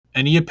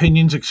Any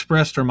opinions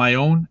expressed are my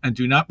own and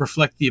do not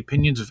reflect the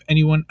opinions of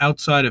anyone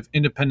outside of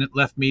Independent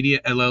Left Media,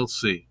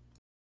 LLC.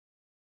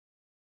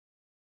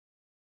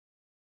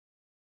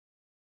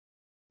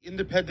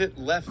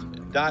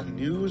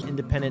 IndependentLeft.news.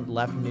 Independent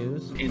Left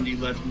News. Indie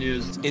Left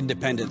News.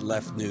 Independent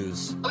Left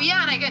News. Oh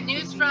yeah, and I get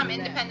news from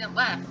Independent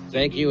Left.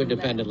 Thank you,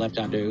 Independent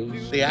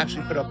Left.news. They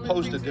actually put up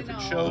posts of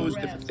different shows,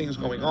 different things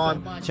going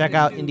on. Check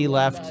out Indie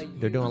Left.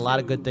 They're doing a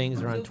lot of good things.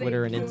 They're on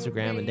Twitter and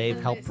Instagram, and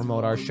they've helped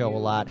promote our show a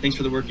lot. Thanks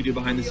for the work you do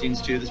behind the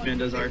scenes, too. This man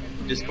does our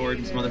Discord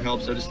and some other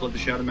help, so I just love to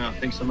shout him out.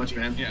 Thanks so much,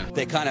 man. Yeah.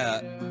 They kind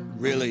of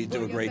really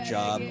do a great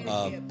job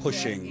of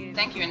pushing.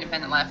 Thank you,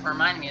 Independent Left, for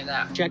reminding me of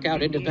that. Check out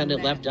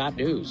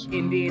IndependentLeft.news.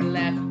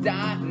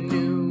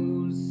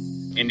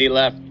 IndieLeft.news. Indie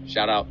Left,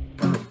 shout out.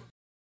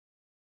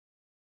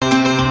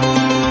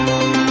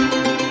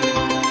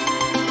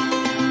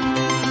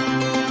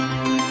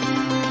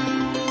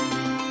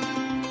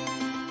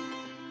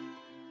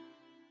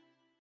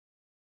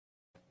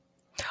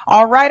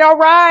 All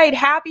right.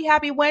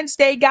 Happy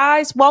Wednesday,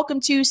 guys.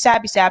 Welcome to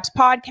Sabby Sab's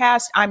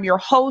podcast. I'm your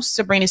host,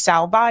 Sabrina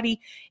Salvati.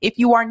 If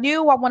you are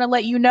new, I want to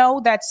let you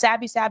know that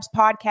Sabby Sab's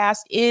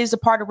podcast is a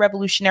part of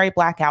Revolutionary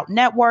Blackout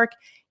Network.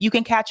 You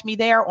can catch me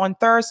there on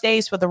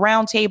Thursdays for the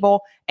Roundtable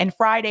and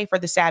Friday for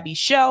the Sabby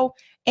Show.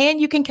 And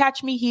you can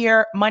catch me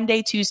here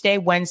Monday, Tuesday,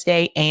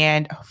 Wednesday,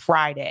 and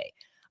Friday.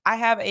 I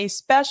have a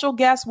special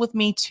guest with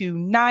me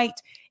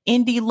tonight.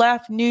 Indie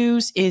Left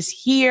News is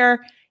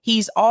here.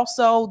 He's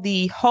also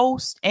the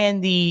host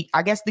and the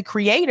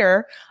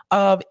creator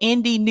of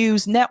Indie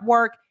News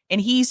Network. And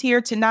he's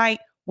here tonight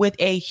with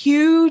a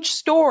huge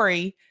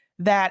story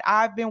that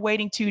I've been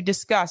waiting to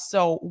discuss.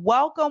 So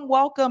welcome,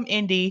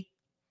 Indie.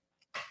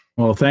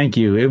 Well, thank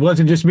you. It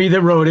wasn't just me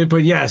that wrote it,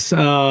 but yes,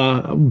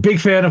 big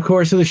fan, of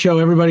course, of the show.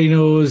 Everybody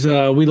knows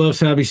we love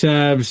Sabby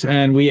Sabs,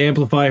 and we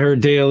amplify her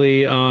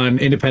daily on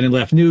Independent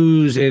Left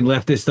News and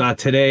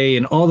Leftist.today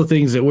and all the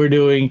things that we're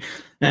doing.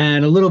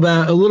 And a little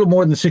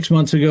more than 6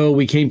 months ago,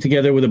 we came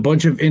together with a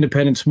bunch of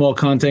independent small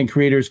content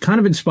creators, kind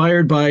of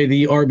inspired by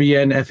the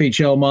RBN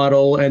FHL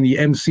model and the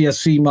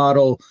MCSC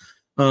model,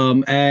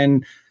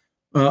 and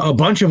a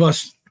bunch of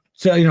us.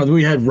 So,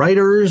 we had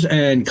writers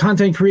and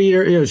content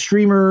creators,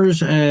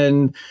 streamers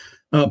and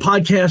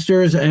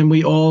podcasters, and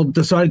we all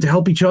decided to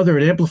help each other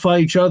and amplify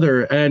each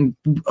other. And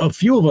a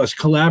few of us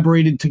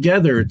collaborated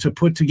together to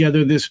put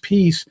together this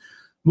piece,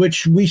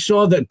 which we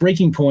saw that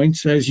Breaking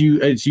Points, as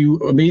you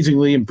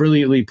amazingly and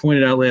brilliantly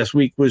pointed out last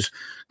week, was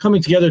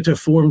coming together to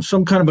form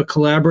some kind of a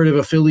collaborative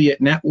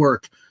affiliate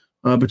network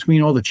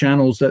between all the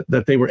channels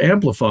that they were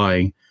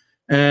amplifying.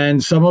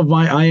 And some of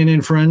my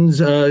INN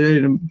friends,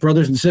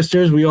 brothers and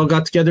sisters, we all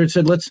got together and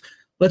said, let's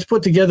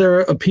put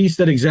together a piece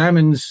that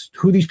examines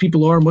who these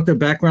people are and what their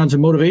backgrounds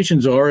and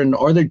motivations are, and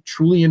are they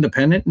truly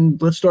independent? And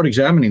let's start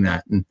examining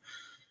that. And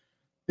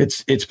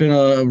it's been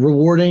a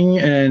rewarding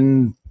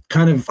and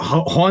kind of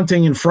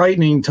haunting and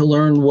frightening to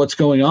learn what's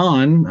going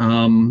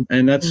on.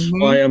 And that's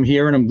why I'm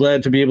here, and I'm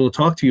glad to be able to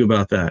talk to you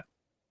about that.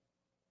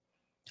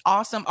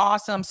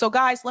 Awesome. So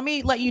guys, let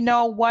me let you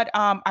know what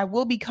I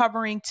will be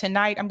covering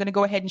tonight. I'm going to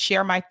go ahead and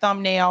share my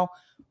thumbnail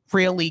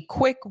really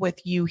quick with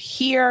you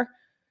here.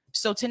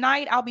 So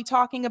tonight I'll be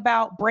talking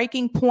about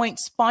Breaking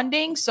Points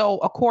funding. So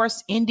of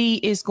course, Indy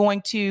is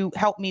going to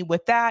help me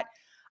with that.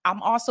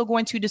 I'm also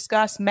going to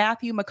discuss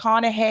Matthew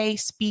McConaughey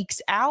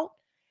Speaks Out,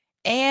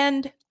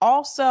 and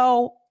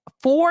also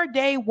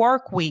 4-day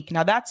work week.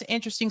 Now that's an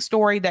interesting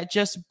story that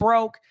just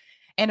broke.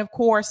 And of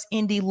course,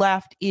 Indie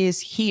Left is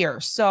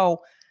here.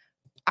 So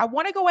I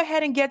want to go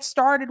ahead and get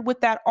started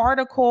with that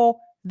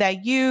article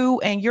that you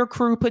and your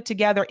crew put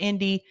together,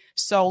 Indy.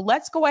 So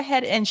let's go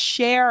ahead and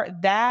share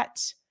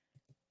that.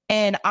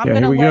 And I'm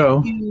going to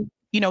let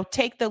you,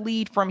 take the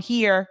lead from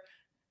here.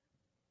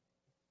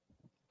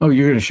 Oh,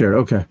 you're going to share.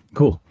 Okay,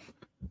 cool.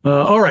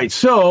 All right.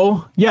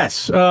 So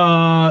yes,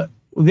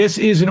 this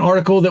is an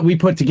article that we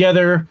put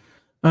together.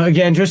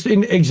 Again, just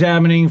in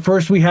examining,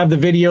 first we have the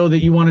video that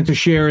you wanted to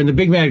share, and the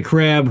Big Mad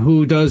Crab,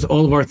 who does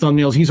all of our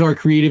thumbnails, he's our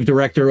creative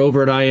director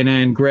over at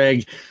INN,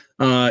 Greg.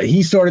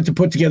 He started to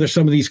put together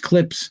some of these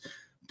clips,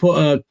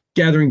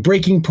 gathering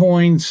breaking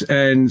points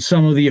and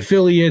some of the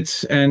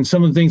affiliates and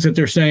some of the things that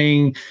they're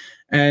saying,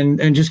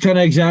 and just kind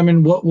of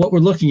examine what we're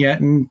looking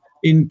at. And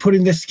in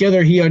putting this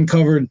together, he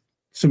uncovered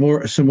some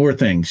more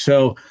things.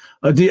 So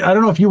I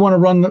don't know if you want to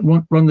run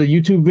the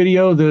YouTube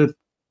video, the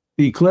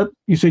clip.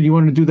 You said you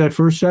wanted to do that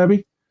first,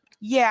 Sabby?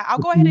 Yeah, I'll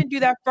go ahead and do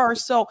that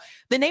first. So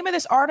the name of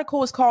this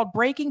article is called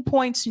Breaking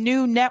Point's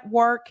New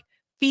Network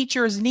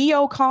Features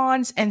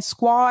Neocons and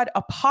Squad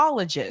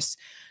Apologists.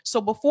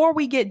 So before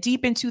we get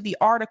deep into the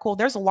article,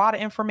 there's a lot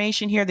of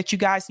information here that you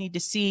guys need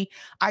to see.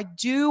 I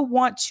do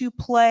want to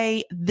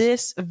play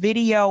this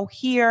video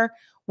here,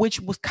 which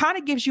kind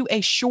of gives you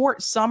a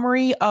short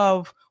summary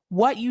of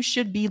what you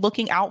should be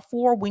looking out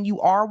for when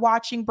you are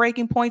watching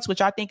Breaking Points, which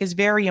I think is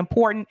very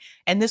important.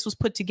 And this was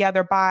put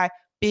together by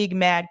Big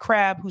Mad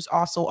Crab, who's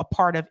also a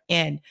part of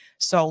N.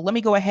 So let me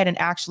go ahead and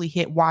actually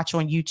hit watch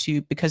on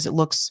YouTube, because it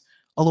looks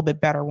a little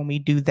bit better when we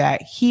do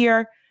that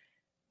here.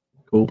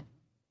 Cool.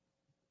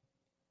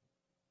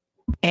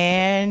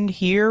 And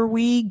here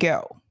we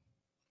go.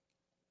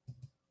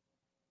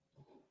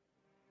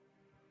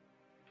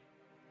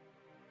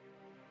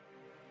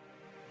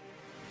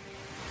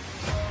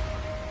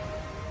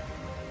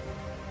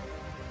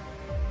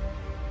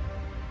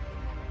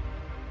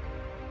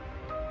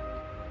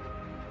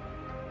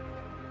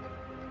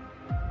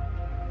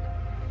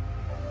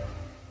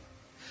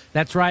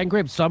 That's Ryan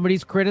Gribbs.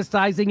 Somebody's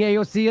criticizing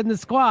AOC and the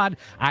squad.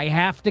 I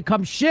have to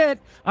come shit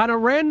on a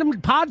random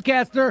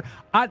podcaster.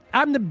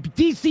 I'm the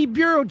DC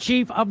bureau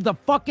chief of the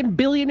fucking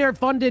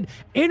billionaire-funded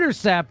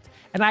Intercept,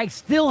 and I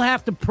still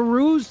have to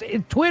peruse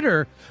in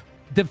Twitter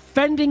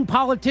defending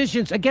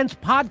politicians against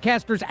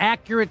podcasters'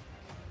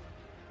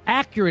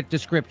 accurate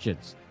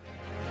descriptions.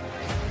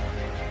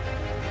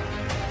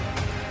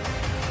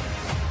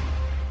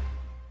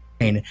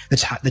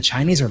 The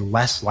Chinese are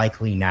less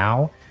likely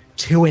now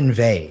to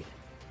invade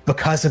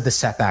because of the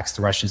setbacks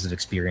the Russians have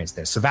experienced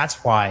there. So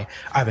that's why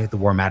I think the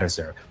war matters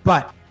there.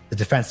 But the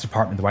Defense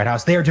Department, the White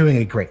House, they are doing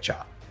a great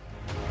job.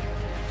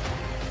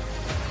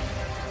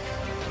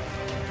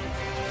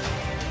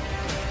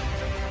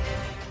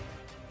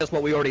 That's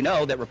what we already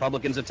know, that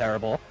Republicans are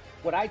terrible.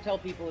 What I tell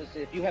people is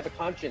if you have a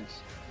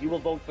conscience, you will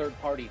vote third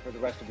party for the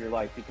rest of your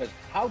life, because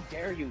how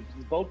dare you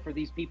vote for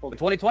these people? In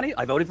 2020,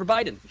 I voted for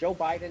Biden. Joe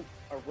Biden,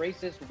 a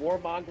racist,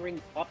 warmongering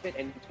puppet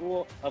and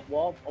tool of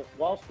Wall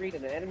Street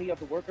and an enemy of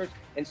the workers,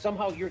 and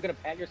somehow you're going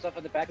to pat yourself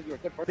on the back of you're a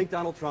good person. I think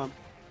Donald Trump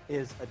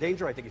is a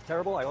danger. I think he's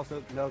terrible. I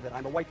also know that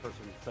I'm a white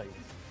person saying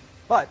this.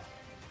 But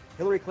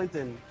Hillary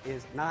Clinton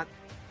is not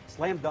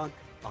slam dunk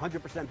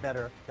 100%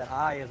 better that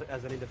I,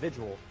 as an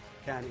individual,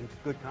 can in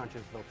good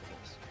conscience vote for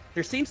this.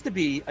 There seems to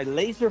be a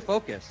laser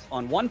focus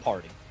on one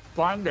party.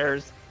 Flying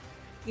there's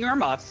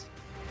earmuffs.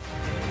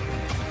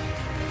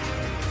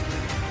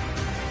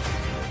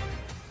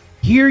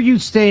 Here you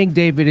saying,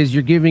 David, is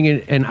you're giving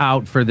an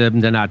out for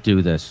them to not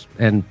do this,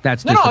 and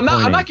that's No,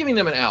 I'm not giving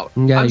them an out.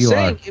 Yeah, I'm you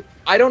saying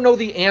I don't know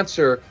the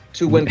answer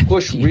to when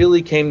push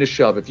really came to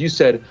shove. If you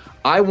said,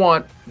 I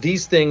want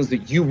these things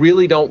that you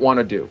really don't want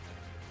to do,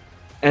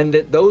 and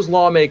that those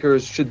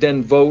lawmakers should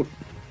then vote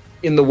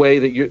in the way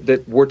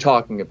that we're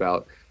talking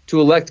about to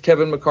elect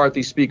Kevin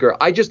McCarthy Speaker.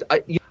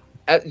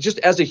 Just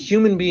as a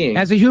human being,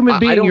 you're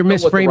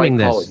misframing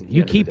this.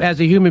 You keep, as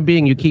a human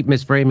being, you keep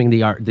misframing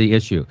the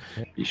issue.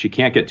 She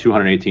can't get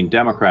 218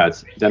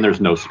 Democrats, then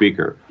there's no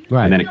speaker,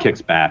 right? And then it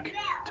kicks back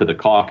to the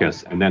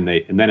caucus, and then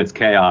it's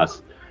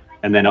chaos,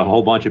 and then a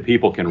whole bunch of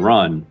people can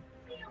run,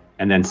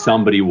 and then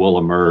somebody will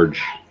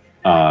emerge.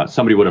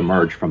 Somebody would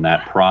emerge from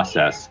that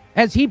process.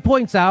 As he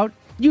points out,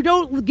 you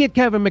don't get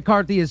Kevin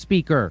McCarthy as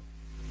speaker.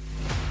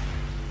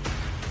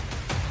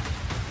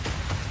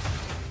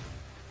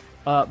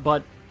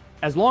 But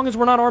as long as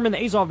we're not arming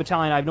the Azov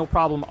battalion, I have no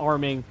problem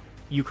arming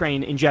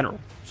Ukraine in general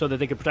so that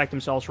they could protect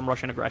themselves from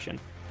Russian aggression.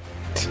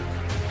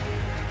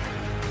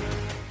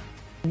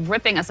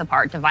 Ripping us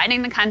apart,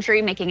 dividing the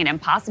country, making it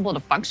impossible to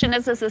function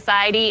as a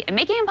society, and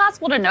making it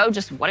impossible to know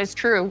just what is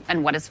true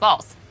and what is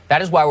false.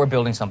 That is why we're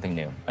building something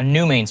new, a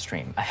new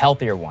mainstream, a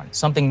healthier one,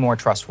 something more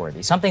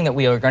trustworthy, something that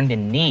we are going to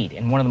need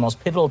in one of the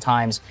most pivotal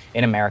times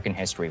in American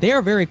history. They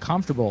are very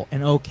comfortable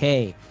and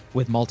okay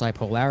with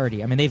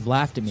multipolarity. I mean, they've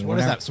laughed at me. So what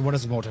is that? So what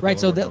is multipolar? Right,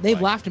 so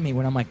they've laughed at me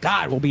when I'm like,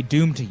 God, we'll be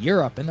doomed to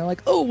Europe. And they're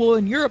like, oh, well,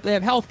 in Europe they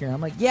have healthcare.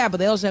 I'm like, yeah, but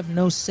they also have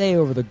no say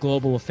over the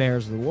global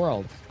affairs of the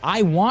world.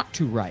 I want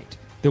to write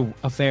the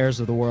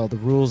affairs of the world, the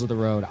rules of the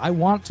road. I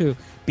want to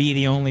be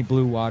the only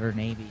blue water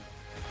navy.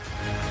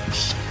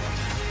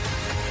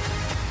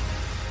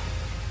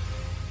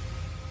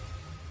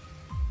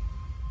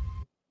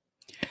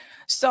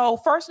 So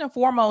first and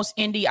foremost,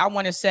 Indy, I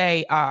want to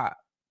say,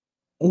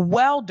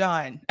 well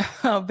done,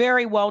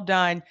 very well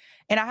done.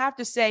 And I have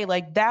to say,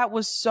 like, that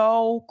was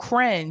so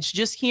cringe,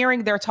 just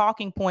hearing their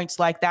talking points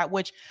like that,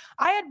 which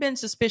I had been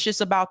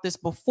suspicious about this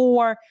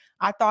before.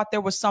 I thought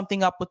there was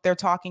something up with their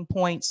talking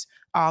points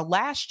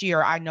last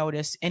year, I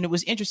noticed. And it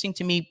was interesting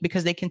to me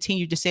because they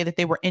continued to say that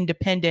they were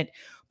independent.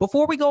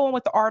 Before we go on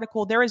with the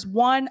article, there is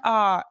one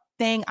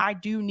thing I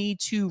do need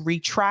to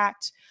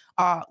retract.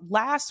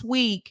 Last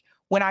week,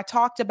 when I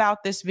talked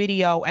about this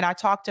video and I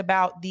talked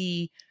about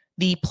the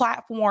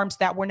platforms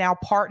that were now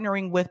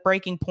partnering with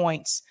Breaking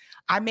Points,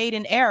 I made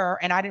an error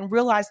and I didn't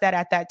realize that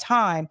at that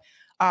time.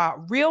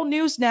 Real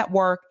News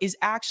Network is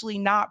actually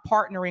not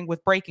partnering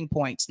with Breaking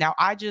Points. Now,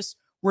 I just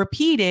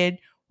repeated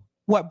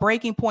what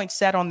Breaking Points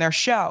said on their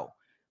show,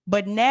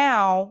 but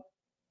now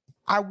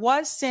I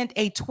was sent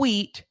a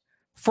tweet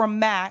from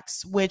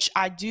Max, which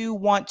I do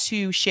want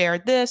to share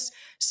this.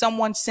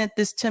 Someone sent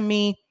this to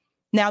me.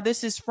 Now,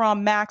 this is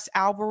from Max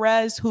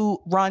Alvarez,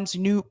 who runs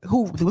Real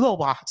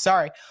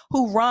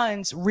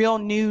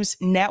News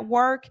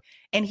Network.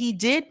 And he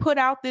did put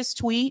out this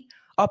tweet.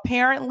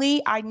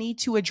 Apparently, I need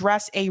to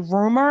address a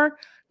rumor.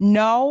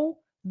 No,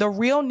 the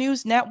Real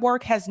News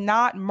Network has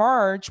not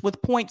merged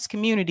with Points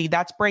Community.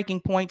 That's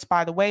Breaking Points,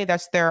 by the way.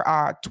 That's their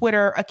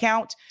Twitter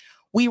account.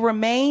 We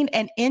remain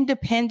an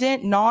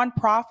independent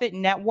nonprofit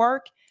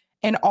network,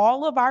 and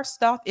all of our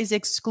stuff is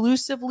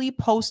exclusively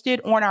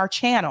posted on our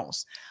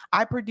channels.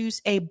 I produce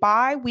a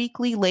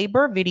bi-weekly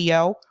labor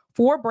video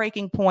for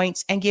Breaking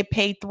Points and get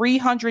paid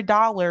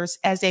 $300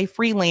 as a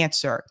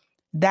freelancer.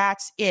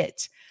 That's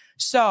it.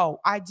 So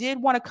I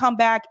did want to come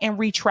back and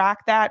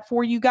retract that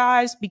for you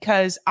guys,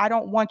 because I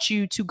don't want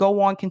you to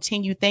go on,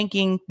 continue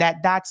thinking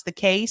that that's the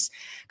case,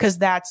 because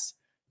that's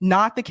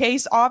not the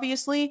case,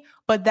 obviously,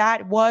 but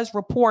that was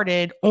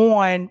reported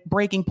on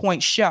Breaking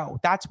Point show.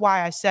 That's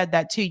why I said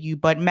that to you.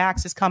 But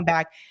Max has come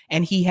back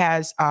and he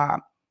has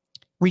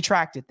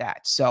retracted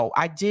that. So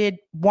I did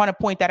want to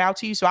point that out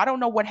to you. So I don't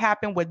know what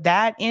happened with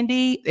that,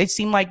 Indy. It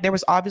seemed like there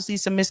was obviously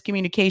some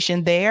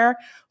miscommunication there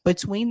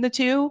between the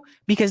two,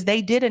 because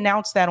they did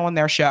announce that on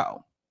their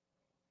show.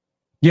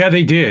 Yeah,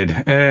 they did.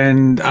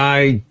 And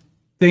I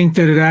think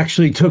that it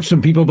actually took some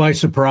people by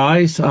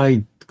surprise.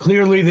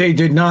 Clearly, they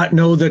did not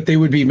know that they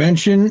would be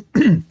mentioned.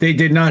 They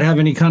did not have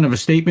any kind of a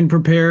statement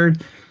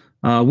prepared.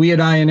 We at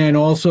INN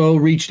also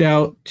reached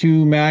out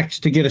to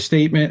Max to get a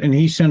statement, and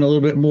he sent a little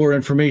bit more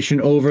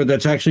information over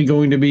that's actually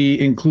going to be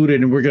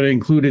included, and we're going to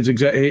include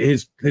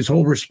his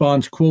whole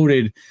response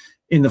quoted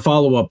in the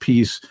follow-up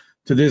piece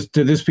to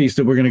this piece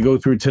that we're going to go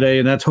through today,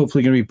 and that's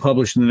hopefully going to be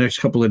published in the next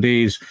couple of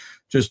days.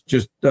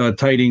 Just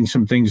tidying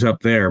some things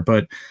up there,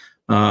 but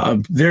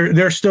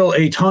there's still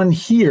a ton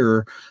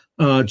here.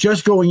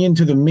 Just going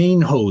into the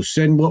main hosts,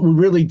 and what we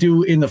really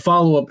do in the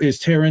follow-up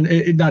is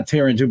not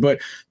tear into, but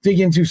dig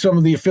into some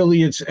of the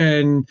affiliates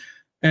and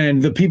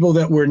the people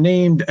that were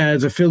named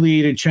as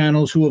affiliated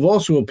channels who have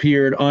also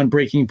appeared on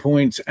Breaking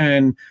Points,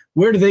 and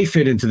where do they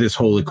fit into this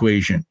whole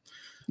equation?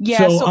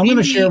 Yeah, so I'm going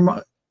to share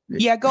my.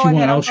 Yeah, go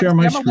ahead. I'll share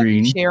my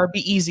screen. Share, be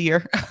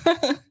easier.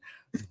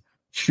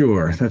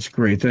 Sure, that's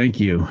great. Thank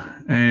you.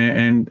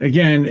 And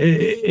again,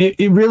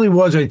 it really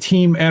was a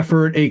team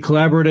effort, a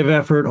collaborative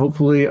effort.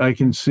 Hopefully I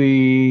can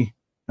see,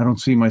 I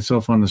don't see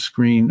myself on the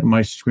screen,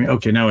 my screen.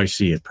 Okay, now I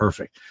see it.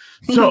 Perfect.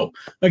 So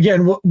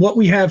again, what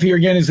we have here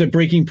again is that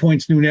Breaking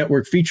Point's new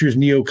network features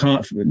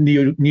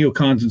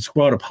neocons and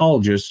squad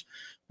apologists.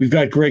 We've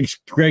got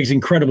Greg's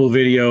incredible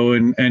video,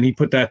 and he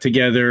put that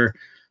together.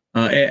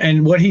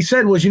 And what he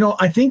said was,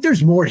 I think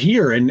there's more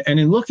here. And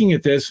in looking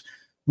at this,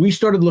 we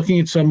started looking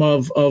at some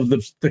of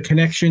the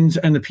connections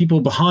and the people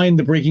behind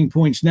the Breaking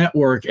Points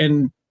network.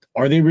 And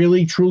are they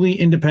really truly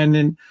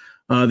independent?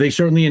 They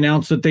certainly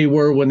announced that they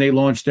were when they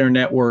launched their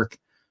network.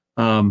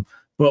 But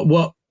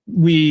what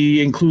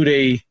we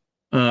include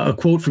a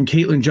quote from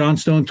Caitlin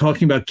Johnstone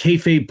talking about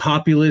kayfabe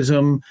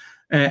populism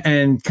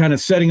and kind of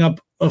setting up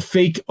a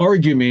fake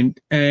argument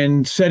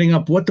and setting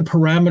up what the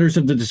parameters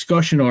of the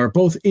discussion are,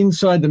 both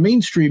inside the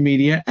mainstream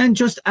media and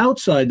just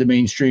outside the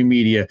mainstream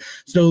media.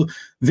 So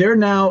they're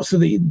now,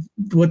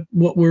 what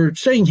we're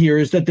saying here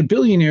is that the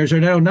billionaires are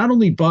now not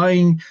only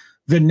buying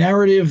the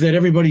narrative that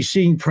everybody's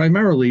seeing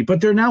primarily,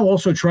 but they're now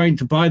also trying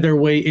to buy their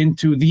way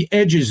into the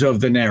edges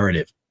of the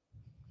narrative.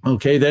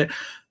 Okay,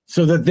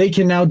 so that they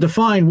can now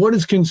define what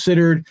is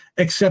considered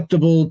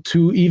acceptable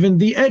to even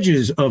the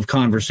edges of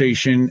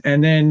conversation,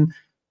 and then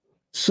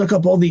suck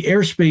up all the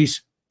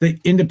airspace that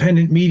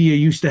independent media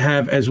used to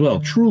have as well.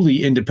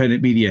 Truly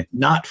independent media,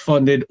 not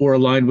funded or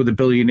aligned with a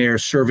billionaire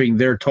serving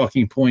their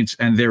talking points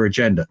and their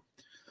agenda.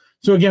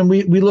 So again,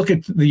 we look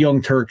at the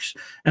Young Turks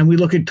and we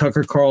look at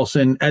Tucker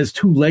Carlson as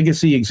two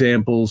legacy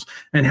examples,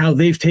 and how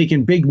they've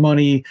taken big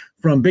money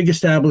from big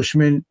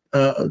establishment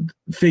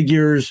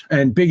figures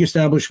and big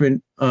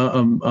establishment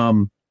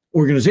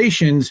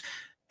organizations,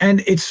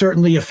 and it's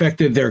certainly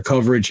affected their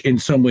coverage in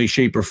some way,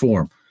 shape, or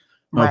form.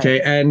 Okay,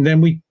 right. And then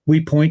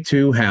we point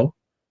to how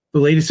the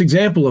latest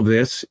example of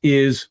this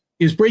is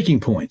Breaking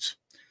Points.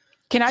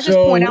 Can I just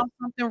point out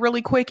something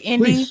really quick,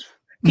 Indy? Please.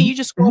 Can you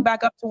just scroll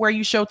back up to where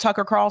you show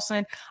Tucker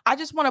Carlson? I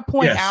just want to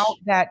point out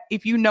that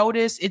if you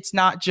notice, he's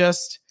not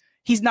just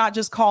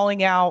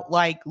calling out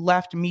like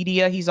left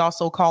media, he's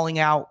also calling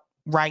out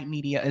right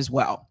media as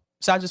well.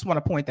 So I just want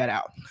to point that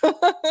out.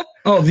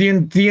 Oh,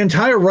 the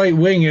entire right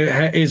wing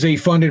is a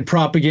funded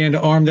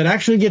propaganda arm that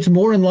actually gets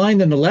more in line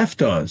than the left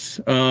does.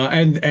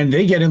 And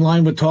they get in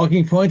line with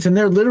talking points, and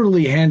they're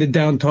literally handed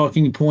down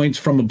talking points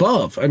from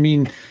above. I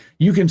mean,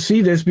 you can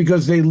see this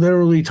because they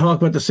literally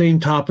talk about the same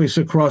topics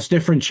across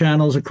different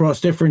channels, across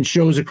different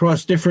shows,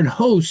 across different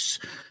hosts.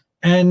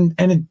 And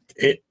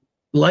it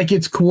like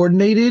it's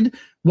coordinated.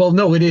 Well,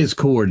 no, it is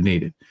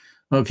coordinated.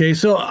 Okay,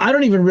 so I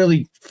don't even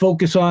really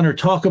focus on or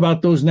talk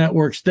about those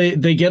networks. They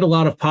get a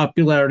lot of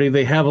popularity.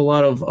 They have a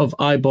lot of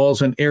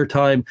eyeballs and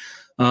airtime,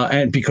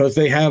 and because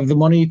they have the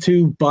money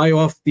to buy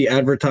off the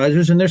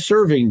advertisers, and they're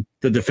serving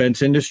the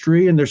defense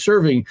industry, and they're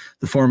serving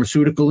the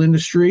pharmaceutical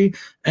industry,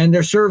 and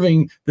they're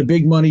serving the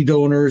big money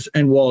donors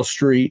and Wall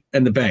Street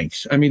and the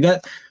banks. I mean,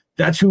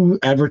 that's who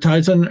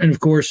advertise on, and of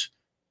course,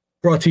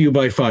 brought to you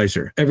by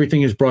Pfizer.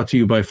 Everything is brought to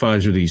you by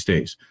Pfizer these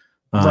days.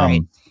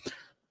 Right.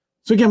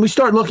 So again, we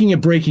start looking at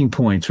Breaking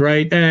Points,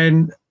 right?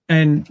 And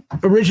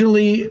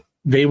originally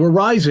they were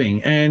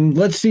Rising. And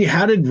let's see,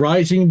 how did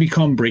Rising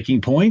become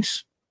Breaking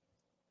Points?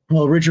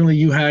 Well, originally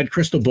you had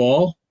Crystal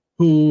Ball,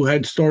 who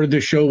had started the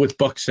show with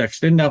Buck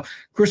Sexton. Now,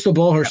 Crystal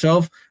Ball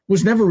herself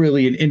was never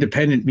really an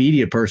independent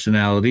media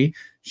personality.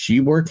 She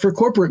worked for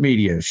corporate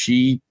media.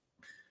 She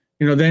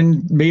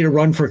then made a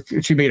run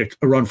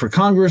for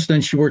Congress.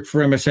 Then she worked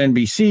for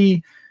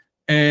MSNBC,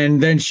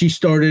 and then she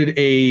started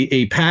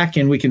a PAC,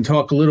 and we can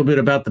talk a little bit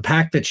about the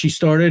PAC that she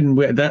started, and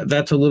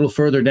that's a little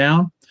further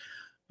down.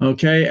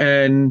 Okay,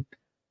 and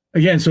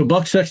again, so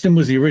Buck Sexton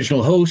was the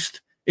original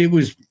host. It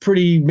was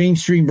pretty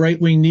mainstream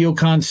right-wing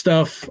neocon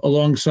stuff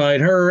alongside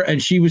her,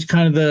 and she was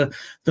kind of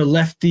the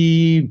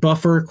lefty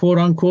buffer, quote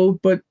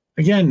unquote. But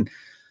again,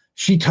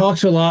 she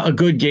talks a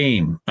good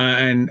game,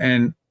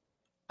 and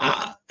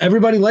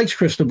everybody likes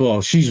Krystal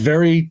Ball. She's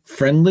very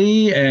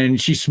friendly, and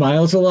she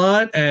smiles a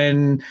lot,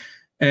 and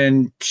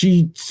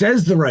she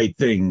says the right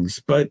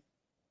things. But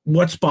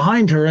what's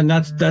behind her, and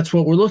that's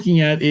what we're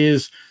looking at,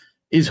 is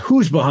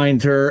who's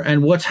behind her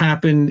and what's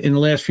happened in the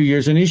last few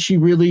years, and is she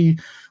really?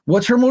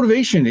 What's her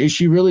motivation? Is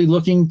she really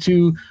looking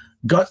to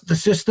gut the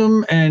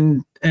system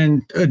and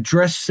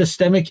address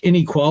systemic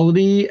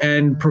inequality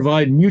and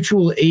provide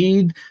mutual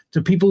aid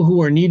to people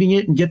who are needing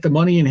it and get the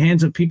money in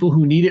hands of people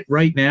who need it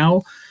right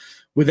now,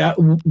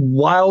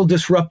 while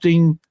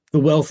disrupting the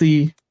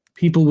wealthy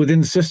people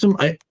within the system?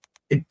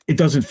 It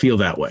doesn't feel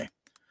that way.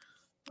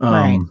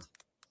 Right.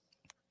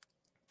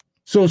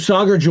 So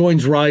Saagar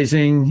joins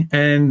Rising,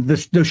 and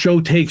the show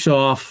takes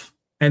off,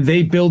 and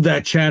they build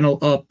that channel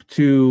up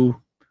to,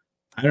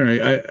 I don't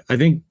know. I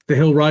think The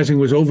Hill Rising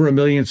was over 1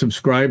 million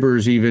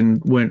subscribers, even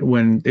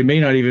when it may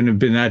not even have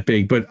been that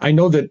big. But I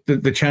know that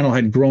the channel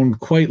had grown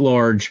quite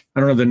large. I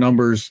don't know the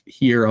numbers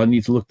here. I'll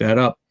need to look that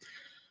up.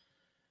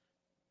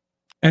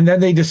 And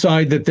then they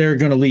decide that they're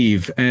going to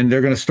leave, and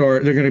they're going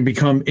to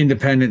become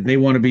independent. They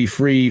want to be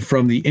free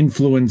from the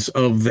influence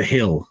of The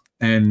Hill.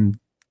 And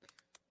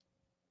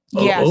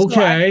yeah,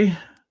 okay. So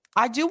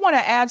I do want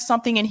to add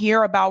something in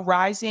here about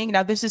Rising.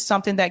 Now, this is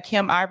something that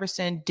Kim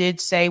Iverson did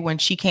say when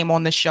she came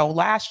on the show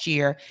last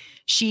year.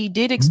 She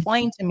did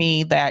explain to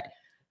me that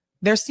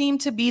there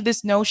seemed to be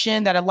this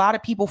notion that a lot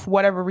of people, for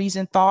whatever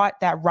reason, thought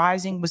that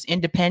Rising was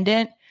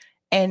independent.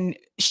 And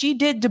she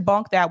did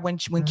debunk that when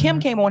Kim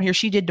came on here.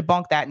 She did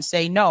debunk that and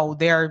say, no,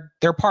 they're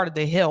part of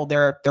The Hill.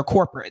 They're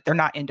corporate. They're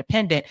not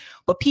independent.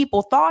 But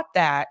people thought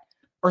that,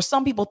 or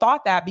some people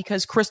thought that,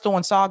 because Krystal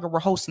and Saagar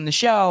were hosting the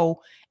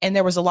show and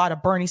there was a lot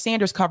of Bernie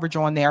Sanders coverage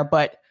on there.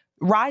 But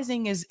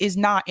Rising is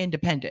not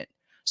independent.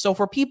 So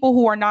for people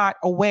who are not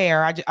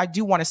aware, I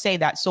do want to say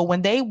that. So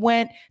when they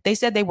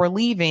said they were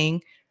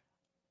leaving,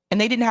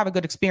 and they didn't have a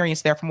good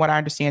experience there from what I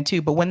understand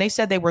too. But when they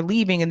said they were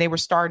leaving and they were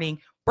starting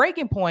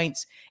Breaking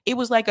Points, it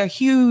was like a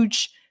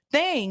huge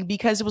thing,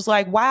 because it was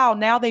like, wow,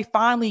 now they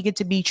finally get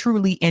to be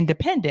truly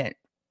independent,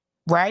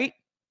 right?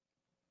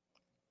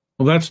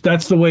 Well,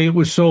 that's the way it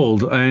was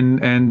sold,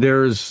 and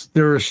there's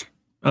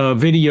a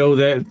video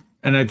that,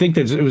 and I think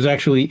that it was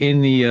actually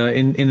in the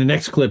in the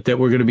next clip that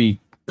we're going to be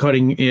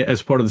cutting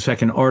as part of the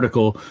second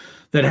article,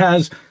 that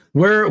has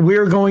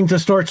we're going to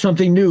start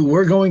something new.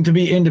 We're going to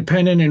be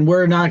independent, and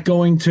we're not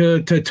going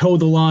to toe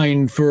the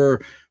line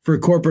for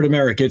corporate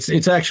America.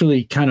 It's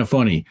actually kind of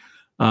funny.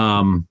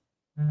 And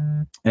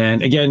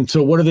again,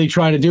 so what are they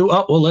trying to do?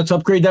 Oh, well, let's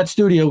upgrade that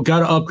studio. Got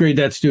to upgrade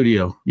that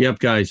studio. Yep,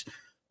 guys.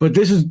 But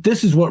this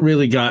is what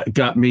really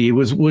got me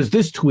was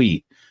this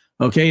tweet.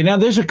 Okay, now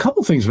there's a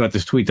couple things about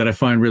this tweet that I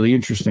find really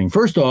interesting.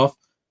 First off,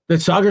 that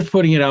Saagar's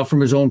putting it out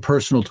from his own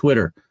personal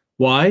Twitter.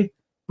 Why?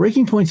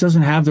 Breaking Points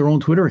doesn't have their own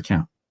Twitter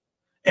account.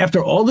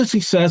 After all the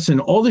success and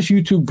all this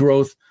YouTube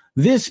growth,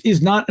 this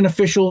is not an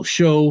official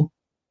show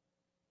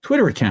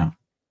Twitter account.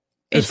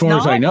 As far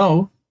as I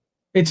know,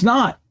 it's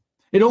not.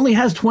 It only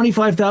has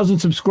 25,000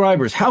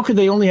 subscribers. How could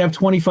they only have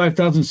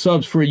 25,000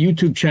 subs for a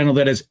YouTube channel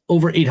that has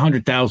over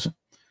 800,000?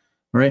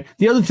 Right.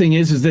 The other thing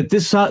is that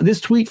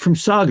this tweet from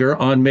Saagar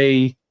on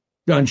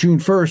June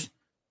 1st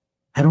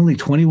had only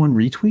 21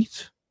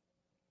 retweets.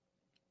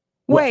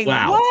 Wait,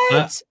 wow.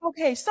 What?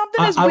 Okay,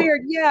 something is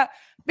weird. Yeah,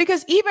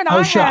 because even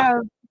I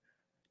have,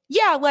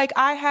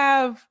 I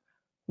have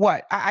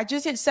what? I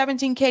just hit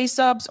 17K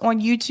subs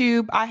on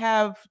YouTube. I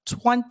have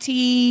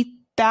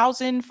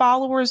 20,000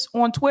 followers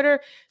on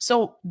Twitter.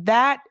 So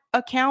that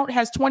account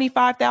has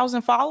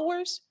 25,000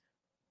 followers.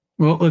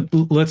 Well,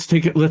 let's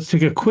take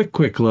a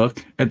quick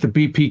look at the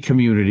BP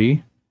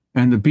community,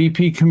 and the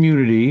BP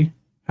community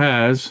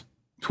has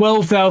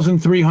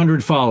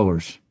 12,300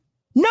 followers.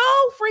 No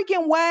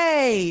freaking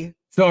way!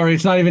 Sorry,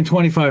 it's not even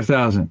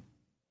 25,000.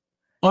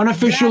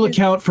 Unofficial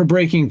account for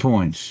Breaking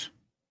Points.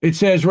 It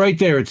says right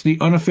there, it's the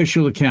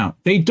unofficial account.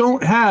 They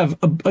don't have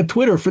a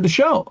Twitter for the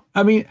show.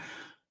 I mean,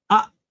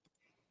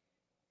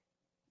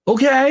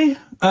 okay,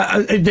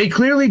 they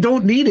clearly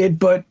don't need it,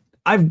 but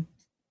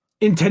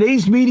in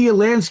today's media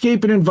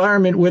landscape and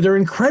environment where they're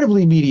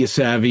incredibly media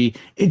savvy,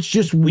 it's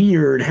just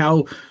weird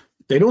how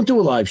they don't do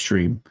a live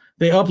stream.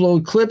 They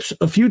upload clips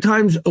a few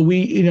times a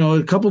week,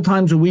 a couple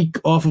times a week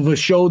off of a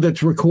show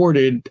that's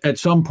recorded at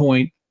some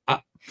point.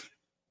 And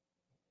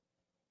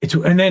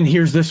then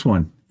here's this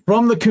one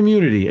from the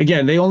community.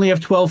 Again, they only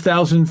have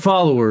 12,000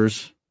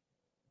 followers,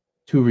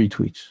 2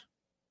 retweets.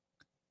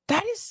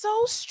 That is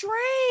so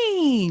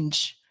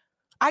strange.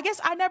 I guess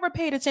I never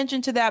paid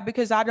attention to that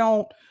because I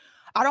don't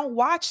I don't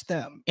watch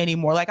them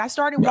anymore. Like I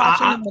started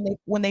watching them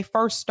when they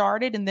first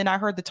started, and then I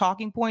heard the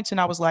talking points,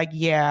 and I was like,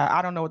 yeah,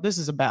 I don't know what this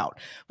is about,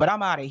 but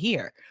I'm out of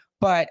here.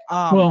 But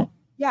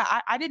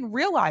yeah, I didn't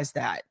realize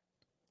that.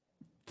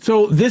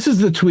 So this is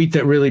the tweet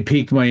that really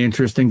piqued my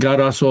interest and got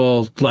us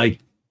all like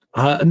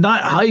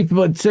not hype,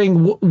 but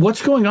saying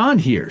what's going on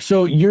here.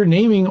 So you're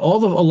naming a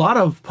lot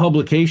of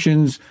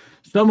publications,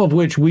 some of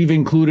which we've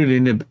included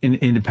in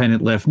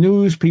Independent Left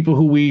News, people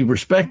who we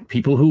respect,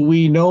 people who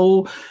we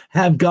know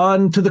have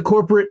gone to the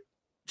corporate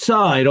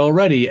side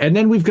already. And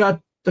then we've got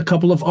a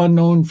couple of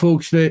unknown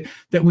folks that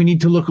we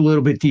need to look a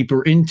little bit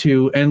deeper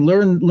into and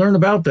learn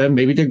about them.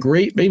 Maybe they're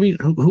great. Maybe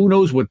who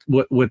knows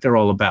what they're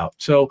all about.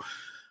 So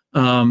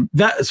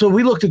so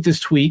we looked at this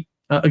tweet.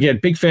 Again,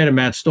 big fan of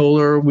Matt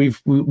Stoller.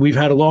 We've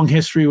had a long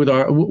history with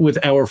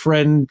our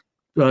friend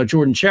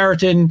Jordan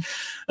Chariton,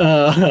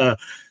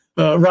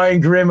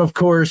 Ryan Grimm, of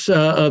course,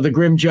 the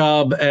Grimm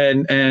Job,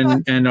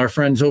 and our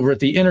friends over at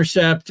The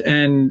Intercept.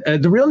 And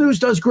The Real News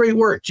does great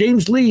work.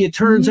 James Lee, it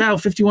turns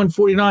out,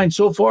 5149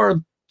 so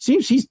far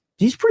seems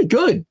he's pretty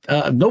good.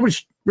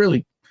 Nobody's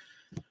really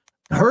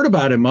heard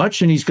about him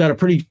much, and he's got a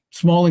pretty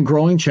small and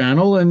growing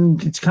channel,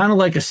 and it's kind of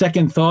like a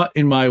second thought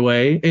in my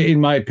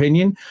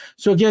opinion.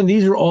 So again,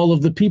 these are all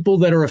of the people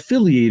that are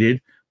affiliated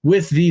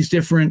with these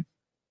different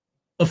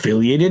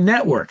affiliated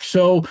networks.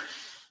 So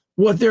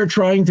what they're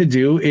trying to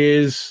do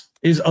is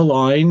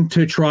align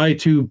to try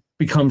to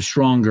become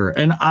stronger.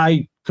 And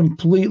I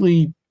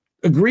completely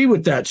agree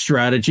with that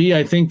strategy.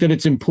 I think that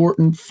it's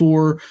important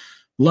for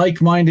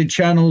like-minded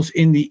channels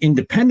in the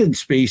independent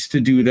space to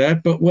do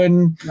that. But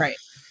when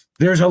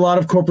there's a lot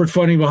of corporate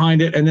funding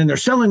behind it, and then they're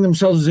selling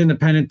themselves as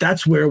independent,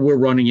 that's where we're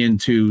running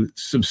into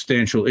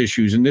substantial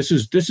issues. And this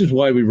is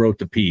why we wrote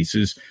the piece,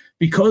 is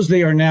because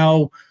they are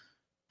now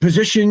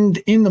positioned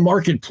in the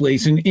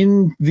marketplace and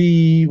in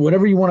the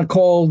whatever you want to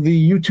call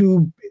the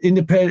YouTube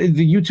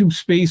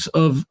space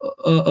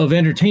of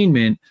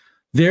entertainment.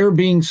 They're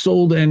being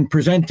sold and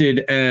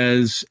presented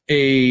as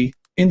a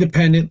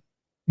independent,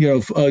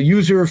 a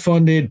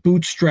user-funded,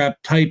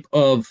 bootstrap type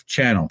of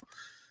channel,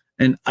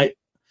 and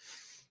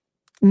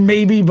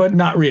maybe, but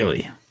not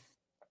really.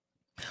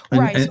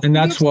 And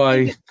that's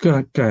why.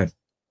 Go ahead.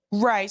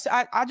 Right. So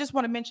I just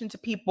want to mention to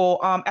people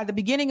at the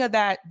beginning of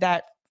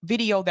that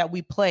video that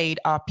we played,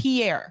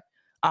 Pierre.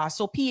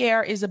 So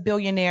Pierre is a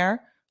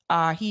billionaire.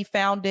 He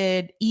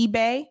founded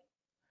eBay.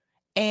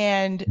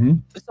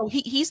 And so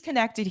he's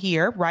connected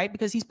here, right?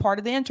 Because he's part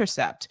of The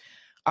Intercept.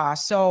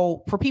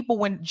 So for people,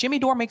 when Jimmy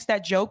Dore makes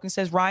that joke and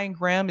says Ryan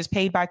Grimm is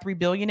paid by 3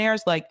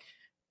 billionaires, like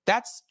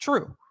that's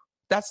true.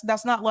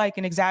 That's not like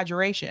an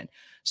exaggeration.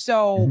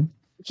 So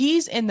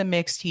he's in the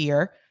mix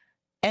here.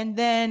 And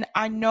then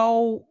I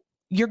know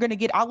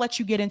I'll let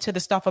you get into the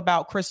stuff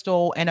about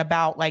Krystal and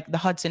about like the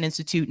Hudson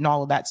Institute and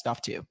all of that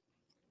stuff too.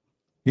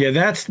 Yeah,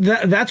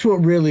 that's what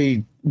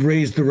really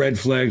raised the red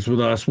flags with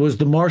us, was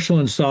the Marshall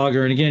and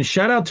Sagar. And again,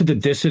 shout out to The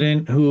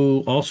Dissident,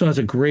 who also has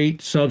a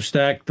great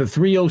Substack, the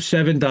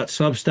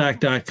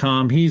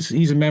 307.substack.com.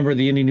 He's a member of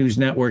the Indie News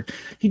Network.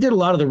 He did a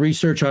lot of the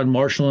research on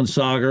Marshall and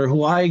Sagar,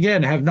 who I,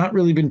 again, have not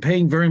really been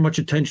paying very much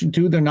attention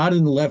to. They're not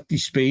in the lefty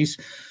space,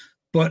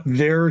 but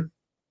they're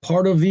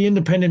part of the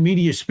independent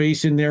media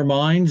space in their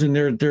minds, and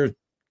they're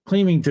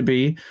claiming to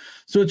be.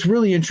 So it's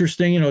really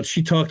interesting.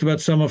 She talked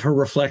about some of her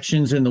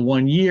reflections in the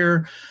 1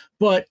 year,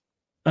 but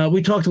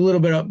we talked a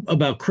little bit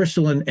about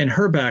Krystal and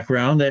her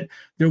background, that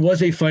there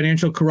was a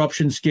financial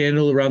corruption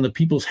scandal around the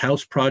People's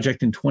House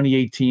Project in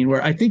 2018,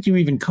 where I think you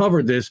even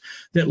covered this,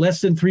 that less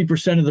than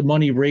 3% of the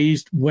money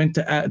raised went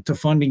to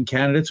funding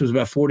candidates. It was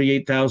about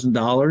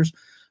 $48,000,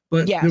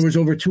 but there was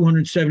over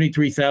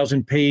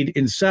 $273,000 paid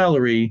in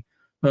salary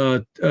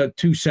to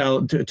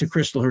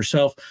Krystal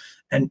herself.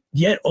 And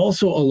yet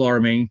also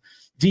alarming,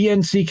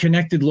 DNC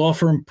connected law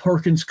firm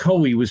Perkins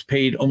Coie was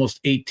paid almost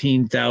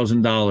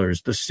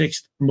 $18,000, the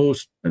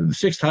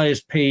sixth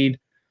highest paid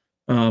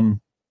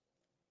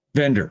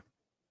vendor.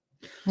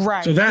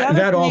 Right. So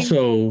that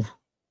also,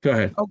 go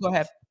ahead. Oh, go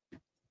ahead.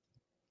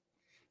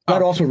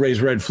 That also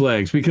raised red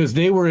flags, because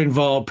they were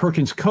involved.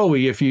 Perkins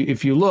Coie,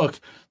 if you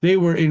looked, they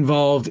were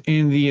involved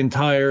in the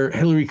entire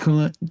Hillary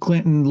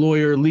Clinton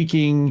lawyer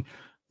leaking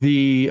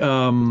the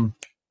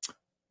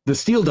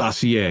Steele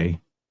dossier,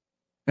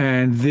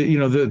 and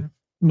the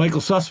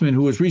Michael Sussman,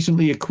 who was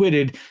recently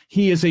acquitted,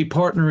 he is a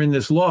partner in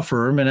this law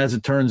firm. And as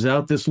it turns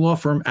out, this law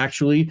firm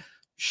actually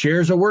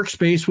shares a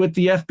workspace with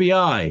the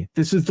FBI.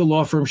 This is the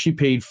law firm she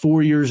paid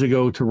 4 years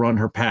ago to run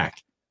her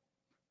PAC.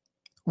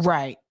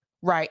 Right.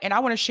 And I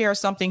want to share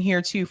something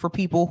here too for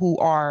people who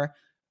are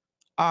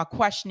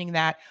questioning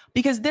that,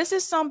 because this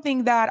is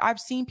something that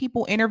I've seen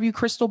people interview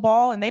Krystal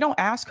Ball and they don't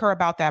ask her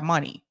about that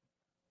money.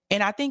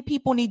 And I think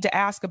people need to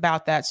ask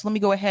about that. So let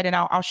me go ahead and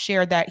I'll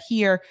share that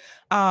here.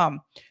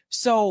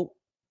 So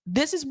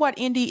this is what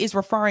Indy is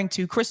referring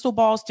to. Krystal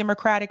Ball's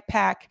Democratic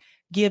PAC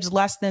gives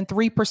less than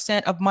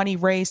 3% of money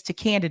raised to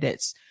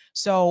candidates.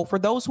 So for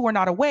those who are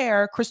not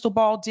aware, Krystal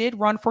Ball did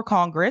run for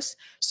Congress.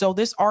 So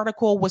this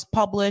article was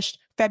published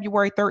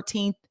February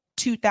 13th,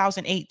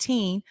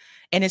 2018.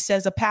 And it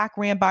says a PAC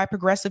ran by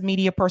progressive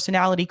media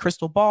personality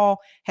Crystal Ball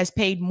has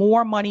paid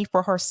more money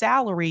for her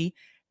salary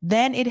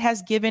than it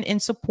has given in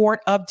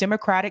support of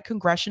Democratic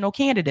congressional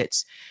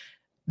candidates.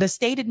 The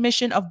stated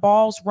mission of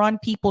Ball's Run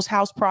People's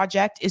House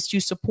project is to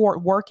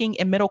support working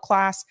and middle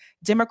class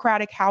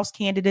Democratic House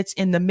candidates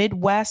in the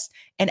Midwest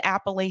and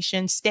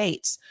Appalachian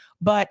states.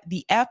 But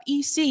the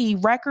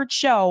FEC records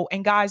show,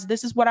 and guys,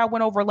 this is what I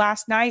went over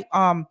last night.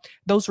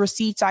 Those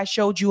receipts I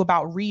showed you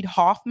about Reid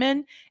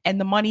Hoffman and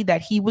the money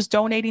that he was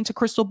donating to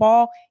Crystal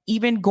Ball,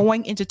 even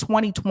going into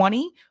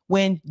 2020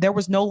 when there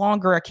was no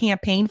longer a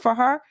campaign for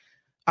her.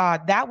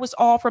 That was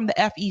all from the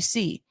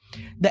FEC.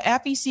 The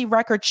FEC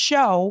records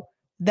show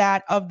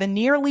that of the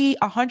nearly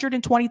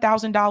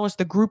 $120,000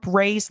 the group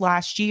raised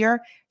last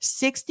year,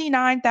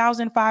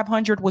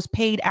 $69,500 was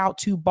paid out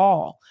to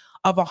Ball.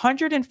 Of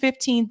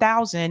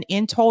 $115,000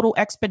 in total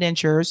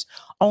expenditures,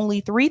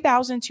 only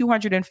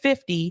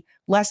 $3,250,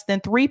 less than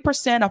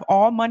 3% of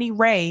all money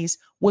raised,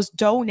 was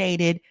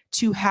donated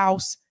to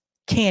House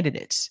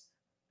candidates.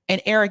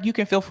 And Eric, you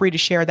can feel free to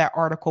share that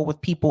article with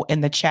people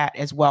in the chat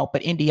as well.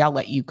 But Indy, I'll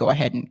let you go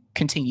ahead and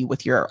continue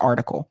with your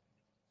article.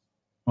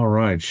 All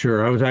right,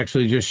 sure. I was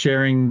actually just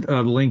sharing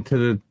the link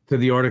to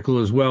the article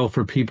as well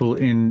for people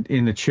in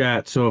the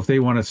chat. So if they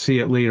want to see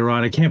it later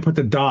on, I can't put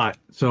the dot,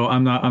 so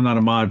I'm not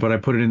a mod, but I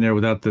put it in there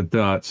without the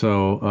dot.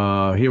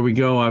 So here we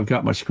go. I've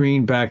got my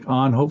screen back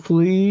on,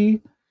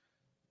 hopefully,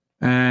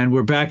 and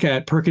we're back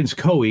at Perkins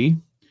Coie.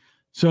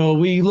 So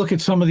we look at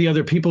some of the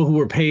other people who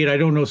were paid. I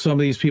don't know some of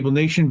these people.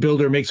 Nation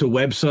Builder makes a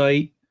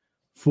website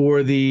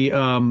for the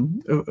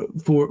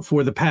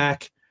for the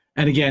PAC.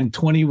 And again,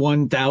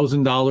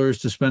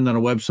 $21,000 to spend on a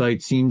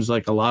website seems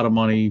like a lot of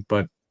money,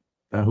 but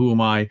who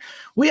am I?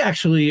 We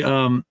actually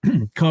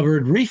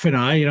covered Reef and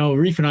I.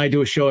 Reef and I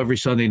do a show every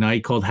Sunday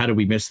night called How Did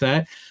We Miss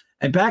That?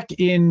 And back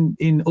in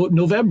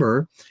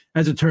November,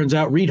 as it turns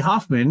out, Reid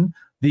Hoffman,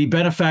 the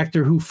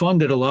benefactor who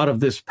funded a lot of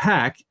this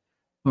PAC,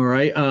 all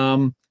right,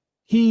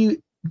 he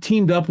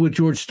teamed up with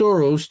George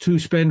Soros to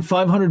spend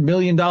 $500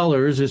 million.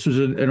 This was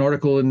an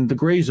article in the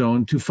Gray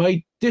Zone to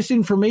fight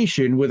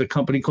disinformation with a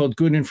company called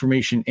Good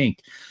Information, Inc.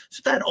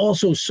 So that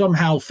also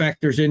somehow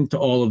factors into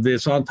all of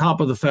this, on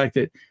top of the fact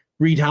that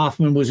Reid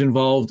Hoffman was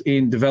involved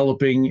in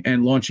developing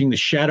and launching the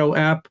Shadow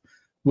app,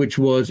 which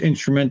was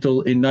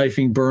instrumental in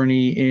knifing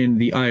Bernie in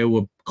the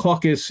Iowa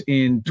caucus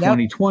in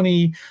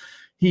 2020.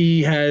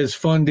 He has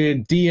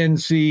funded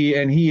DNC,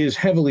 and he is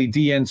heavily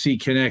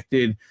DNC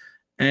connected.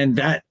 And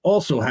that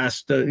also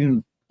has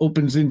to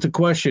opens into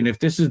question, if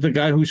this is the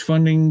guy who's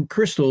funding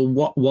Crystal,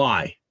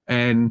 why?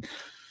 And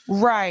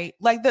right,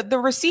 like the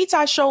receipts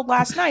I showed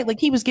last night, like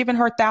he was giving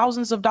her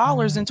thousands of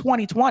dollars in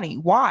 2020.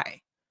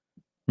 Why?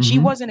 She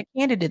wasn't a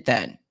candidate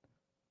then.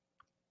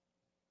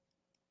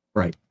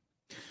 Right.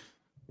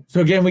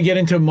 So again, we get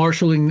into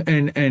Marshall and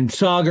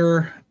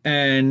Saagar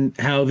and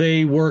how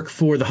they work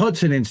for the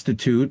Hudson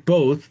Institute.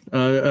 Both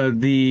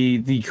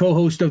the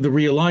co-host of the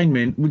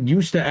Realignment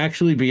used to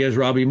actually be, as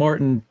Robbie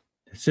Martin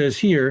says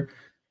here,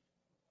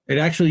 it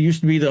actually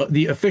used to be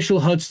the official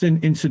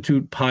Hudson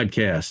Institute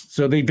podcast.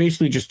 So they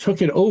basically just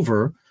took it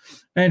over.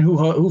 And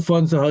who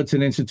funds the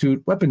Hudson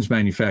Institute? Weapons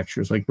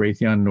manufacturers like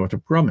Raytheon and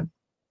Northrop Grumman.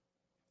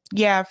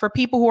 Yeah, for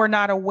people who are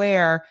not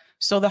aware,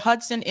 so the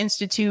Hudson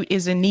Institute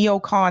is a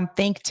neocon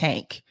think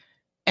tank.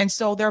 And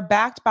so they're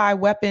backed by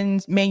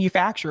weapons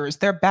manufacturers.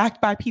 They're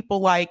backed by people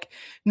like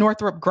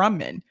Northrop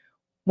Grumman,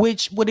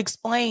 which would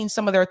explain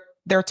some of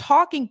their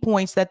talking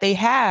points that they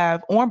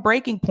have on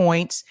Breaking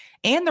Points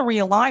and the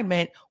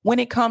Realignment when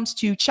it comes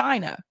to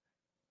China.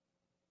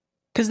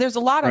 Because there's a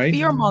lot of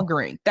fear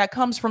mongering that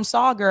comes from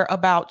Saagar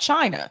about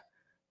China.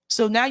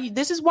 So now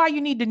this is why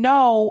you need to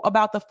know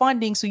about the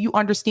funding, so you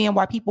understand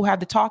why people have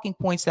the talking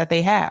points that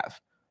they have.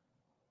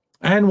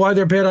 And why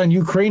they're bad on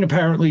Ukraine,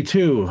 apparently,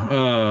 too.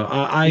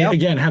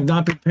 Again, have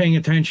not been paying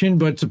attention,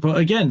 but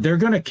again, they're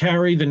going to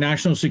carry the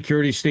national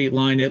security state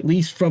line, at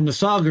least from the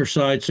Saagar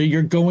side. So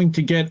you're going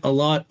to get a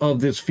lot of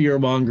this fear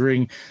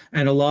mongering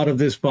and a lot of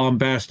this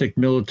bombastic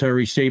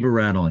military saber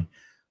rattling.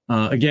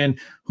 Again,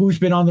 who's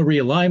been on the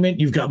Realignment?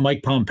 You've got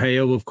Mike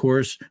Pompeo, of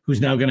course,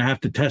 who's now going to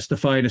have to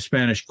testify in a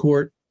Spanish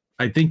court,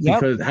 I think,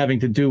 because having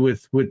to do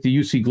with the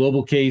UC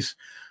Global case.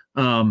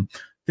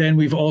 Then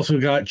we've also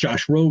got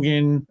Josh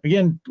Rogan,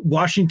 again,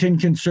 Washington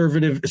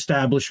conservative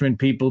establishment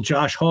people,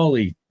 Josh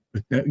Hawley,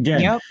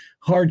 again,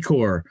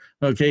 hardcore.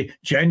 Okay,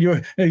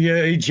 January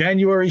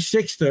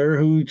 6th,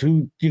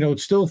 who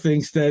still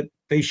thinks that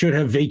they should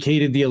have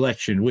vacated the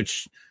election,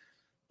 which,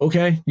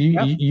 okay,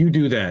 you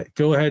do that.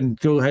 Go ahead and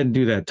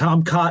do that.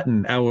 Tom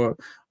Cotton,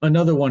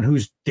 another one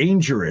who's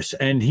dangerous,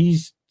 and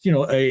he's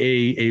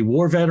a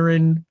war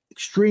veteran,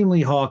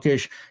 extremely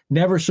hawkish,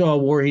 never saw a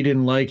war he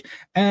didn't like,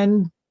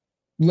 and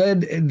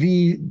led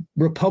the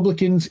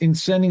Republicans in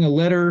sending a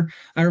letter,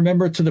 I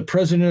remember, to the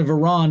president of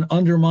Iran,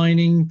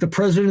 undermining the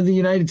president of the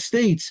United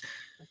States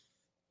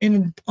in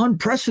an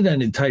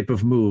unprecedented type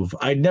of move.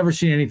 I'd never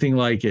seen anything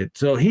like it.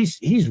 So he's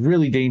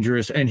really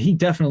dangerous, and he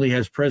definitely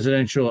has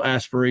presidential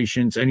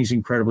aspirations, and he's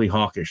incredibly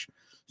hawkish.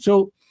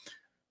 So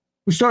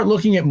we start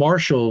looking at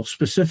Marshall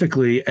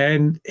specifically,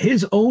 and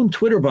his own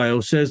Twitter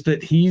bio says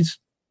that he's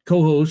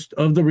co-host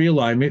of the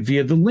Realignment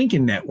via the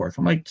Lincoln Network.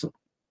 I'm like, so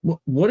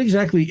what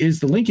exactly is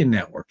the Lincoln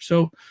Network?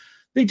 So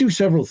they do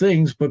several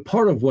things, but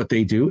part of what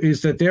they do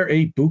is that they're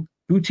a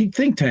boutique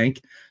think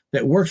tank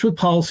that works with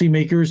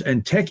policymakers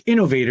and tech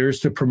innovators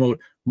to promote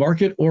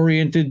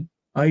market-oriented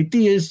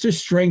ideas to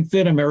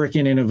strengthen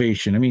American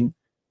innovation. I mean,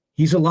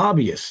 he's a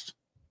lobbyist.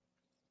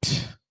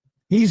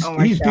 He's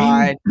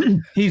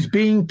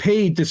being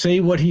paid to say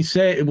what he's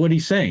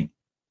saying.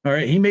 All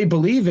right. He may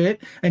believe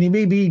it, and he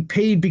may be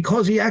paid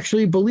because he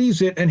actually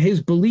believes it, and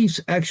his beliefs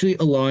actually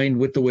align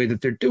with the way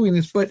that they're doing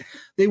this, but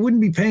they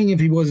wouldn't be paying if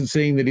he wasn't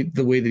saying that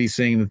the way that he's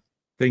saying the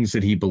things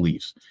that he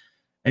believes.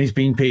 And he's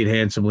being paid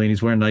handsomely, and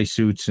he's wearing nice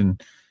suits,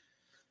 and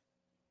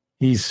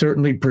he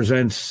certainly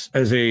presents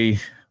as a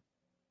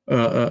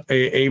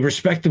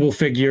respectable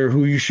figure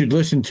who you should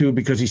listen to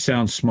because he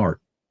sounds smart.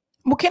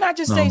 Well, can I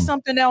just say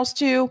something else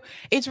too?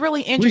 It's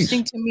really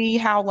interesting to me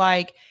how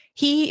like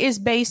he is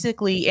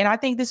basically, and I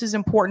think this is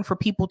important for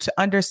people to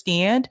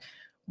understand,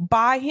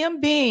 by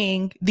him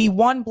being the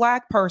one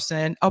Black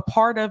person, a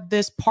part of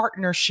this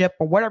partnership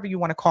or whatever you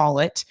want to call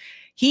it,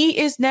 he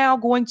is now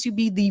going to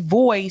be the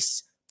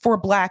voice for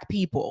Black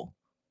people.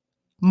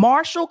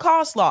 Marshall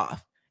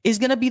Kosloff is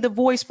going to be the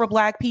voice for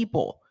Black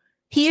people.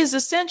 He is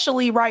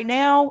essentially right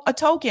now a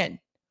token.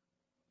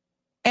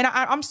 And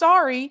I'm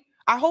sorry.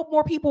 I hope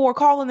more people are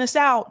calling this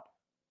out,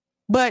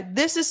 but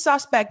this is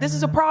suspect. This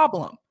is a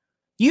problem.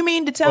 You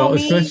mean to tell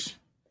me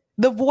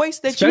the voice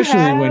that you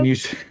have? When you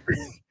see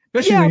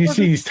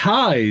these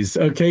ties,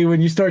 okay,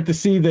 when you start to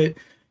see that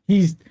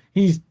he's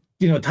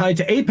tied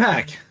to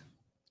AIPAC.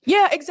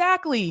 Yeah,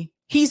 exactly.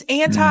 He's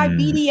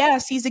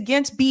anti-BDS. He's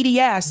against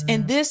BDS.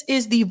 And this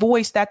is the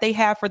voice that they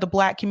have for the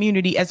Black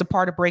community as a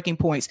part of Breaking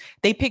Points.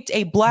 They picked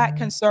a Black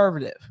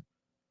conservative.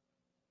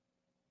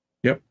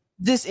 Yep.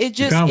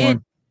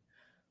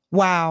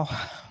 Wow.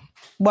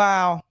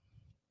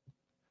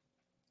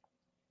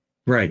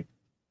 Right.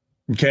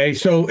 Okay.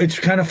 So it's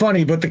kind of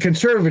funny, but the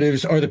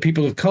conservatives are the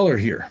people of color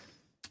here.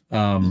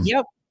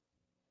 Yep.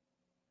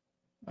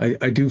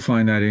 I do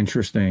find that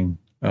interesting.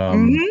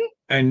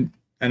 And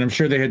I'm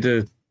sure they had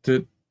to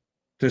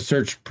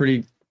search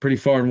pretty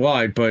far and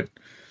wide, but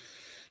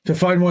to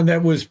find one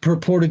that was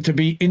purported to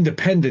be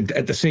independent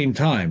at the same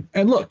time.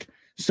 And look,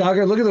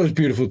 Saagar, look at those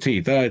beautiful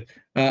teeth.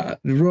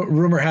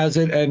 Rumor has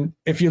it, and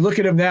if you look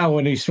at him now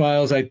when he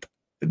smiles,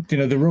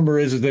 the rumor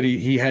is that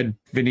he had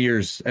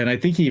veneers, and I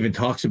think he even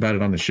talks about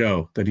it on the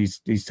show that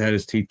he's had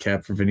his teeth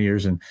capped for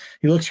veneers, and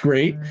he looks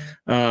great.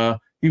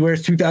 He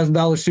wears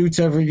 $2,000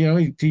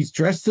 suits he's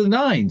dressed to the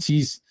nines.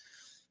 He's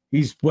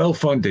well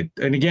funded,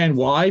 and again,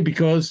 why?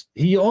 Because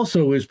he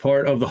also is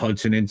part of the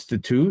Hudson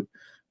Institute.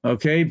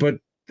 Okay, but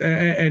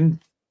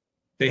and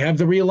they have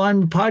the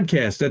Realignment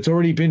podcast that's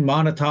already been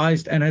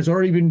monetized and has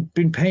already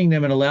been paying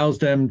them and allows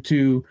them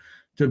to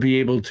be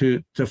able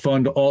to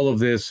fund all of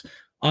this,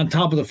 on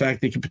top of the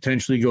fact they could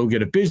potentially go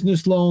get a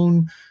business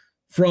loan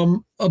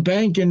from a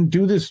bank and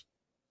do this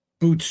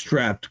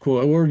bootstrapped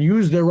quote, or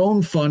use their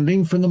own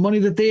funding from the money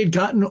that they had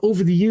gotten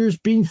over the years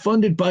being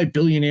funded by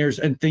billionaires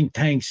and think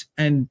tanks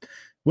and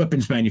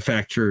weapons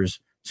manufacturers.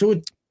 So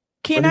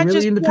can I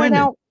just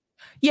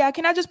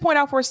point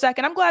out for a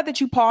second? I'm glad that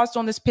you paused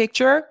on this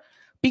picture,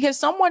 because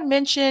someone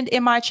mentioned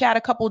in my chat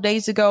a couple of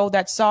days ago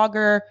that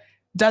Saagar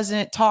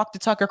doesn't talk to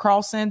Tucker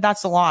Carlson.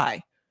 That's a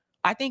lie.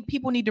 I think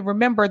people need to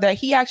remember that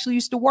he actually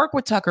used to work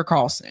with Tucker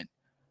Carlson.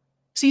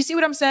 So you see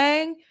what I'm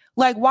saying?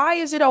 Like, why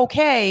is it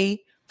okay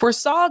for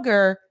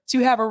Saagar to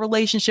have a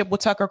relationship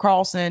with Tucker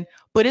Carlson,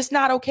 but it's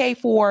not okay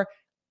for,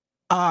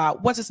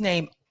 what's his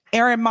name?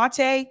 Aaron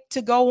Mate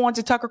to go on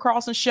to Tucker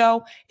Carlson's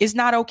show? It's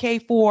not okay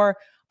for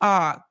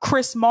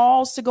Chris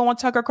Smalls to go on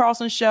Tucker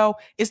Carlson's show.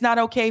 It's not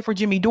okay for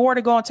Jimmy Dore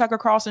to go on Tucker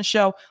Carlson's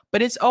show,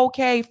 but it's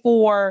okay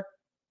for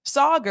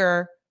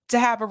Saagar to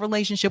have a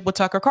relationship with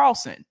Tucker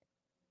Carlson.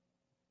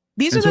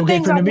 These are the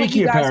things I want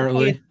you guys to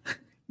pay.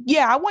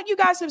 Yeah, I want you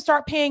guys to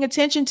start paying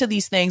attention to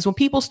these things. When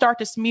people start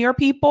to smear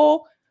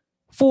people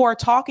for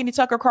talking to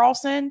Tucker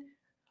Carlson,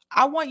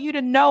 I want you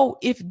to know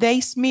if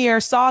they smear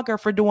Saagar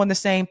for doing the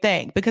same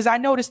thing, because I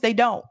noticed they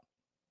don't.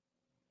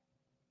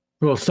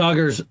 Well,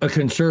 Saagar's a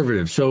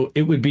conservative, so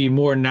it would be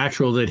more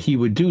natural that he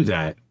would do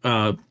that.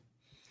 And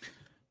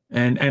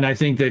I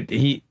think that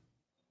he,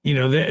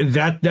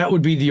 that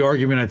would be the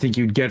argument I think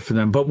you'd get for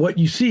them. But what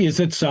you see is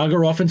that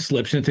Saagar often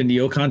slips into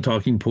neocon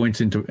talking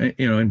points, into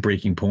and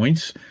breaking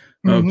points.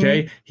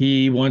 Okay.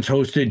 He once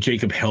hosted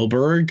Jacob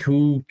Hellberg,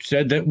 who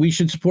said that we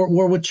should support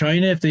war with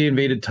China if they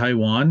invaded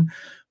Taiwan,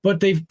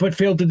 but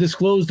failed to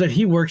disclose that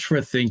he works for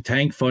a think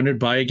tank funded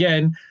by,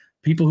 again,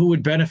 people who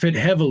would benefit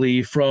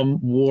heavily from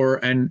war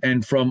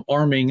and from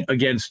arming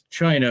against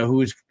China,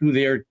 who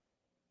they are,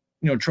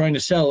 trying to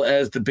sell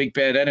as the big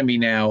bad enemy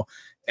now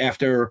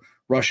after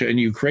Russia and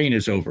Ukraine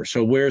is over.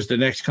 So where's the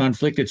next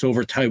conflict? It's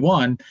over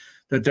Taiwan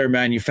that they're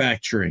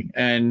manufacturing.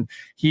 And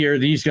here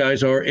these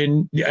guys are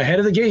ahead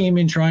of the game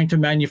in trying to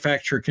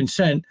manufacture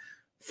consent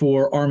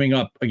for arming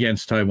up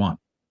against Taiwan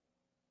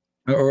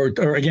or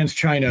against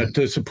China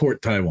to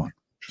support Taiwan.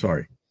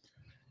 Sorry.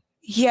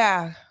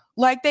 Yeah.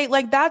 Like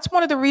that's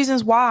one of the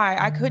reasons why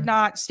I could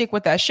not stick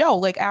with that show.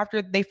 Like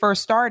after they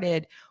first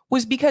started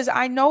was because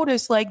I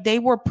noticed like they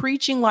were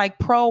preaching like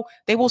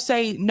they will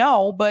say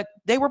no, but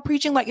they were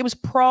preaching like it was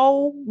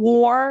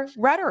pro-war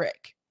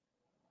rhetoric.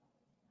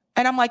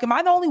 And I'm like, am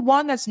I the only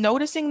one that's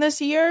noticing this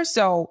here?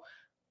 So,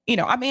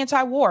 I'm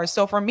anti-war.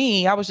 So for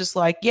me, I was just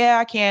like,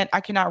 yeah,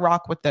 I cannot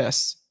rock with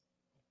this.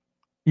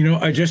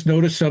 I just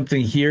noticed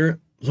something here.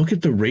 Look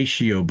at the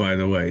ratio, by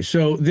the way.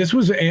 So this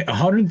was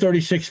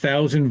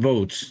 136,000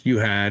 votes you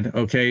had.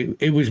 Okay.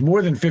 It was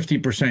more than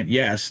 50%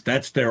 yes.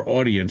 That's their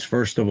audience,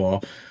 first of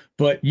all.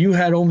 But you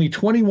had only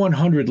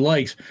 2,100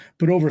 likes,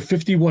 but over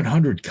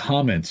 5,100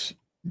 comments.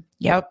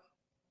 Yep.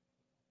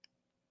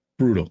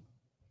 Brutal.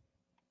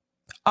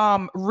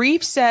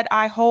 Reef said,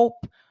 I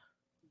hope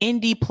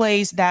Indy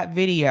plays that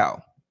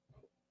video.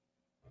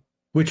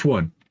 Which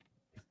one?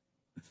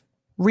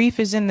 Reef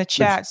is in the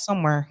chat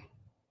somewhere.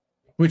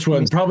 Which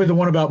one? Probably the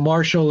one about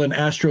Marshall and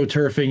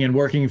astroturfing and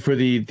working for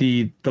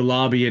the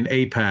lobby in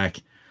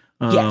AIPAC.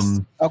 Yes.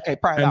 Okay.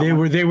 Probably.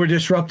 And they were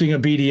disrupting a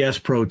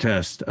BDS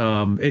protest.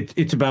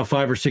 It's about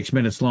 5 or 6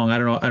 minutes long. I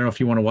don't know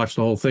if you want to watch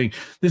the whole thing.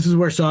 This is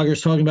where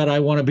Sagar's talking about I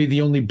want to be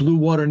the only blue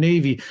water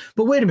Navy.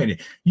 But wait a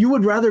minute, you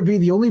would rather be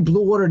the only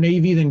blue water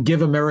Navy than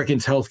give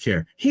Americans health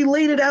care. He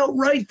laid it out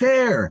right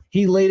there.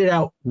 In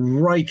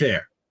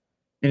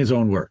his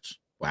own words.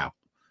 Wow.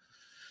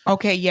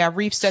 Okay. Yeah.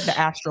 Reef said the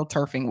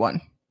astroturfing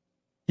one.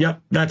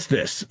 Yep, that's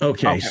this.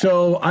 Okay.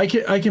 So I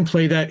can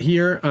play that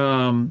here.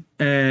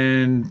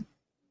 And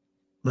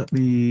let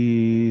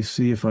me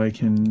see if I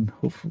can.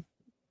 Hopefully,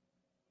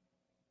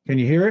 can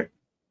you hear it?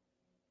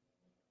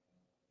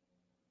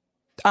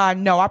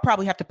 No, I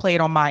probably have to play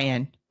it on my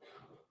end.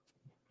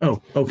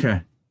 Oh,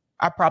 okay.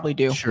 I probably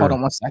do. Sure. Hold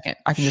on 1 second.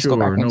 I can just go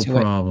back into it.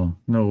 No problem.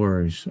 No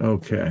worries.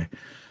 Okay.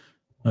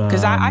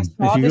 Because I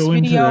saw this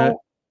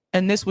video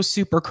and this was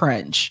super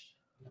cringe.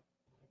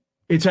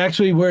 It's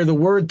actually where the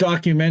word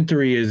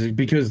documentary is,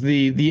 because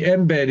the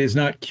embed is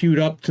not queued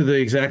up to the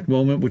exact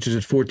moment, which is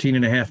at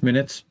 14.5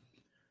 minutes.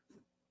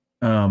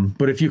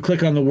 But if you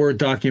click on the word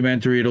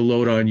documentary, it'll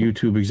load on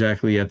YouTube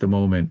exactly at the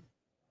moment.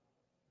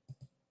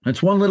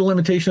 That's one little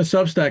limitation of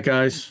Substack,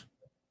 guys.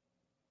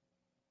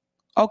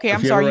 Okay,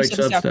 I'm sorry. You said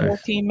it's at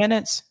 14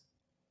 minutes?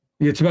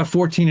 It's about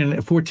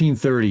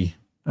 14:30.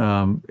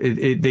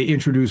 They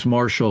introduce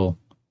Marshall,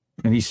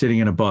 and he's sitting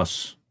in a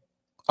bus.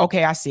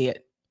 Okay, I see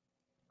it.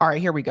 All right,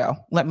 here we go.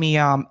 Let me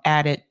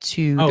add it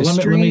to the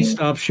let stream. me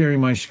stop sharing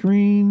my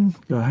screen.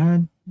 Go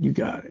ahead. You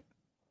got it.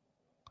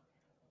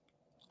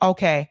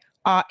 Okay.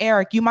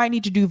 Eric, you might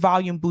need to do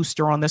volume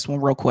booster on this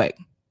one real quick.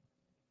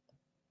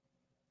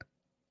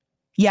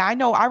 Yeah, I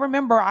know. I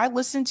remember I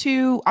was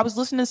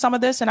listening to some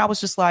of this and I was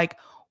just like,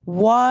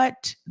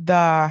 what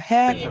the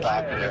heck?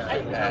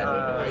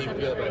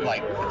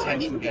 Like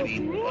attention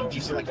getting and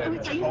just like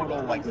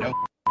total like no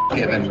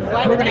given.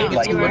 We're gonna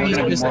Like do we're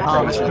gonna be this, more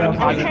pros than we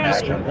can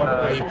imagine.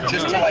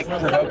 Just to like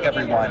provoke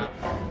everyone.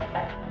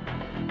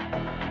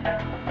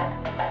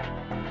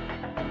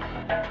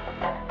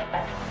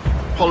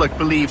 Pollock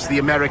believes the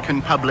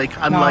American public,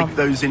 unlike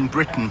those in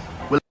Britain,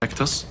 will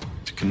connect us,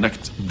 to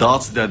connect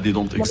dots that they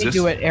don't exist. Let me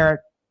do it, Eric.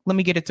 Let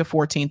me get it to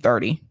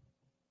 14:30.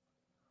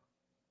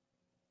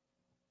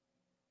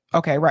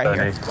 Okay, right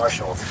here.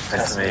 Marshall,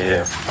 nice to meet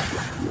you.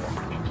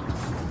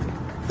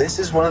 This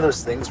is one of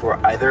those things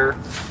where either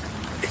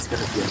it's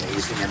going to be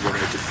amazing and we're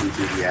going to defeat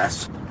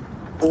BDS,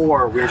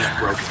 or we're just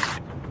broken.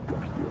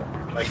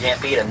 Well, you can't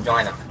beat him,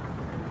 join him.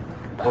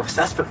 I'm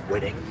obsessed with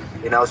winning,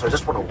 so I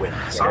just want to win.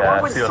 So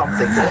I want to win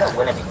something. I don't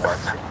win anymore.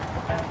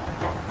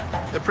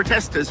 The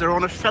protesters are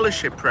on a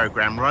fellowship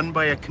program run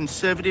by a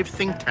conservative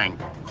think tank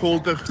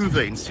called the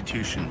Hoover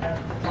Institution.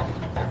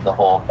 The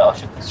whole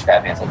fellowship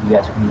extravaganza, like you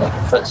guys are being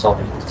like foot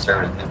soldiers of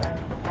conservative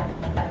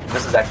movement.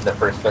 This is actually the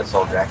first foot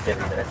soldier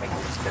activity that I think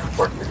it's been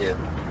important to do.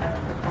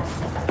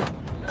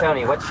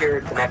 Tony, what's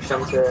your connection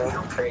to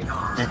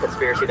the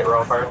conspiracy that we're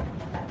all part of?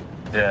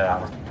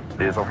 Yeah,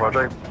 Diesel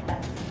Project.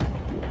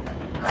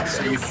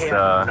 So you can't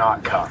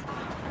not come.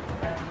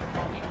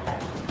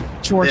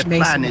 Their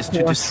plan is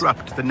to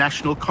disrupt the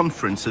National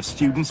Conference of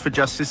Students for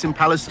Justice in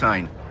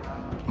Palestine.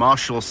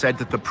 Marshall said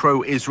that the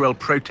pro-Israel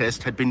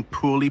protest had been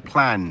poorly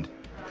planned.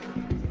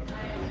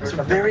 It's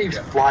a very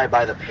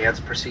fly-by-the-pants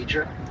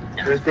procedure.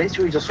 It was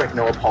basically just like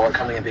Noah Pollock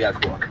coming and being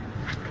like, look,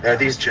 there are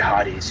these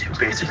jihadis who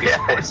basically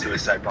support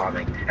suicide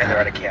bombing, and they're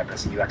at a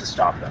campus, and you have to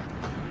stop them.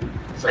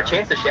 A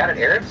chance to shout at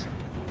Arabs?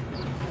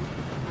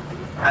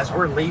 As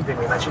we're leaving,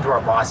 we mentioned to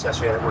our boss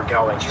yesterday that we're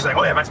going. She's like,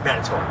 oh yeah, that's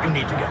mandatory. You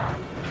need to go.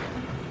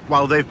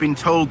 While they've been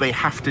told they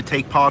have to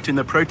take part in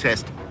the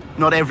protest,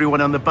 not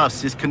everyone on the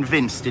bus is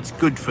convinced it's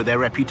good for their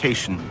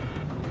reputation. Do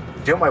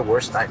you know what my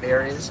worst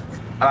nightmare is?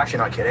 I'm actually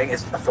not kidding.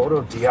 It's a photo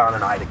of Dion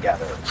and I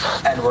together,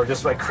 and we're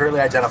just like clearly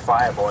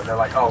identifiable. And they're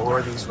like, "Oh, who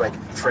are these like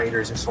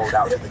traitors who sold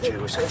out to the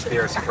Jewish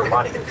conspiracy for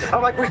money?"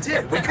 I'm like, "We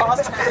did. We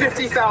cost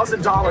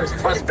 $50,000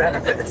 plus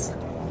benefits."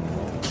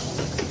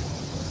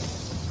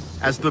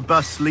 As the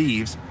bus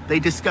leaves, they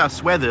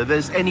discuss whether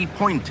there's any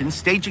point in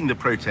staging the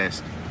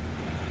protest.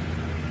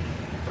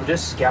 I'm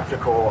just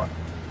skeptical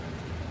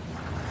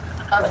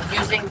of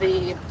using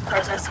the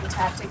protesting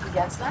tactic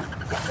against them?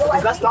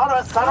 Because that's not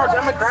our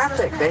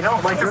demographic. They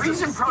don't like the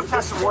reason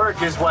protests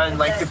work is when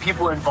like the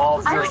people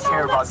involved really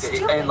care about it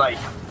and like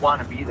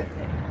want to be there.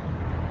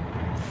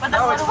 But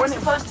then what are we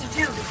supposed to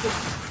do?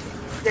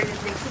 Because they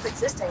keep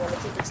existing and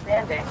they keep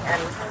expanding,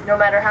 and no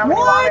matter how many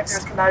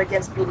lawmakers come out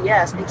against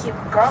BDS, they keep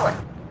growing.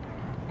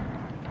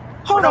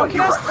 Hold on,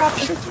 can I stop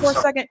this for a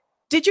second?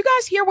 Did you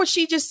guys hear what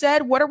she just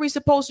said? What are we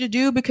supposed to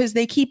do? Because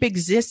they keep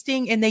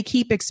existing and they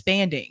keep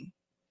expanding.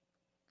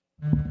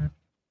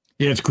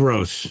 Yeah, it's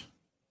gross.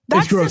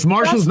 It's gross.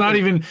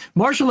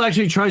 Marshall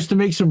actually tries to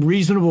make some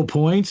reasonable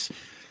points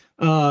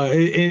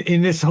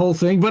in this whole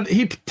thing, but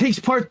he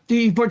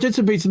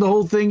participates in the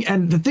whole thing.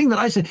 And the thing that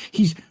I said,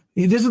 this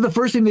is the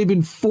first thing they've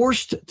been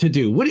forced to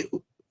do.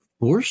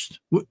 Forced?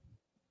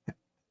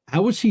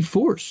 How was he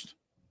forced?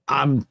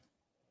 I'm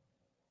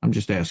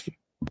just asking.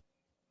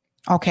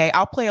 Okay,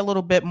 I'll play a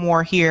little bit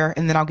more here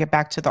and then I'll get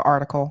back to the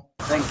article.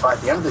 I think by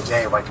the end of the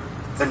day, like,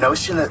 the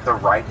notion that the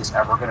right is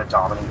ever going to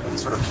dominate any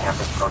sort of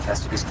campus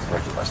protest is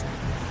ridiculous.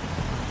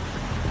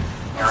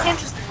 You can't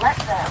just let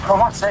them. No, I'm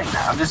not saying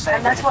that. I'm just saying.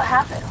 And that's what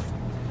happened.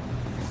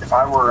 If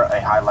I were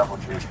a high-level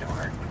Jewish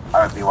donor,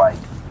 I would be like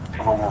a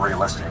little more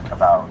realistic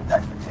about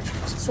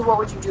expectations. So what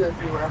would you do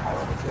if you were a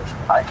high-level Jewish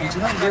donor? I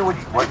continue to do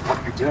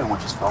what you're doing,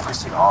 which is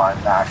focusing on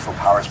the actual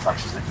power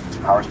structures in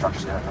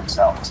it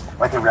themselves.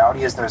 Like, the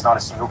reality is there's not a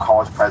single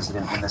college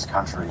president in this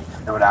country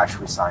that would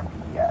actually sign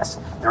BDS.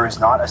 There is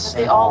not a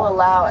single... They all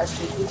allow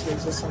SJP to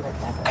exist on their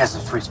campus. Because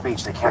of free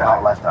speech, they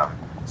cannot let them.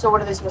 So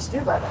what are they supposed to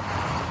do about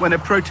it? When a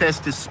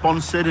protest is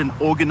sponsored and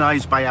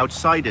organized by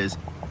outsiders,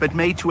 but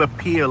made to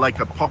appear like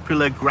a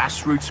popular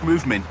grassroots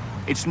movement,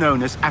 it's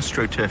known as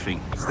astroturfing.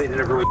 They did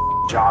a really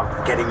job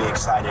of getting me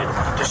excited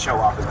to show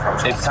up and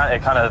protest. It's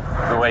kind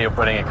of the way you're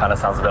putting it kind of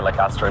sounds a bit like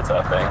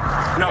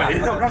astroturfing.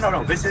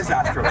 No, this is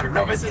astroturfing.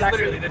 No, this is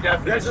actually the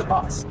definition. There's a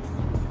bus.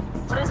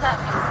 What does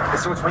that mean?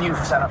 So it's when you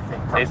set up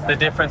things. It's the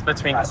difference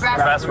between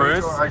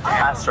grassroots and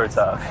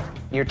astroturf.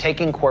 You're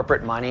taking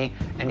corporate money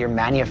and you're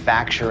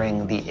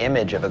manufacturing the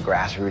image of a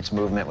grassroots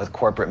movement with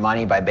corporate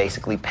money by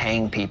basically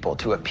paying people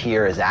to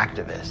appear as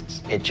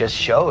activists. It just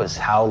shows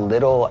how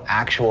little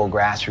actual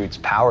grassroots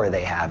power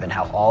they have and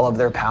how all of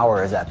their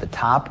power is at the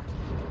top.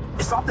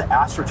 It's not that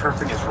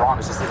astroturfing is wrong,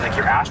 it's just that like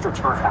your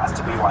astroturf has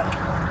to be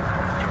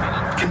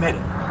like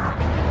committed.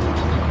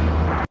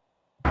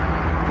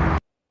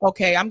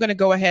 Okay, I'm going to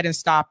go ahead and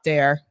stop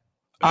there.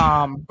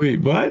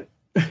 Wait, what?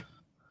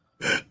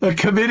 A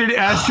committed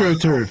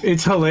astroturf.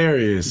 It's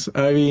hilarious.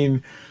 I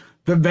mean,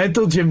 the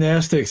mental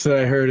gymnastics that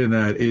I heard in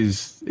that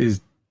is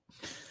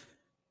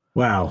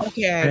wow.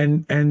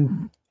 Okay.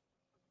 And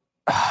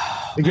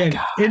again,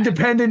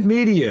 independent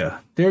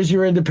media. There's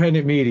your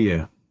independent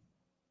media.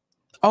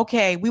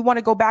 Okay, we want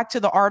to go back to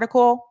the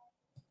article.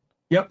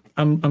 Yep,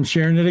 I'm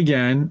sharing it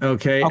again.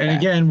 Okay. And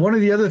again, one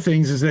of the other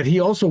things is that he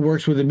also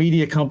works with a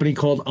media company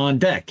called On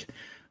Deck.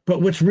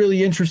 But what's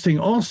really interesting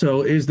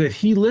also is that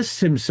he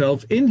lists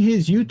himself in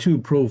his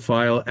YouTube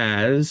profile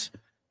as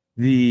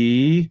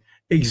the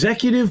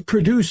executive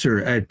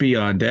producer at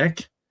Beyond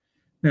Deck.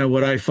 Now,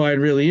 what I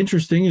find really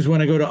interesting is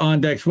when I go to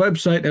On Deck's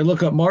website and I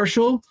look up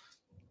Marshall,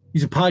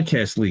 he's a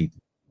podcast lead.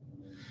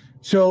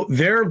 So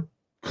they're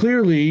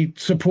clearly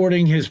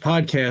supporting his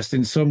podcast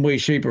in some way,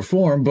 shape, or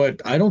form, but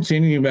I don't see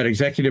anything about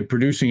executive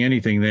producing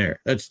anything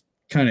there. That's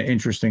kind of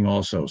interesting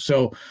also.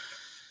 So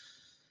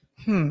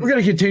we're going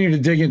to continue to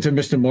dig into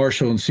Mr.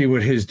 Marshall and see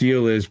what his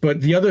deal is.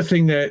 But the other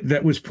thing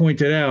that was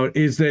pointed out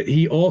is that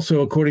he also,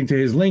 according to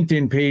his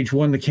LinkedIn page,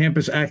 won the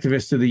Campus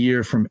Activist of the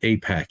Year from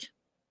APAC.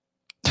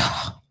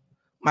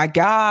 My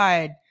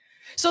God.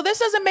 So this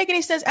doesn't make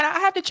any sense. And I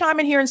have to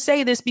chime in here and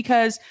say this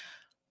because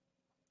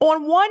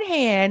on one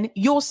hand,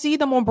 you'll see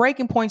them on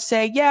Breaking Point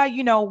say, yeah,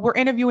 you know, we're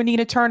interviewing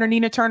Nina Turner.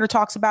 Nina Turner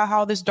talks about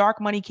how this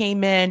dark money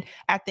came in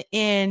at the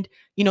end,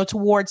 you know,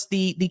 towards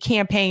the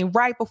campaign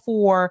right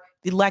before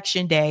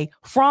election day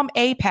from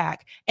AIPAC,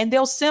 and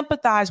they'll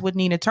sympathize with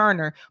Nina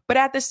Turner. But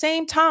at the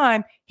same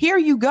time, here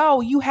you go.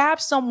 You have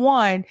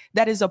someone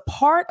that is a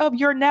part of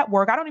your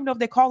network. I don't even know if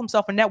they call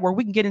themselves a network.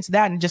 We can get into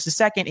that in just a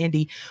second,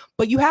 Indy.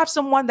 But you have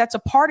someone that's a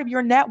part of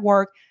your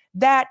network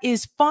that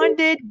is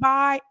funded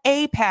by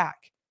AIPAC.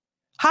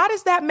 How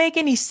does that make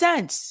any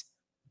sense?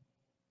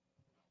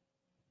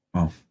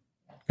 Well,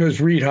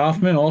 because Reid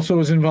Hoffman also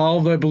is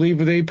involved, I believe,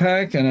 with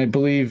AIPAC, and I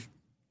believe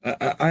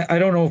I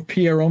don't know if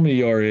Pierre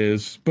Omidyar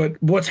is, but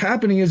what's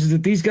happening is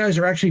that these guys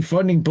are actually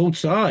funding both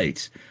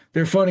sides.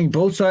 They're funding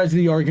both sides of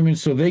the argument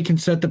so they can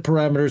set the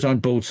parameters on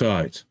both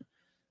sides,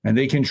 and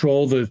they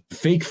control the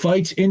fake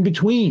fights in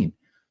between.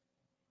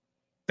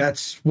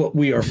 That's what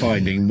we are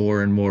finding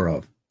more and more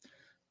of.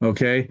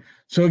 Okay.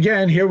 So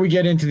again, here we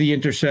get into The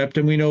Intercept,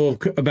 and we know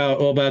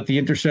about The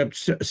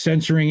Intercept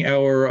censoring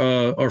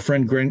our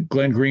friend Glenn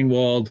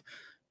Greenwald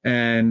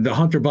and the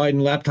Hunter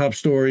Biden laptop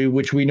story,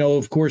 which we know,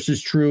 of course,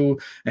 is true.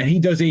 And he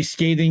does a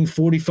scathing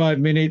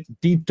 45-minute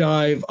deep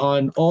dive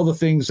on all the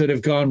things that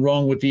have gone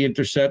wrong with The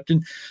Intercept.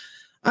 And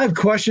I have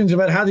questions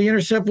about how The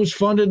Intercept was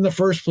funded in the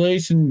first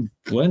place, and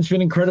Glenn's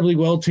been incredibly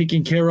well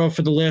taken care of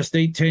for the last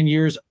 8-10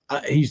 years.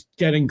 He's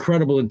got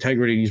incredible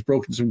integrity, and he's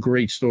broken some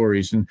great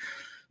stories. And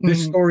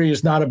this story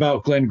is not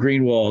about Glenn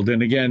Greenwald.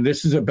 And again,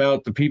 this is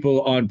about the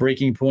people on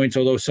Breaking Points.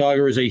 Although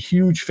Sagar is a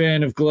huge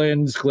fan of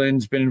Glenn's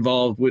been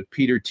involved with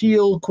Peter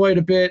Thiel quite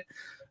a bit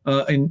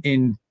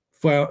in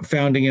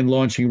founding and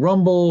launching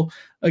Rumble.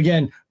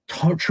 Again,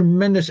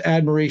 tremendous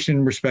admiration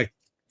and respect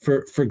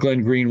for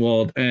Glenn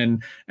Greenwald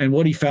and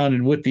what he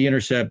founded with The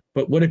Intercept.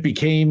 But what it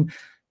became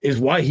is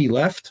why he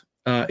left.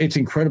 It's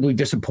incredibly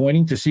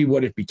disappointing to see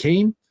what it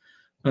became.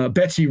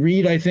 Betsy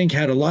Reed, I think,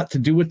 had a lot to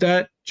do with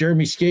that.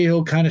 Jeremy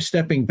Scahill kind of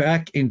stepping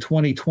back in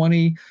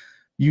 2020.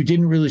 You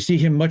didn't really see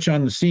him much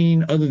on the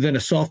scene other than a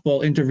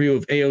softball interview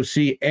of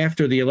AOC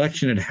after the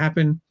election had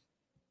happened.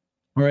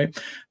 All right.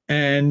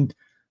 And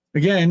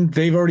again,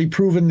 they've already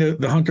proven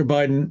the Hunter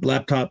Biden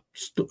laptop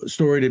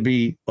story to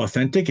be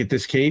authentic at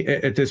this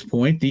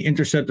point. The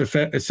Intercept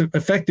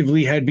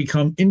effectively had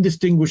become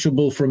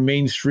indistinguishable from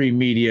mainstream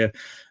media,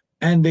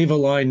 and they've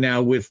aligned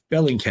now with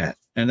Bellingcat.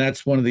 And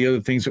that's one of the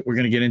other things that we're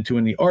going to get into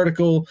in the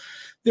article.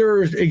 There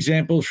are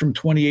examples from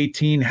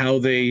 2018 how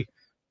they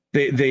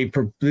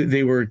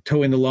were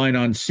towing the line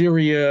on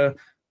Syria.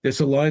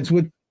 This aligns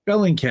with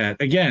Bellingcat.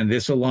 Again,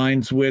 this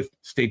aligns with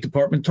State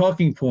Department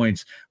talking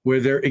points where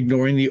they're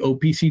ignoring the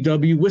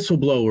OPCW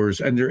whistleblowers,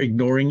 and they're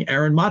ignoring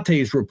Aaron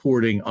Mate's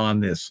reporting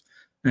on this,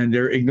 and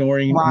they're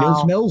ignoring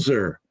Nils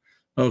Melzer.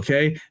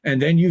 Okay.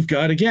 And then you've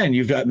got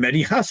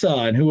Mehdi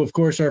Hassan, who, of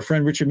course, our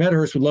friend Richard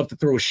Medhurst would love to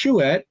throw a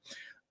shoe at.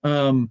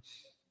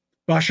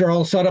 Bashar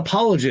al-Assad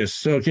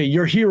apologists. Okay,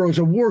 your hero's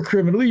a war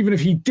criminal, even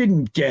if he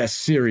didn't gas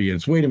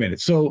Syrians. Wait a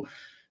minute. So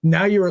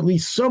now you're at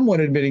least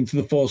somewhat admitting to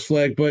the false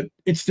flag, but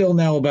it's still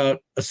now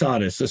about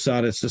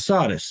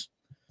Assadists.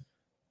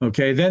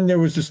 Okay, then there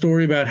was the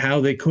story about how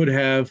they could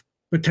have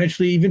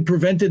potentially even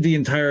prevented the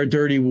entire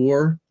dirty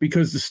war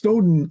because the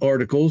Snowden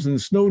articles and the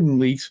Snowden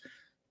leaks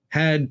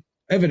had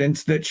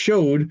evidence that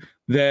showed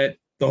that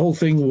the whole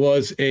thing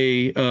was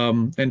the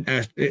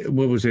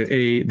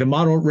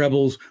moderate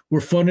rebels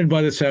were funded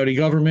by the Saudi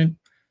government,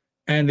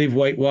 and they've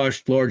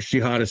whitewashed large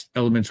jihadist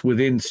elements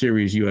within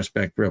Syria's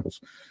U.S.-backed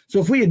rebels. So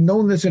if we had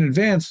known this in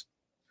advance,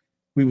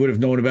 we would have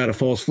known about a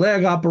false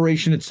flag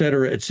operation, et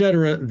cetera, et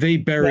cetera. They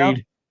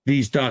buried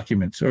these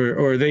documents,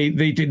 or they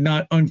did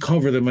not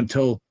uncover them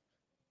until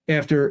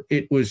after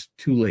it was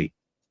too late.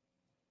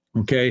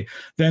 Okay.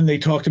 Then they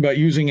talked about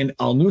using an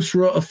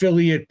al-Nusra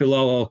affiliate,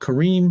 Bilal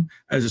al-Karim,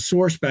 as a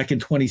source back in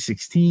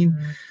 2016.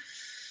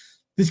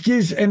 This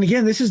gives, and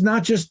again, this is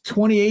not just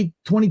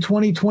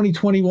 2020,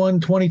 2021,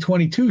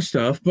 2022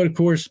 stuff, but of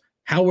course,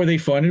 how were they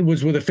funded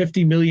was with a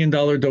 $50 million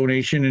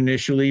donation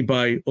initially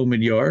by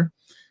Omidyar.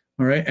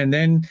 All right. And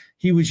then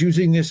he was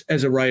using this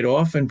as a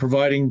write-off and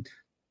providing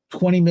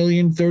 20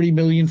 million, 30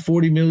 million,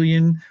 40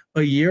 million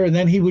a year. And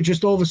then he would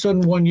just all of a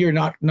sudden 1 year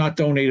not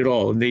donate at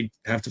all. And they'd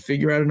have to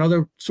figure out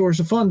another source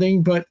of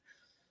funding. But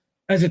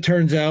as it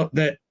turns out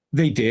that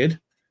they did.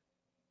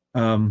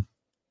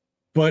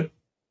 But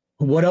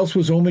what else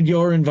was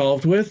Omidyar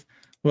involved with?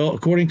 Well,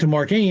 according to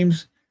Mark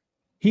Ames,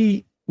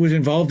 he was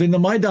involved in the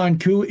Maidan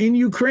coup in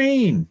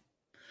Ukraine.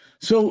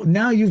 So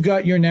now you've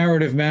got your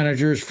narrative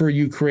managers for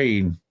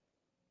Ukraine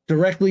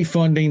directly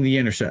funding The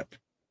Intercept.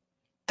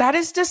 That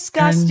is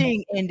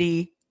disgusting,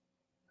 Indy.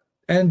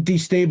 And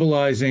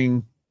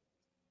destabilizing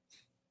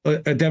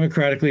a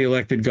democratically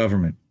elected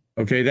government.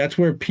 Okay, that's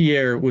where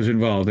Pierre was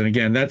involved. And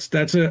again, that's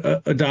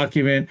a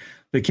document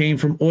that came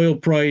from Oil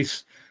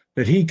Price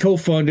that he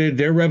co-funded.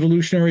 Their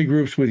revolutionary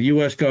groups with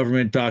U.S.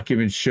 government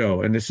documents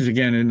show. And this is,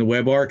 again, in the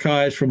web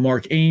archives from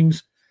Mark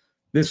Ames.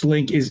 This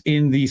link is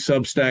in the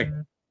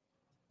Substack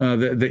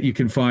that you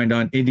can find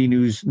on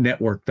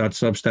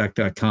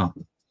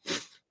indienewsnetwork.substack.com.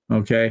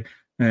 Okay.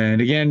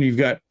 And again, you've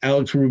got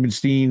Alex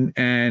Rubinstein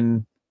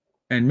and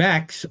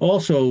Max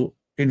also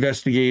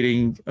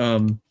investigating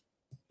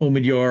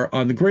Omidyar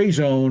on the gray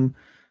zone.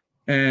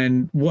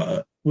 And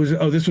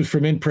this was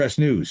from InPress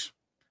News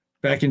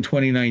back in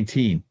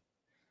 2019.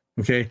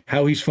 Okay,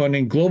 how he's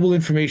funding global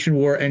information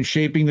war and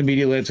shaping the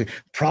media landscape.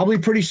 Probably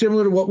pretty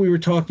similar to what we were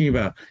talking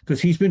about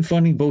because he's been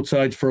funding both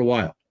sides for a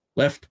while,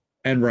 left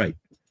and right.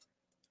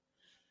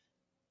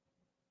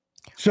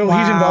 So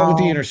he's involved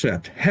with The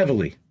Intercept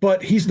heavily,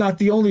 but he's not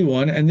the only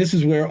one. And this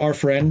is where our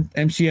friend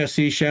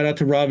MCSC, shout out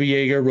to Robbie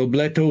Yeager,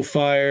 Robledo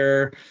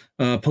Fire,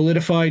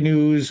 Politify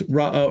News,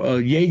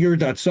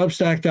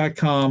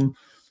 Yeager.substack.com.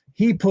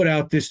 He put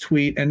out this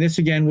tweet, and this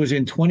again was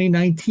in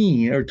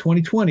 2019 or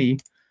 2020,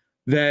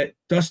 that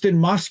Dustin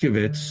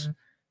Moskovitz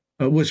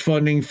was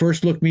funding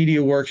First Look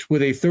Media Works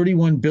with a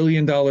 $31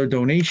 billion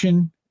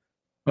donation.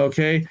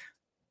 Okay.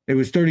 It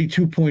was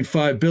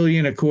 $32.5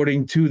 billion,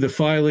 according to the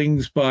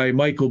filings by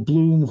Michael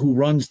Bloom, who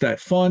runs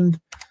that fund.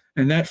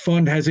 And that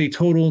fund has a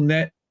total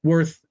net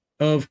worth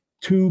of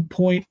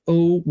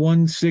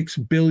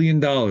 $2.016 billion.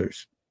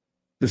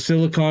 The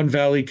Silicon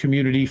Valley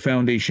Community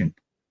Foundation.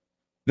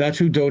 That's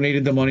who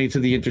donated the money to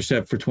The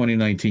Intercept for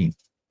 2019.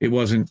 It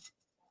wasn't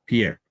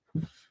Pierre.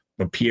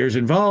 But Pierre's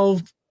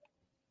involved.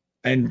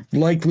 And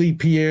likely,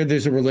 Pierre,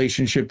 there's a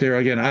relationship there.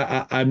 Again,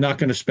 I'm not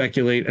going to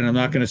speculate, and I'm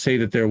not going to say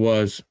that there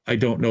was. I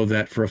don't know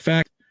that for a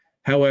fact.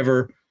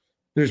 However,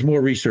 there's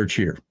more research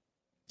here.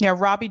 Yeah,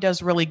 Robbie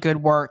does really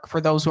good work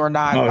for those who are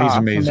not he's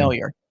amazing.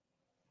 familiar.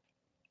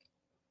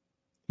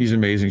 He's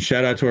amazing.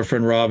 Shout out to our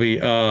friend Robbie.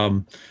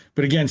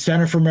 But again,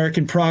 Center for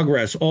American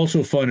Progress,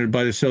 also funded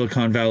by the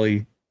Silicon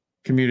Valley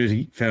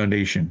Community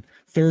Foundation.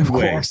 Third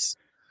Way, course.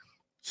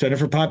 Center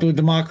for Popular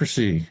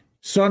Democracy,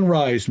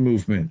 Sunrise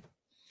Movement.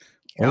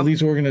 All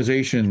these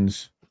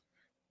organizations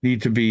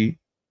need to be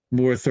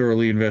more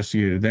thoroughly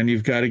investigated. Then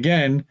you've got,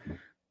 again,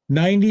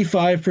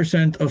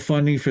 95% of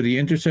funding for the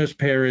Intercept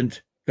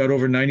parent, got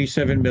over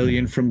 97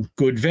 million from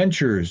Good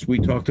Ventures. We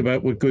talked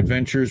about what Good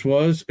Ventures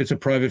was. It's a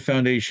private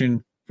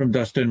foundation from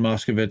Dustin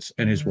Moskovitz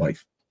and his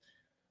wife.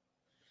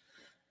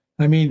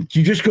 I mean,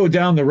 you just go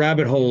down the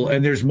rabbit hole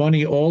and there's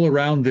money all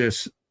around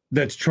this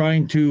that's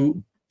trying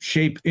to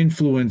shape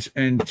influence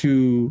and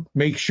to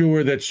make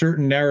sure that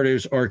certain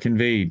narratives are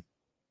conveyed.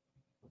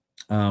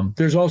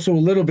 There's also a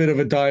little bit of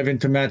a dive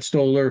into Matt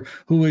Stoller,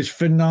 who is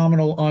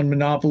phenomenal on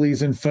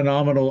monopolies and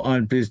phenomenal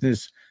on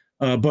business,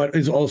 but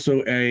is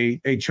also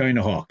a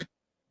China hawk.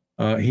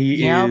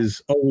 He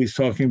is always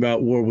talking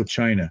about war with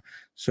China.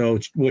 So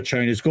what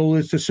China's goal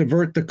is to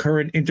subvert the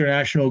current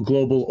international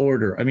global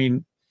order. I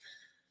mean,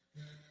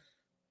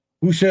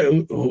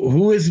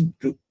 who is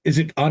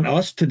it on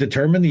us to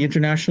determine the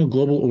international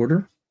global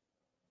order?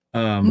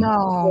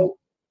 No,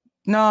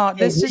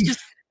 this is just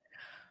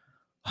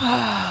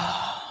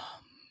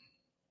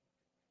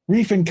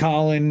Reef and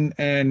Colin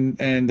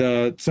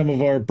and some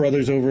of our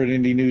brothers over at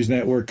Indie News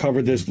Network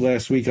covered this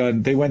last week.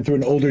 They went through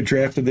an older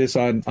draft of this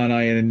on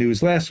INN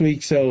News last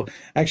week. So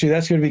actually,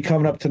 that's going to be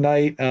coming up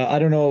tonight. I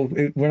don't know.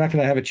 We're not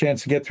going to have a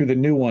chance to get through the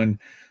new one,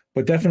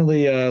 but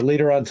definitely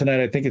later on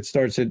tonight. I think it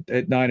starts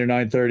at 9 or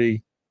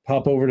 9:30.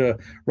 Pop over to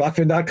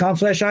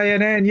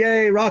rockfin.com/INN.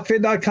 Yay,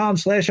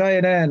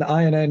 rockfin.com/INN.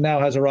 INN now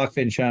has a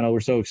Rockfin channel.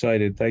 We're so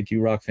excited. Thank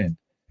you, Rockfin.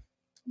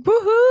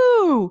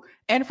 Woohoo!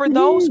 And for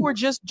those who are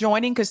just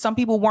joining, because some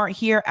people weren't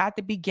here at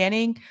the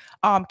beginning,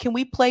 can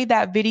we play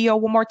that video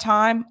one more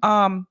time?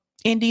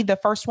 Indy, the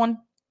first one?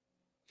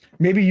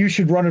 Maybe you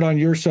should run it on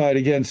your side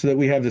again so that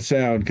we have the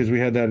sound, because we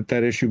had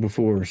that issue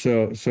before.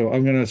 So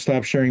I'm going to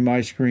stop sharing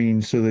my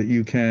screen so that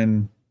you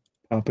can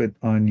pop it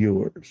on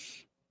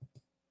yours.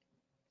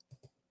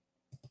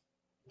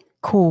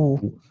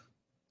 Cool.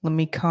 Let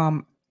me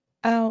come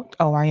out.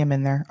 Oh, I am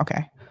in there.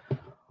 Okay.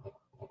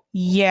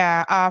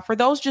 Yeah. For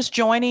those just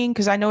joining,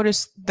 because I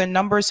noticed the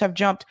numbers have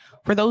jumped.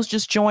 For those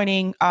just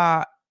joining,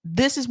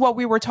 this is what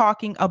we were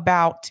talking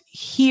about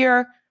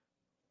here.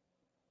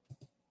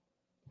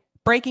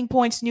 Breaking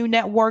Point's new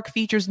network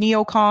features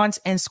neocons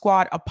and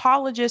squad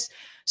apologists.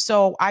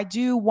 So I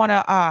do want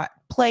to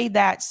play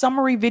that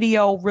summary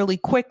video really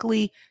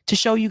quickly to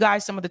show you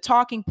guys some of the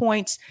talking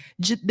points.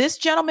 This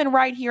gentleman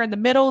right here in the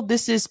middle,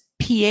 this is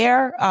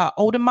Pierre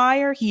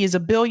Odemeyer. He is a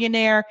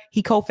billionaire.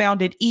 He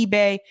co-founded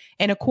eBay.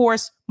 And of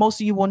course,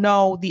 most of you will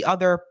know the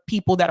other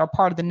people that are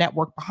part of the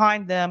network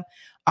behind them.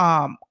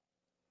 I'm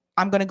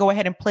going to go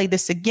ahead and play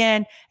this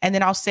again, and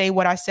then I'll say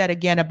what I said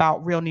again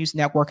about Real News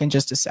Network in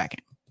just a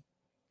second.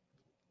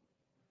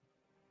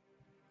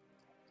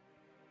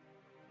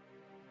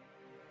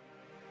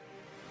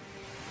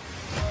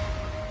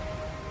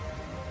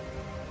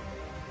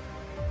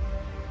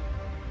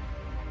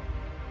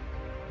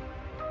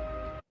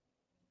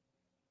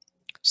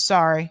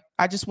 Sorry,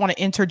 I just want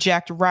to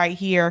interject right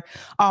here.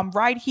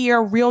 Right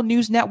here, Real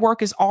News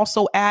Network is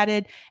also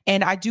added.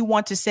 And I do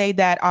want to say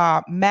that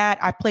Matt,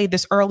 I played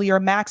this earlier,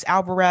 Max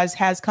Alvarez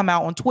has come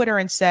out on Twitter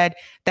and said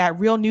that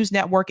Real News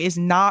Network is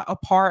not a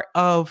part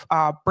of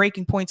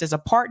Breaking Points as a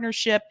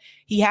partnership.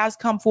 He has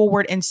come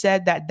forward and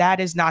said that that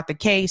is not the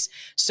case.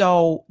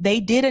 So they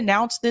did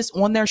announce this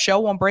on their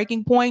show on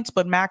Breaking Points,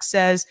 but Max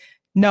says,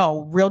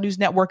 no, Real News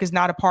Network is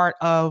not a part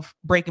of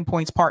Breaking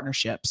Point's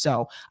partnership.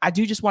 So I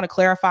do just want to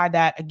clarify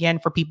that again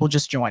for people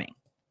just joining.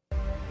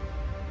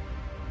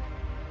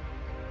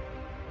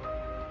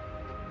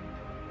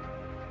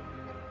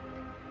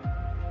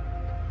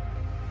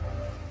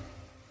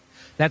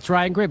 That's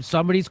Ryan Gribb.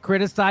 Somebody's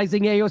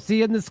criticizing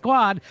AOC and the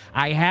squad.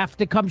 I have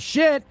to come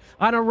shit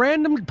on a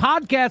random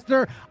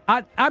podcaster.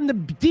 I'm the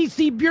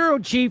DC bureau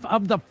chief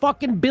of the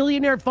fucking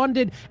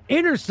billionaire-funded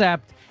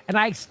Intercept, and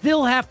I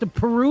still have to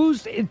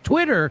peruse in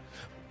Twitter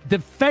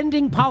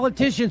defending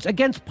politicians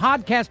against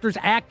podcasters'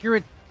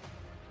 accurate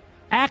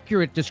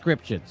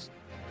descriptions.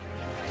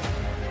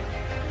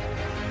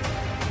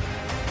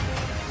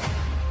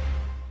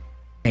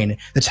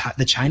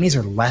 The Chinese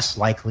are less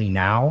likely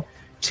now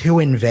to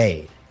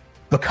invade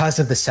because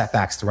of the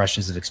setbacks the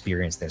Russians have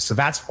experienced there. So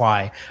that's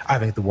why I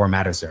think the war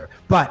matters there.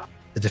 But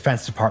the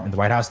Defense Department, the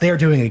White House, they are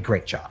doing a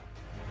great job.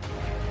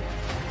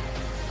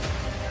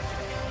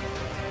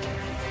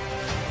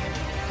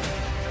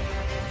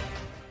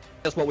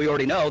 That's what we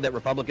already know, that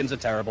Republicans are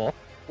terrible,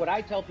 What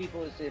I tell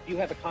people is if you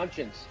have a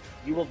conscience,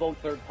 you will vote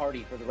third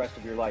party for the rest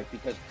of your life,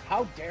 because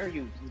how dare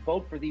you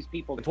vote for these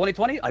people? In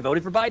 2020, I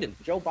voted for Biden.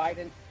 Joe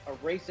Biden, a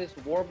racist,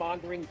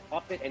 warmongering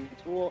puppet and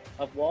tool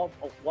of Wall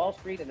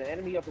Street and an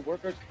enemy of the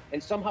workers,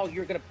 and somehow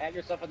you're going to pat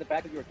yourself on the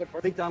back of you're a good person.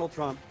 I think Donald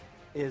Trump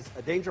is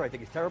a danger. I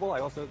think he's terrible.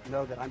 I also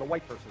know that I'm a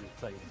white person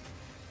saying this.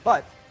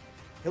 But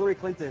Hillary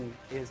Clinton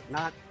is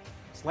not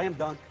slam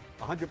dunk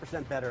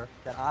 100% better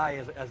that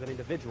I, as an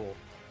individual,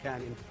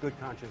 can in good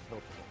conscience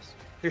vote for this.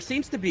 There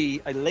seems to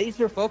be a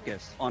laser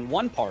focus on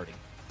one party.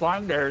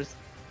 Blinders,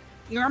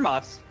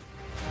 earmuffs.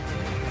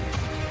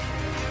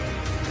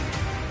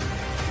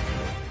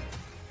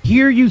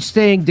 Here you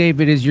saying,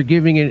 David, is you're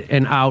giving it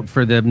an out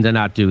for them to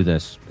not do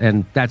this,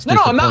 and that's no,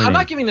 I'm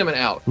not giving them an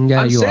out.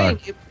 Yeah, I'm you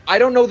saying I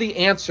don't know the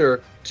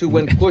answer to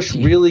when push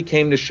really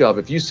came to shove.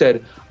 If you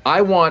said,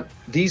 I want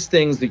these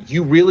things that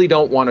you really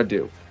don't want to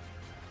do,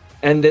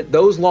 and that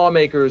those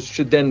lawmakers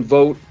should then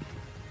vote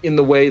in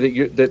the way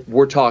that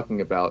we're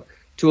talking about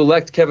to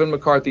elect Kevin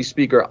McCarthy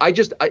Speaker.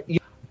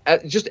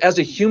 Just as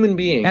a human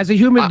being, you're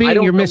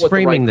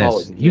misframing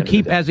this. You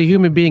keep, as a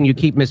human being, you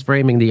keep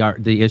misframing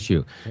the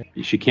issue.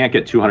 She can't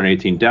get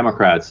 218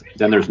 Democrats,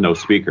 then there's no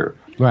speaker,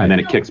 right? And then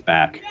it kicks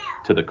back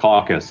to the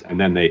caucus, and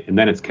then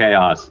it's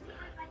chaos,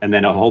 and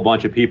then a whole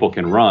bunch of people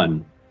can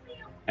run,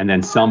 and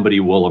then somebody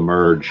will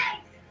emerge.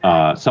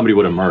 Somebody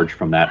would emerge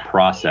from that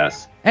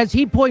process. As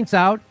he points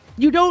out,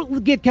 you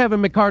don't get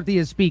Kevin McCarthy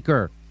as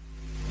speaker.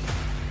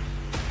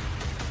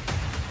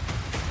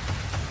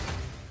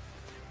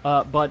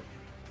 But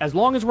as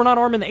long as we're not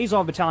arming the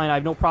Azov battalion, I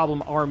have no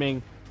problem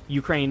arming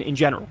Ukraine in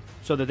general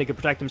so that they can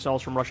protect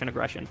themselves from Russian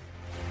aggression.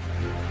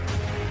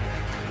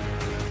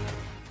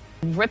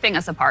 Ripping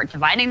us apart,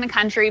 dividing the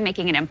country,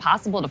 making it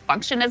impossible to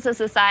function as a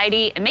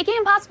society, and making it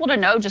impossible to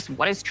know just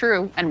what is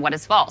true and what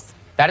is false.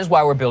 That is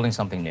why we're building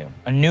something new,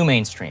 a new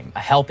mainstream, a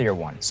healthier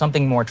one,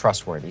 something more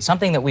trustworthy,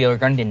 something that we are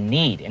going to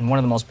need in one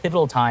of the most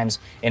pivotal times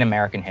in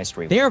American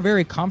history. They are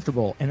very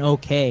comfortable and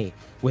okay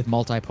with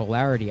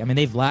multipolarity. I mean,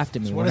 they've laughed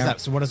at me. So what is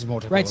that? So what is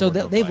multipolarity? Right, so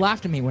they've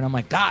laughed at me when I'm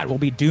like, God, we'll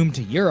be doomed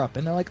to Europe.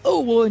 And they're like,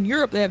 oh, well, in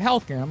Europe they have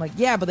healthcare. And I'm like,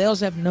 yeah, but they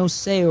also have no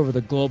say over the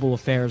global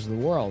affairs of the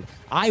world.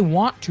 I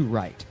want to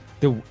write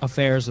the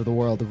affairs of the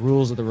world, the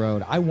rules of the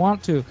road. I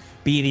want to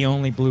be the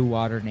only blue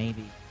water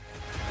navy.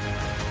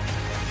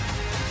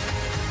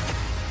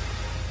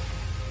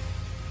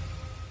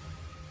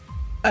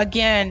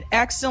 Again,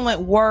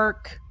 excellent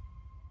work.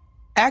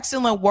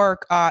 Excellent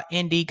work,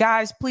 Indy.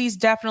 Guys, please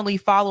definitely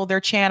follow their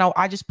channel.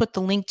 I just put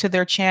the link to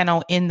their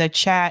channel in the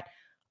chat.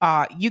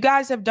 You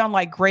guys have done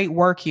like great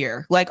work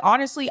here. Like,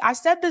 honestly, I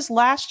said this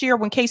last year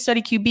when Case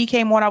Study QB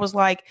came on. I was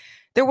like,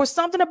 there was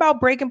something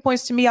about Breaking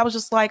Points to me. I was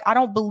just like, I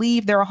don't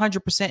believe they're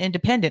 100%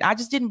 independent. I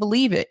just didn't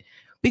believe it.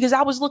 Because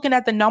I was looking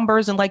at the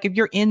numbers and like, if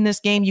you're in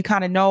this game, you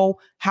kind of know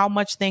how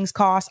much things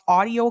cost.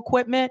 Audio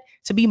equipment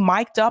to be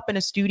mic'd up in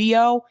a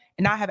studio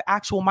and not have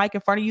actual mic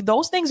in front of you.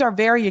 Those things are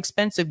very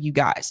expensive, you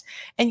guys.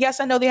 And yes,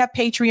 I know they have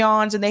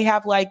Patreons and they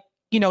have like,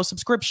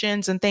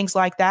 subscriptions and things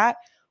like that.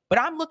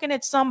 But I'm looking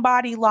at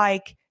somebody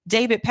like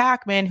David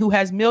Pakman, who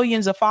has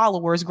millions of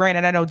followers.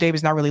 Granted, I know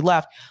David's not really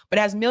left, but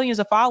has millions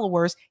of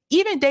followers.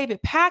 Even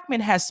David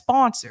Pakman has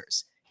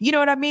sponsors. You know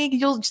what I mean?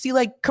 You'll see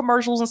like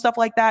commercials and stuff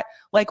like that,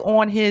 like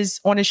on his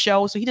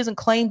show. So he doesn't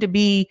claim to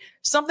be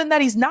something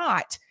that he's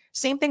not.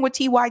 Same thing with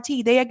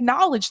TYT. They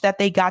acknowledge that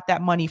they got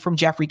that money from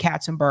Jeffrey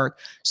Katzenberg.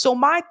 So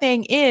my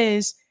thing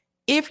is,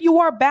 if you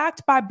are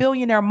backed by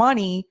billionaire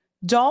money,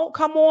 don't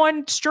come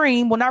on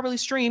stream. Well, not really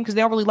stream because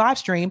they don't really live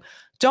stream.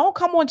 Don't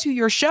come onto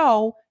your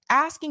show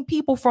asking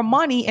people for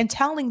money and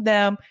telling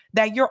them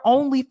that you're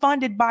only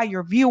funded by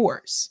your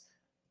viewers.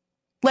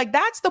 Like,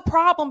 that's the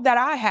problem that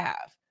I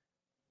have.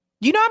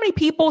 You know how many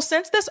people,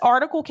 since this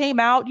article came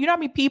out, you know how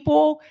many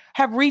people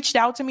have reached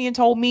out to me and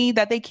told me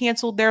that they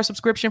canceled their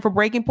subscription for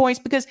Breaking Points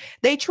because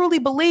they truly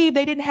believe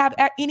they didn't have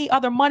any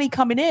other money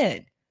coming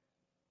in.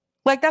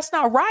 Like, that's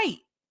not right.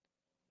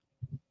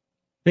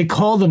 They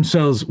call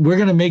themselves, we're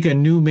going to make a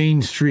new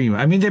mainstream.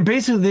 I mean, they're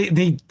basically,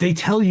 they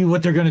tell you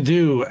what they're going to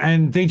do,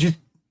 and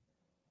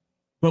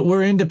but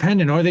we're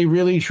independent. Are they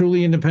really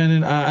truly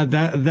independent?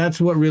 That's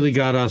what really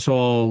got us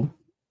all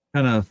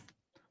kind of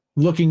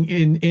looking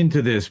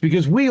into this,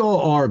 because we all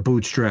are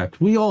bootstrapped.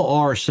 We all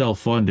are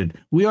self-funded.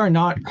 We are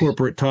not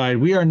corporate tied.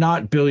 We are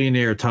not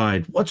billionaire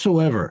tied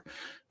whatsoever.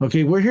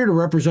 Okay, we're here to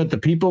represent the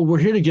people. We're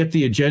here to get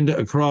the agenda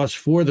across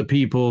for the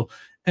people,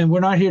 and we're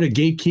not here to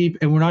gatekeep,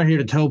 and we're not here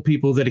to tell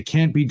people that it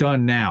can't be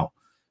done now.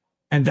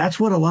 And that's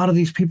what a lot of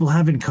these people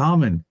have in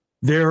common.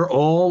 They're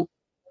all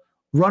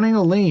running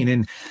a lane.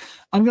 And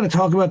I'm going to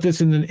talk about this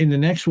in the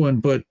next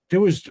one, but there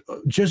was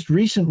just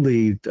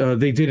recently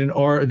they did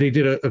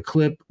a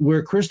clip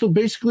where Crystal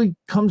basically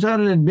comes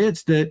out and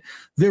admits that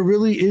there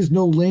really is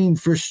no lane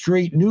for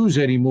straight news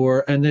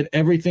anymore, and that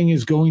everything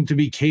is going to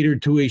be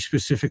catered to a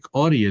specific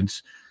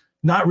audience,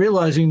 not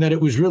realizing that it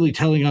was really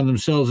telling on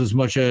themselves as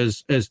much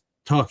as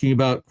talking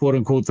about quote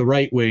unquote the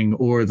right wing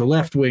or the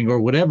left wing or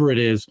whatever it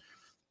is.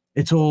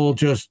 It's all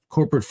just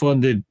corporate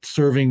funded,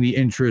 serving the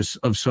interests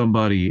of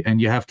somebody, and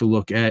you have to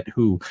look at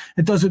who.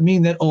 It doesn't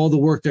mean that all the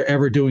work they're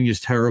ever doing is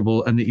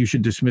terrible and that you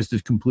should dismiss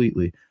it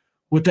completely.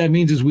 What that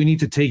means is we need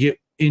to take it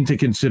into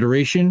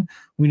consideration.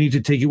 We need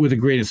to take it with a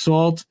grain of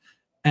salt,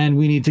 and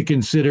we need to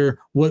consider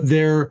what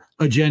their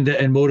agenda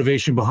and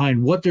motivation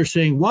behind what they're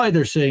saying, why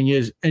they're saying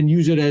is, and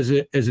use it as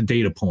a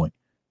data point.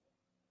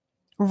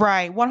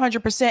 Right,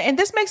 100%. And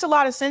this makes a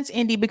lot of sense,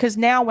 Indy, because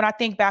now when I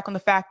think back on the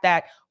fact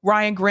that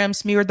Ryan Grimm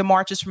smeared the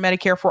marches for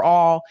Medicare for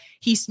All,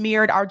 he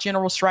smeared our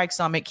General Strike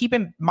Summit. Keep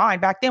in mind,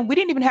 back then, we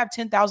didn't even have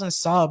 10,000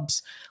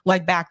 subs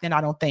like back then,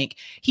 I don't think.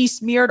 He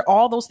smeared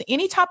all those,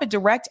 any type of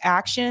direct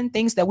action,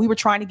 things that we were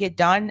trying to get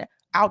done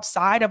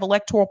outside of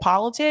electoral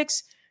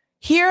politics,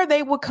 here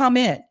they would come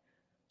in.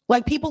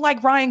 Like people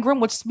like Ryan Grimm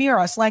would smear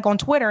us like on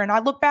Twitter. And I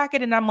look back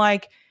at it and I'm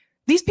like,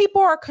 these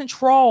people are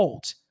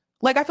controlled.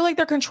 Like, I feel like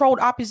they're controlled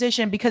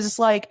opposition because it's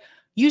like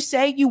you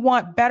say you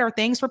want better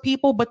things for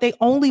people, but they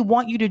only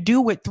want you to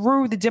do it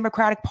through the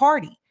Democratic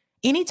Party.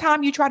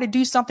 Anytime you try to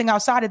do something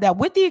outside of that,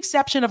 with the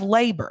exception of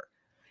labor,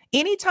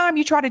 anytime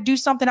you try to do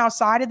something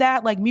outside of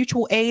that, like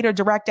mutual aid or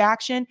direct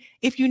action,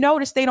 if you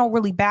notice, they don't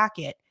really back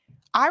it.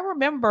 I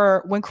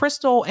remember when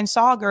Crystal and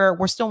Saagar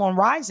were still on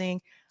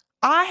Rising,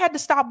 I had to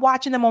stop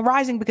watching them on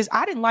Rising because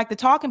I didn't like the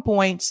talking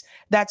points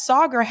that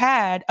Saagar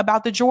had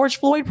about the George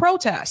Floyd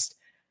protest.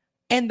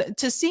 And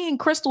to seeing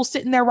Crystal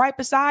sitting there right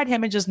beside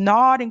him and just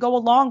nod and go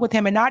along with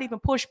him and not even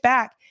push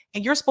back,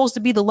 and you're supposed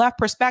to be the left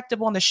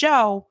perspective on the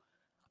show,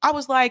 I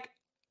was like,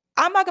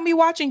 I'm not going to be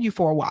watching you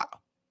for a while.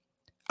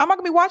 I'm not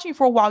going to be watching you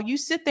for a while. You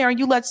sit there and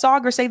you let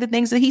Saagar say the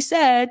things that he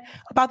said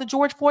about the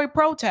George Floyd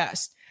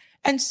protest.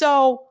 And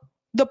so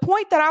the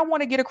point that I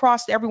want to get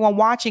across to everyone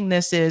watching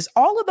this is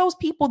all of those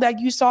people that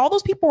you saw, all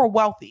those people are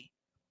wealthy.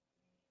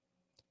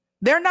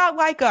 They're not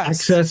like us.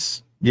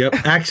 Access.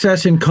 Yep.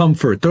 Access and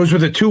comfort. Those were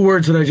the two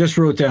words that I just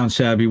wrote down,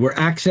 Sabby, were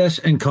access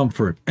and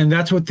comfort. And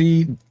that's what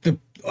the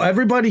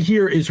everybody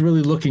here is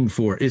really looking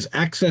for, is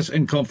access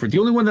and comfort. The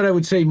only one that I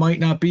would say might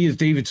not be is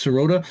David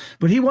Sirota,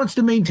 but he wants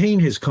to maintain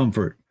his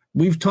comfort.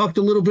 We've talked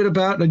a little bit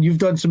about, and you've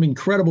done some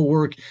incredible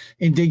work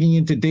in digging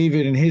into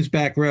David and his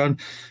background.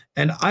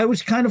 And I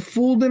was kind of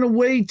fooled in a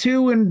way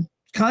too, and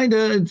kind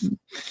of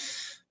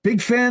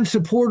big fan,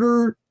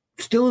 supporter,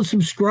 still a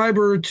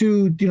subscriber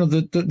to, you know,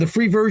 the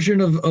free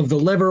version of The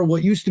Lever,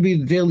 what used to be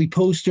the Daily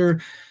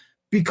Poster,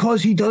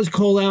 because he does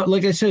call out,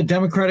 like I said,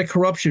 Democratic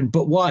corruption.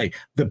 But why?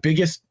 The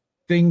biggest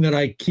thing that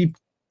I keep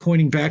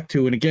pointing back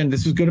to, and again,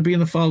 this is going to be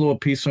in the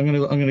follow-up piece, so I'm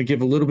going to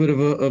give a little bit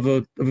of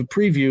a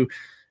preview,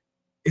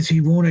 is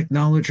he won't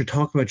acknowledge or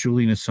talk about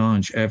Julian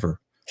Assange ever.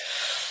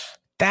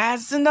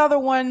 That's another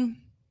one.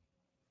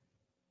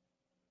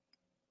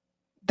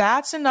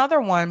 That's another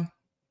one.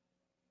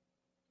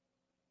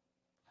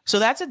 So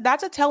that's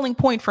a telling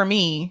point for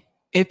me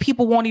if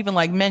people won't even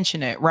like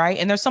mention it, right?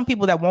 And there's some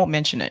people that won't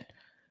mention it.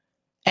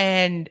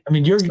 And I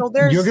mean, you're going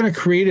to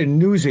create a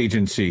news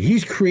agency.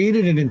 He's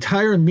created an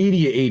entire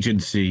media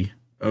agency,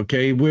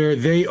 okay, where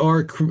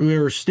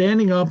they're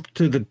standing up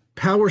to the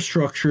power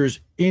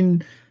structures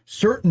in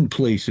certain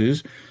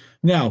places.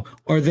 Now,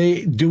 are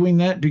they doing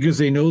that because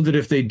they know that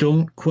if they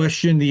don't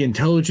question the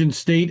intelligence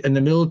state and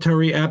the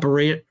military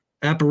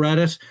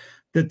apparatus,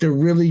 that they're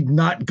really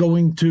not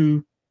going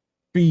to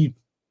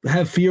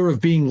have fear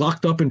of being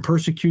locked up and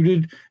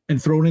persecuted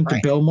and thrown into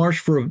Belmarsh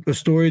for a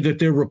story that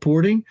they're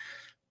reporting?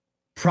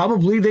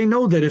 Probably they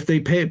know that if they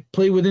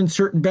play within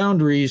certain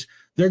boundaries,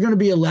 they're going to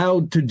be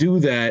allowed to do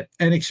that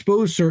and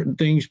expose certain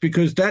things,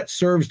 because that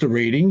serves the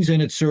ratings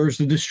and it serves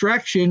the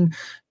distraction.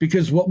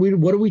 Because what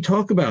do we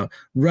talk about?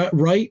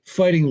 Right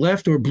fighting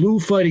left or blue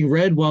fighting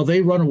red while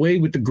they run away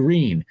with the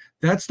green.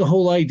 That's the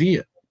whole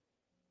idea.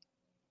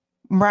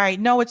 Right.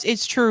 No,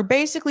 it's true.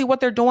 Basically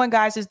what they're doing,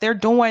 guys, is they're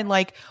doing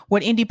like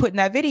what Indy put in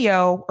that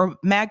video, or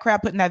Mad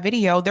Crab put in that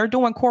video. They're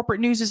doing corporate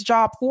news'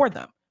 job for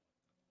them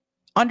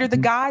under the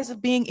guise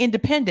of being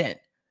independent.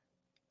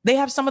 They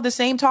have some of the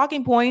same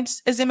talking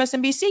points as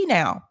MSNBC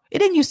now. It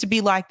didn't used to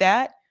be like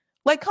that.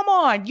 Like, come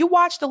on. You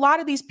watched a lot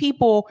of these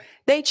people.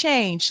 They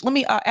changed. Let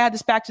me add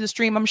this back to the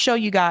stream. I'm going to show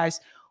you guys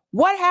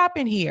what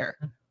happened here.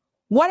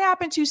 What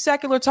happened to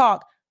Secular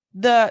Talk?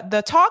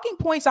 The talking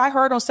points I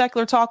heard on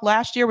Secular Talk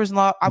last year was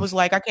I was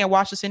like, I can't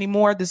watch this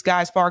anymore. This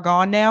guy's far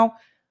gone now.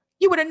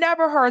 You would have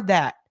never heard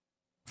that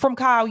from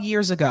Kyle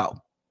years ago.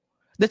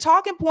 The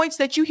talking points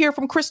that you hear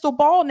from Crystal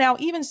Ball now,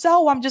 even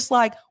so, I'm just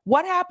like,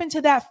 what happened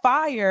to that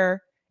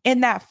fire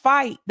in that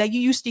fight that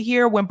you used to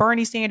hear when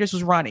Bernie Sanders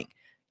was running?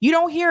 You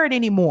don't hear it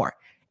anymore.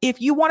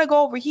 If you want to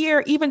go over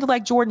here, even to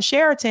like Jordan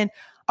Sheraton,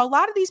 a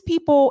lot of these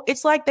people,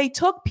 it's like they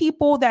took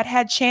people that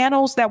had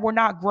channels that were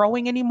not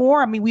growing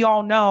anymore. I mean, we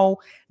all know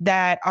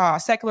that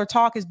Secular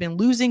Talk has been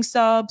losing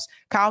subs.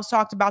 Kyle's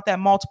talked about that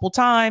multiple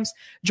times.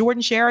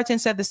 Jordan Sheraton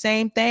said the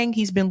same thing.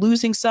 He's been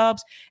losing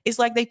subs. It's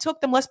like they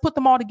took them, let's put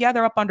them all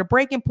together up under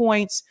Breaking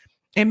Points,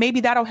 and maybe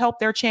that'll help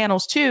their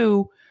channels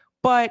too.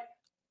 But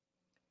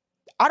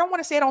I don't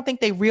want to say I don't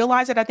think they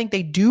realize it. I think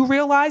they do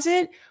realize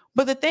it.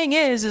 But the thing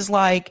is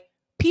like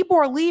people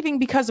are leaving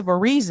because of a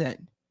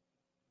reason.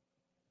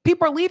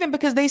 People are leaving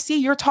because they see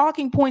your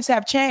talking points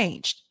have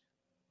changed.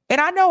 And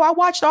I know I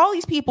watched all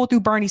these people through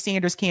Bernie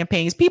Sanders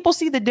campaigns. People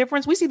see the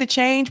difference. We see the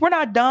change. We're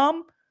not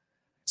dumb.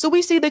 So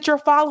we see that you're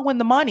following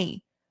the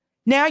money.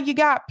 Now you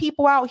got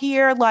people out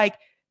here like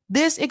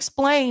this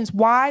explains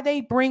why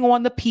they bring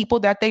on the people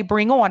that they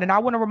bring on. And I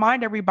want to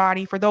remind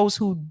everybody, for those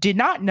who did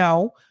not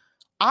know,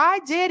 I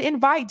did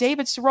invite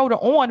David Sirota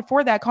on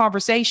for that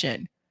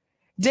conversation.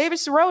 David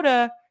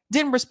Sirota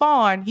didn't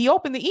respond. He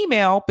opened the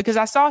email because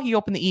I saw he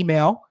opened the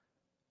email.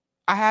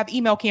 I have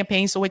email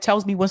campaigns, so it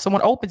tells me when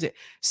someone opens it.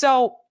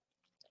 So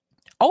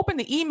opened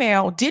the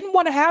email, didn't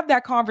want to have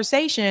that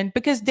conversation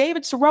because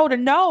David Sirota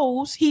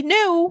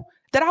knew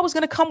that I was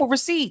going to come with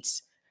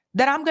receipts,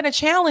 that I'm going to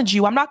challenge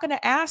you. I'm not going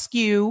to ask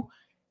you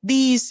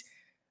these,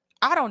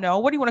 I don't know,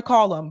 what do you want to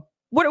call them?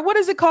 What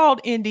is it called,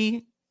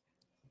 Indy?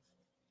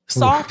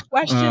 Soft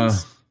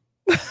questions?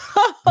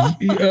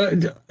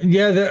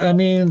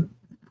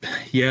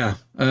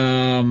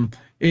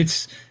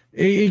 It's,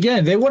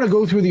 again, they want to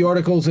go through the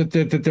articles that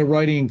they're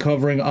writing and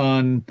covering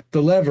on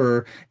the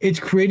lever. It's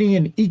creating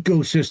an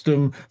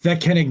ecosystem that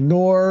can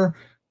ignore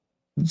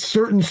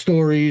certain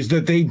stories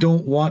that they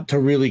don't want to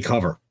really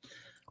cover.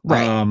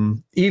 Right.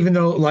 Even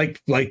though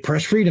like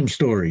press freedom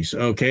stories.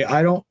 Okay.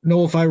 I don't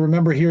know if I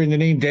remember hearing the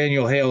name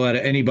Daniel Hale out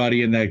of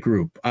anybody in that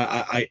group.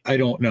 I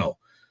don't know.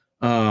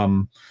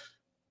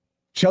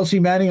 Chelsea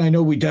Manning, I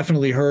know we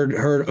definitely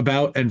heard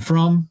about and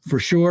from for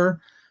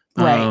sure.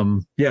 Right.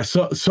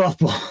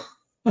 Softball.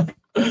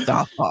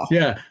 Softball.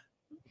 Yeah.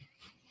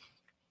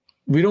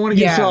 We don't want to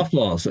get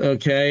softballs,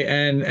 okay?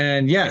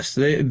 And yes,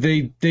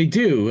 they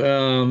do.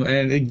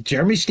 And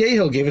Jeremy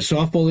Scahill gave a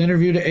softball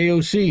interview to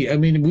AOC. I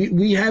mean,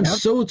 we have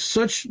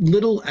such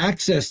little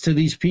access to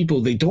these people.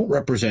 They don't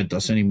represent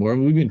us anymore.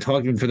 We've been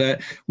talking for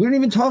that. We don't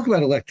even talk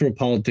about electoral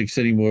politics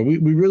anymore. We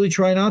really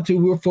try not to.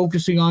 We're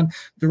focusing on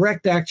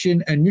direct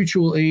action and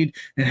mutual aid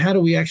and how do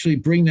we actually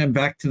bring them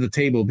back to the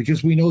table,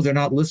 because we know they're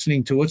not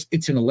listening to us.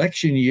 It's an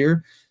election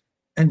year.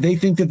 And they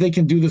think that they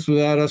can do this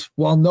without us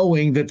while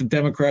knowing that the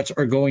Democrats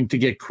are going to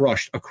get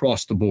crushed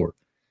across the board.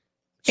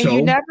 And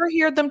you never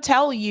hear them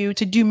tell you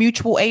to do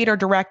mutual aid or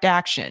direct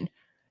action.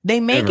 They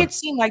make it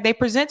seem like they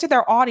present to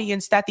their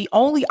audience that the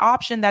only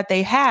option that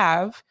they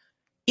have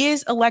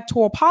is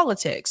electoral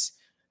politics.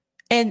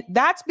 And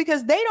that's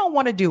because they don't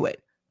want to do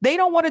it. They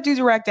don't want to do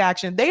direct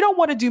action. They don't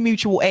want to do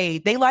mutual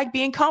aid. They like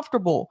being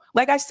comfortable.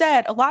 Like I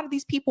said, a lot of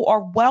these people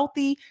are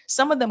wealthy.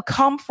 Some of them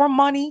come from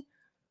money.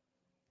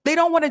 They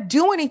don't want to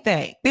do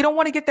anything. They don't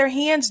want to get their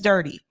hands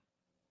dirty.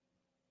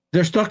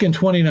 They're stuck in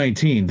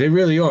 2019. They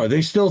really are.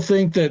 They still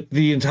think that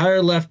the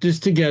entire left is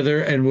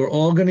together and we're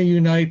all going to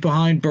unite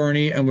behind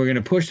Bernie and we're going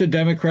to push the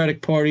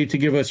Democratic Party to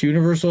give us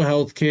universal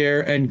health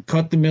care and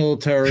cut the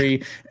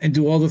military and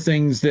do all the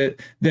things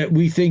that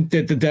we think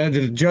that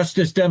the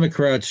Justice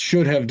Democrats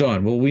should have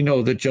done. Well, we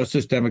know that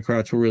Justice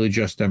Democrats were really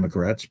just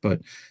Democrats,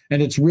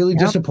 and it's really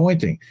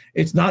disappointing.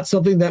 It's not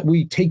something that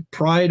we take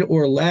pride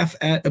or laugh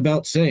at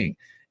about saying.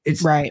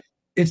 It's right.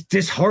 It's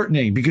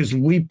disheartening because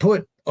we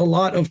put a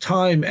lot of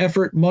time,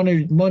 effort,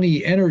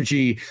 money,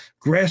 energy,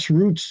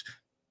 grassroots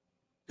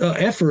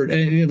effort,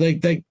 and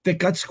that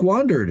got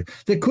squandered.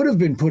 That could have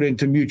been put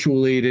into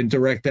mutual aid and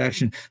direct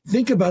action.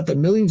 Think about the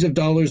millions of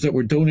dollars that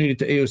were donated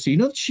to AOC. You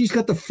know, she's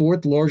got the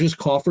 4th largest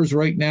coffers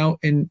right now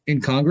in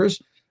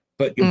Congress,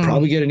 but you'll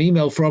probably get an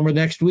email from her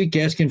next week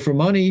asking for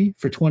money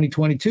for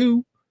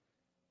 2022.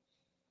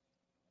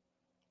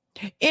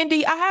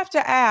 Indy, I have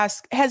to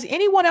ask, has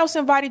anyone else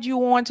invited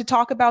you on to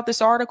talk about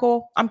this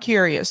article? I'm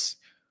curious.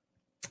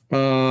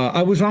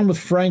 I was on with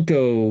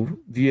Franco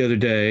the other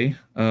day.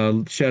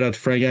 Shout out to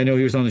Frank. I know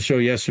he was on the show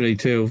yesterday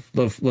too.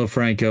 Love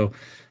Franco.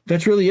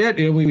 That's really it.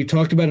 You know, we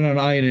talked about it on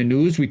INN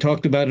News. We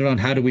talked about it on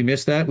How Do We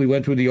Miss That? We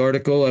went through the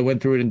article. I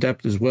went through it in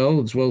depth as well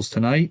as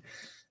tonight.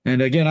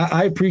 And again,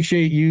 I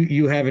appreciate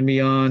you having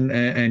me on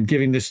and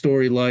giving this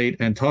story light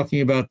and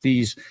talking about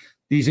these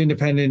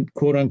independent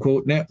quote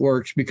unquote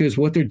networks, because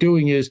what they're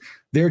doing is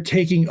they're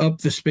taking up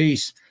the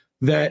space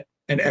that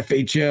an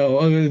FHL,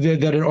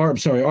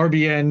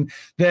 RBN,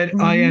 that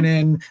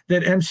INN,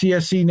 that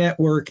MCSC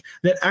network,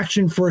 that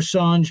Action for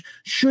Assange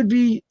should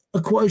be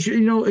acquired. You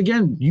know,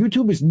 again,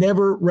 YouTube is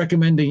never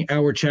recommending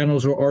our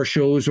channels or our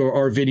shows or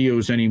our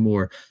videos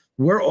anymore.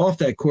 We're off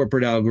that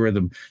corporate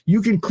algorithm.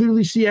 You can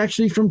clearly see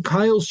actually from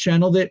Kyle's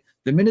channel that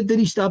the minute that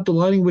he stopped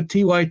aligning with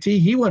TYT,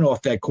 he went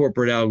off that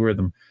corporate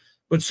algorithm.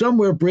 But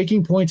somewhere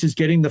Breaking Points is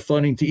getting the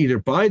funding to either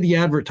buy the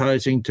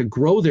advertising to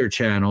grow their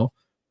channel,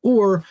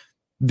 or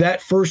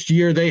that first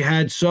year they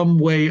had some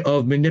way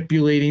of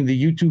manipulating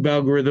the YouTube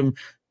algorithm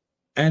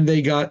and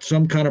they got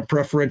some kind of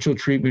preferential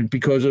treatment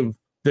because of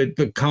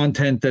the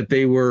content that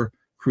they were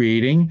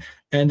creating.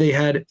 And they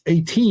had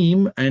a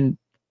team, and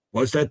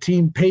was that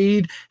team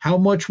paid? How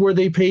much were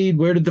they paid?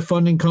 Where did the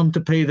funding come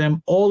to pay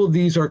them? All of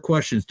these are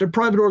questions. They're a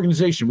private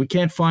organization. We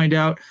can't find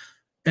out.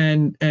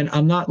 And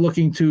I'm not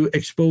looking to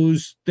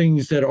expose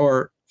things that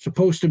are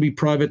supposed to be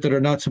private that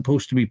are not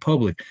supposed to be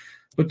public.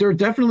 But there are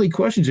definitely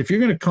questions. If you're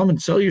going to come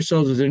and sell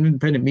yourselves as an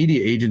independent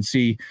media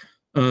agency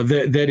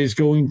that is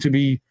going to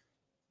be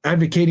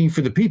advocating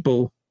for the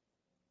people,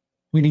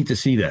 We need to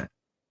see that.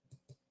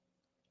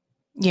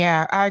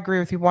 Yeah, I agree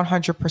with you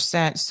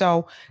 100%.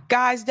 So,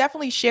 guys,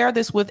 definitely share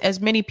this with as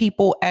many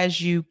people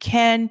as you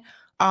can,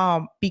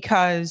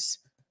 because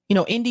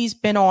Indy's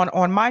been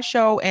on my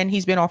show and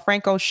he's been on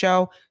Franco's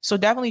show. So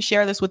definitely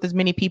share this with as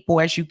many people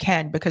as you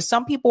can, because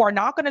some people are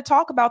not going to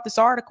talk about this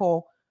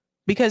article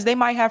because they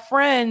might have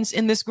friends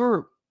in this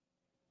group.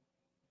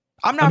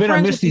 I'm not. I've been friends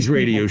on with Misty's these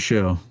radio people.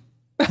 show.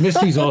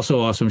 Misty's also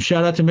awesome.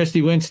 Shout out to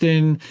Misty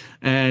Winston,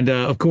 and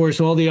of course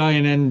all the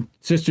INN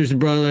sisters and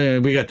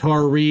brothers. We got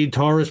Tara Reid.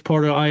 Tara's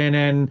part of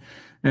INN,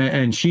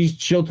 and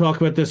she'll talk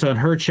about this on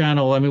her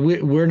channel. I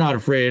mean, we're not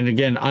afraid. And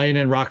again,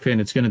 INN Rockfin,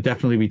 it's going to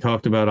definitely be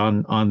talked about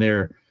on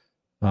there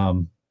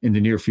in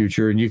the near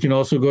future. And you can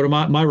also go to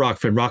my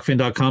Rockfin,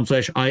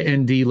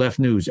 rockfin.com/IND left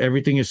news.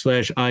 Everything is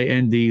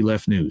 /IND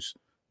left news.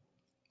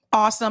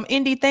 Awesome.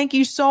 Indy, thank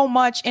you so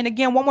much. And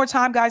again, one more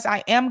time, guys,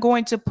 I am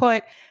going to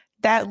put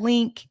that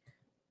link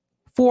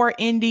for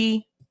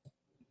Indy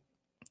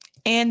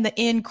and the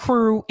In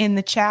crew in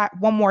the chat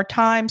one more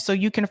time so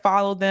you can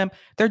follow them.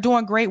 They're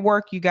doing great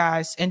work, you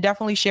guys, and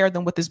definitely share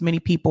them with as many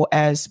people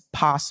as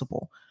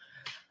possible.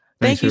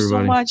 Thank you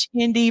so much,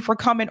 Indy, for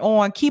coming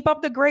on. Keep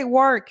up the great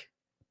work.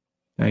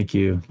 Thank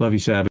you. Love you,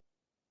 Sabby.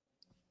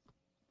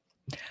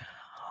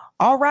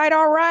 All right.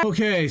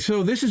 Okay,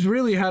 so this is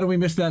really How Do We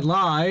Miss That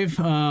Live?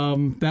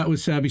 That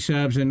was Sabby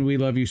Sabs, and we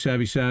love you,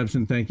 Sabby Sabs,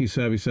 and thank you,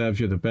 Sabby Sabs.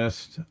 You're the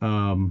best.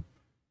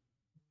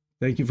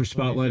 Thank you for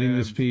spotlighting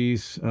this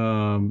piece.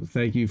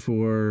 Thank you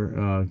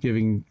for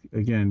giving,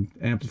 again,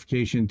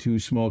 amplification to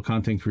small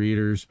content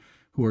creators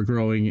who are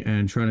growing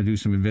and trying to do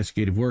some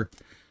investigative work.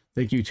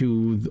 Thank you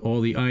to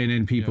all the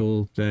INN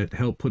people that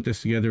helped put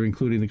this together,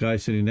 including the guy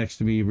sitting next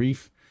to me,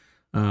 Reef,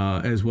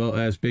 as well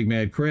as Big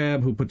Mad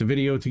Crab, who put the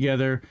video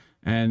together,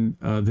 and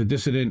The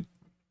Dissident,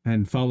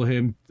 and follow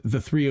him,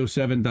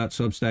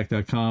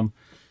 the307.substack.com.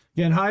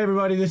 Again, hi,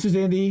 everybody. This is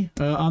Andy.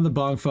 I'm the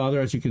Bong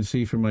Father, as you can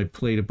see from my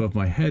plate above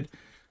my head.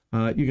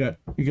 You got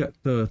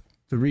the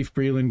Reef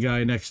Breland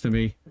guy next to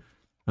me.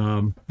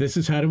 This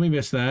is How Do We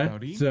Miss That?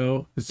 Howdy.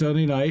 So it's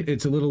Sunday night.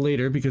 It's a little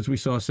later because we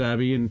saw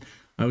Sabby and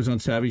I was on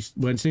Sabby's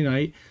Wednesday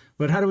night.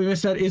 But How Do We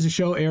Miss That is a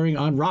show airing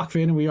on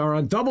Rockfin, and we are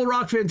on double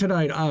Rockfin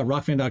tonight.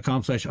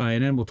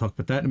 Rockfin.com/INN. We'll talk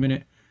about that in a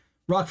minute.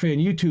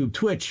 Rockfin, YouTube,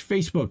 Twitch,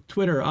 Facebook,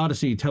 Twitter,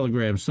 Odyssey,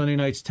 Telegram. Sunday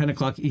nights, 10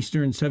 o'clock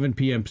Eastern, 7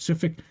 p.m.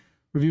 Pacific.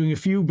 Reviewing a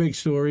few big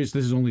stories.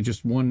 This is only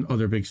just one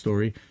other big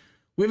story.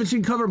 We haven't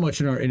seen cover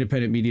much in our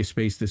independent media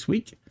space this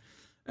week.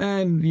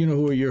 And you know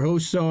who your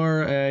hosts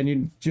are.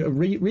 And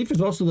Reef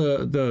is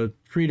also the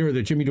creator of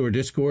the Jimmy Dore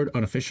Discord,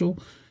 unofficial.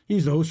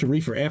 He's the host of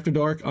Reefer After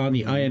Dark on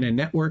the INN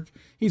Network.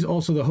 He's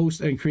also the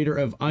host and creator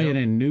of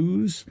INN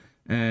News.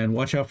 And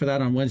watch out for that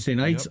on Wednesday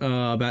nights,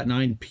 about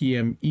 9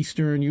 p.m.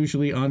 Eastern,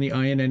 usually on the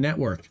INN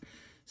Network.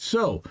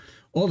 So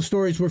all the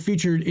stories were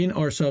featured in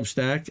our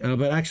Substack,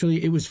 but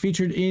actually it was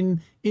featured in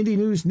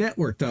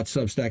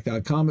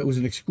IndieNewsNetwork.substack.com. It was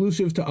an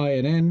exclusive to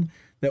INN.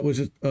 That was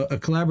a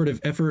collaborative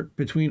effort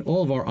between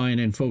all of our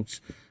INN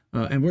folks.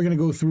 And we're going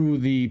to go through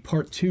the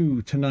part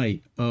 2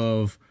 tonight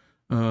of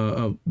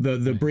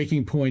the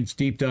Breaking Points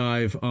deep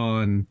dive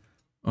on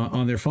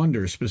their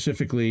funders,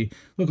 specifically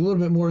look a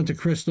little bit more into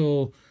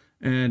Crystal,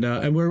 and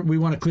we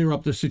want to clear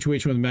up the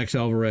situation with Max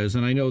Alvarez.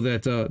 And I know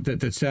that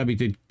that Sabby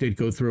did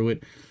go through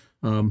it.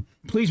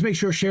 Please make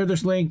sure share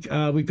this link.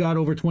 We've got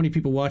over 20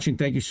 people watching.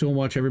 Thank you so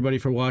much, everybody,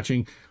 for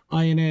watching.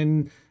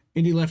 INN,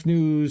 Indie Left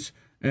News,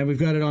 and we've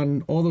got it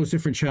on all those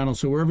different channels.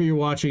 So wherever you're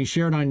watching,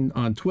 share it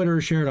on Twitter,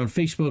 share it on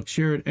Facebook,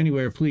 share it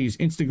anywhere, please.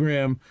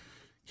 Instagram,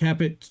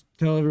 cap it,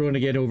 tell everyone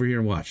to get over here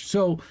and watch.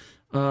 So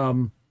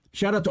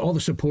shout out to all the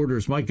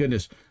supporters. My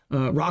goodness.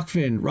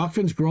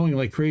 Rockfin's growing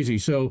like crazy.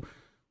 So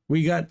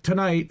we got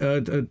tonight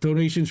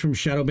donations from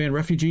Shadowban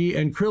Refugee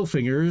and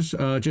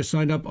Krillfingers. Just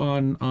signed up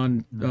on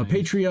nice.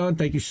 Patreon.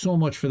 Thank you so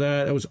much for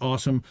that. That was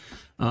awesome.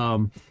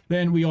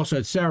 Then we also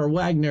had Sarah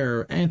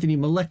Wagner, Anthony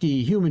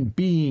Malecki, Human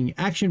Being,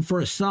 Action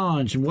for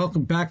Assange, and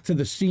welcome back to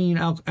the scene,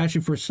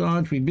 Action for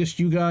Assange. We missed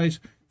you guys.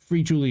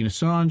 Free Julian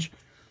Assange.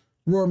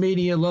 Roar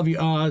Mania, Love You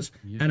Oz,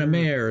 Anna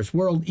Mayers,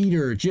 World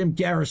Eater, Jim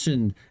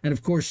Garrison, and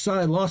of course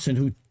Cy Lawson,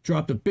 who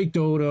dropped a big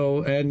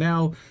dodo. And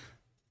now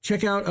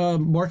check out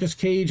Marcus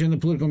Cage and the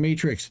Political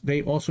Matrix.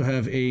 They also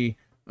have a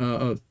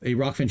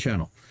Rockfin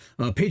channel.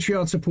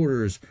 Patreon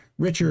supporters,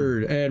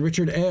 Richard and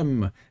Richard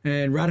M.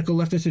 and Radical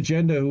Leftist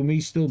Agenda, who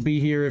may still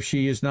be here if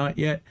she is not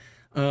yet.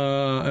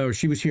 Or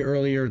she was here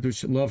earlier.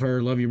 Love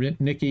her. Love you,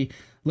 Nikki.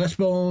 Les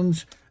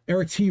Bones.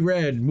 Eric T.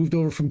 Red moved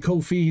over from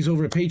Ko-fi. He's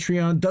over at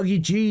Patreon.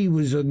 Dougie G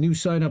was a new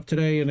sign up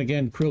today. And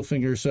again,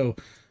 Krillfinger. So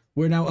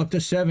we're now up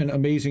to 7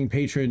 amazing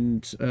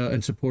patrons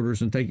and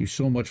supporters. And thank you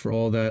so much for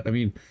all that. I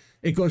mean,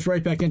 it goes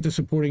right back into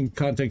supporting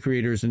content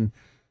creators. And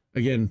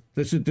again,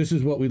 this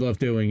is what we love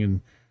doing,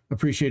 and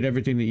appreciate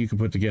everything that you can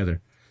put together,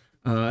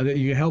 that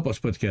you can help us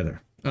put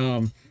together.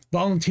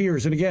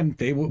 Volunteers. And again,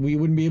 we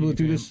wouldn't be able to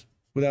do this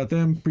without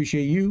them.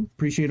 Appreciate you.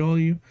 Appreciate all of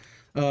you.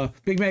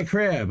 Big Mad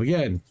Crab,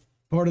 again,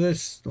 part of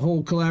this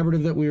whole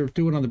collaborative that we were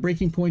doing on the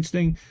Breaking Points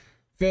thing.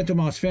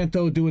 Phantomos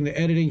Fanto doing the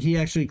editing. He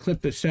actually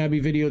clipped the Sabby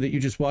video that you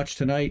just watched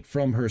tonight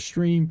from her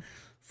stream.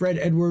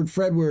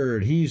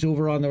 Fredward, he's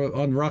over on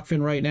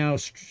Rockfin right now,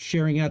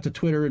 sharing out to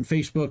Twitter and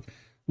Facebook.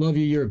 Love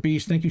you, you're a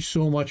beast. Thank you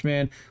so much,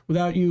 man.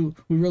 Without you,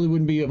 we really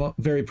wouldn't be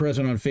very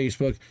present on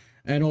Facebook.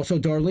 And also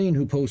Darlene,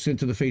 who posts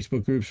into the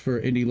Facebook groups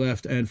for Indie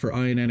Left and for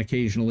INN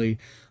occasionally.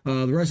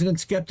 The Resident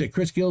Skeptic,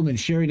 Chris Gilman,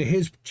 sharing to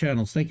his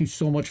channels. Thank you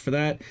so much for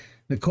that.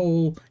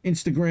 Nicole,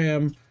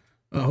 Instagram.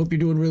 Hope you're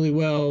doing really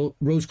well.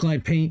 Rose Klein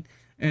Paint.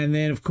 And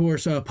then, of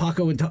course,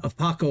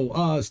 Paco,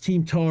 Oz,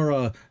 Team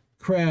Tara,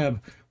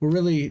 Crab. We're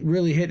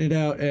really hitting it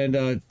out.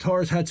 And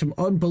Tara's had some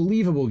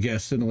unbelievable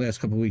guests in the last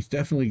couple of weeks.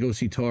 Definitely go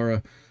see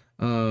Tara.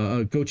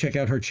 Go check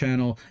out her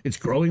channel. It's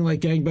growing like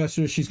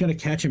gangbusters. She's going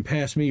to catch and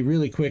pass me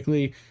really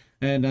quickly.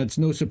 And it's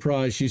no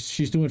surprise.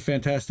 She's doing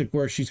fantastic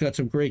work. She's got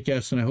some great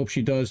guests, and I hope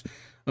she does.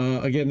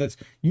 Again, that's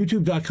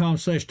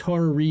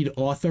youtube.com/Tara Reid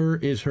Author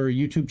is her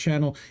YouTube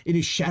channel. It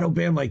is shadow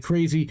banned like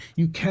crazy.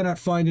 You cannot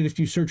find it if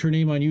you search her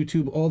name on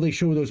YouTube. All they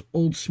show are those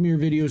old smear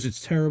videos.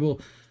 It's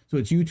terrible. So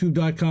it's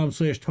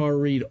youtube.com/Tara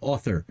Reid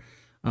Author.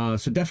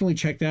 So definitely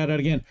check that out.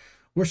 Again,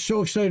 we're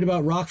so excited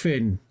about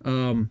Rockfin.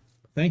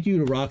 Thank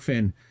you to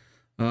Rockfin.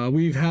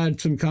 We've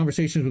had some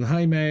conversations with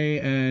Jaime,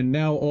 and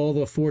now all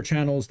the 4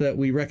 channels that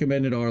we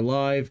recommended are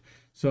live.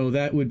 So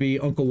that would be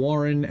Uncle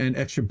Warren and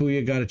Extra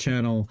Booyah got a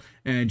channel,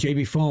 and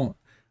JB Font.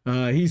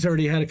 He's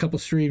already had a couple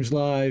streams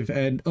live,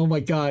 and oh my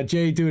God,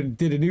 Jay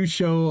did a new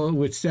show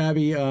with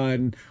Sabby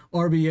on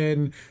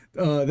RBN.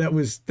 That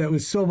was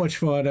so much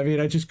fun. I mean,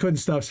 I just couldn't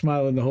stop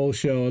smiling the whole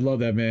show. I love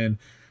that man.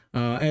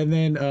 And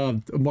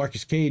then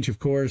Marcus Cage, of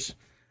course.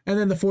 And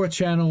then the 4th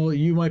channel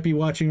you might be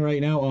watching right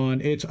now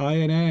on, it's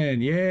INN.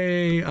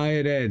 Yay,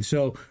 INN.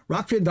 So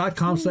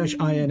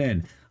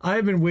rockfin.com/INN.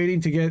 I've been waiting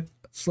to get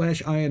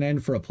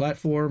 /INN for a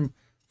platform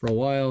for a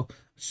while.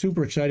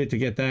 Super excited to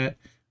get that.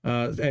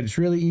 And it's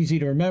really easy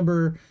to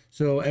remember.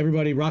 So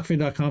everybody,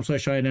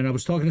 rockfin.com/INN. I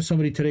was talking to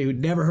somebody today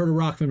who'd never heard of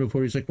Rockfin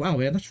before. He's like, wow,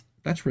 man,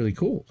 that's really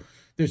cool.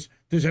 There's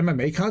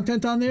MMA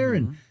content on there,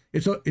 and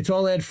it's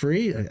all ad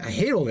free. I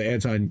hate all the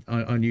ads on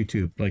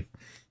YouTube. Like,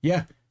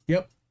 yeah,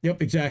 yep,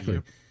 exactly.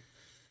 Yep.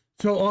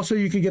 So also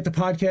you can get the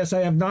podcast.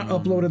 I have not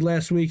uploaded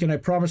last week, and I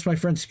promised my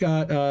friend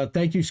Scott.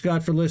 Thank you,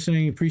 Scott, for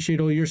listening. Appreciate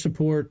all your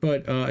support.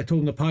 But I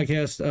told him the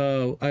podcast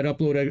I'd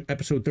upload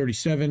episode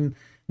 37.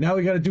 Now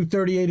we got to do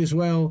 38 as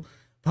well.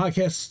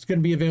 Podcast is going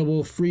to be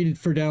available free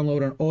for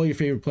download on all your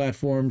favorite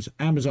platforms: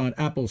 Amazon,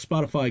 Apple,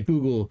 Spotify,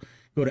 Google.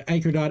 Go to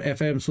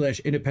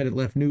anchor.fm/independent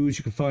left news.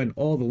 You can find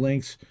all the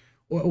links,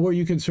 or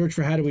you can search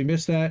for How Did We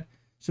Miss That?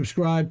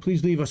 Subscribe.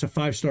 Please leave us a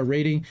 5-star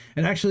rating.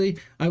 And actually,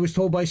 I was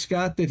told by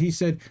Scott that he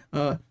said,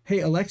 hey,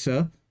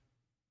 Alexa,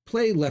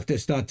 play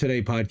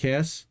Leftist.Today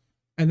podcasts.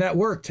 And that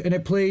worked. And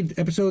it played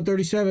episode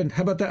 37.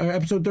 How about that? Or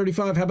episode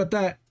 35. How about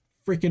that?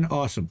 Freaking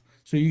awesome.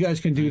 So you guys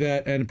can do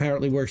that. And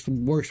apparently works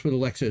with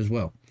Alexa as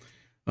well.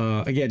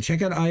 Again,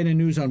 check out INN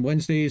News on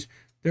Wednesdays.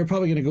 They're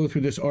probably going to go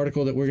through this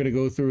article that we're going to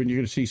go through, and you're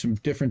going to see some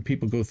different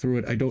people go through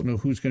it. I don't know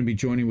who's going to be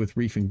joining with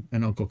Reef and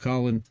Uncle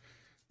Colin.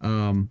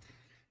 And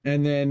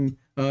then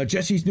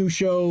Jesse's new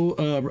show,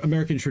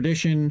 American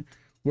Tradition.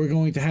 We're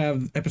going to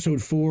have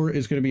episode 4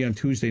 is going to be on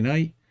Tuesday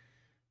night.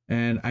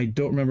 And I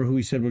don't remember who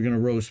he said we're going to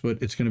roast, but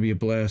it's going to be a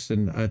blast.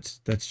 And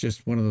that's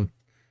just one of the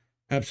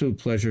absolute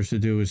pleasures to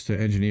do, is to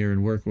engineer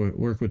and work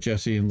with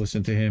Jesse and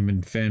listen to him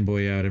and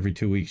fanboy out every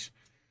 2 weeks.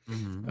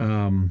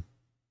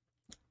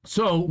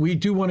 So we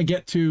do want to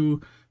get to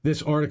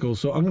this article.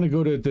 So I'm going to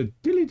go to the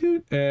diddly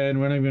doot,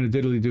 and when I'm going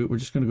to diddly doot, we're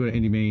just going to go to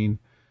Indie Main,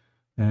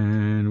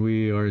 and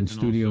we are in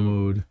studio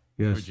mode.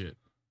 Yes.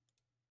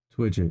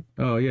 Twidget.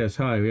 Oh yes.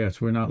 Hi.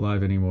 Yes. We're not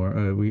live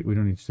anymore. We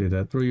don't need to say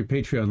that. Throw your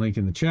Patreon link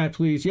in the chat,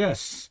 please.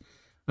 Yes.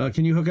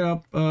 Can you hook it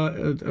up,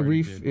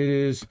 Reef? It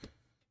is.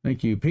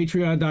 Thank you.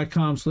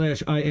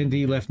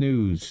 Patreon.com/IND Left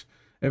News.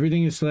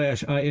 Everything is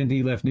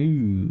 /IND Left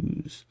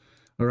News.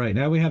 All right.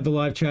 Now we have the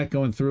live chat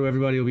going through.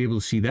 Everybody will be able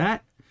to see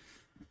that.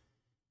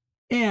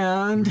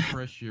 And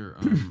refresh your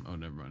oh,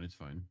 never mind, it's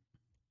fine.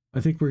 I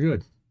think we're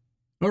good.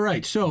 All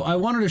right, so I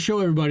wanted to show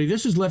everybody,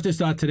 this is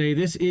Leftist.Today.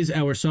 This is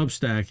our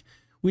Substack.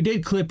 We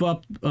did clip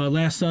up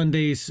last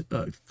Sunday's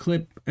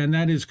clip, and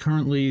that is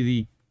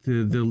currently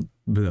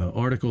the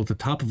article at the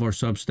top of our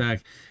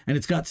Substack, and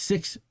it's got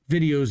 6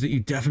 videos that you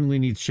definitely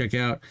need to check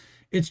out.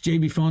 It's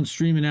JB Font's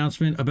stream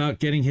announcement about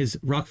getting his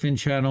Rockfin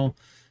channel.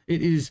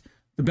 It is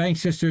the Bank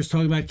Sisters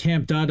talking about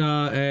Camp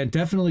Dada, and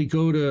definitely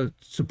go to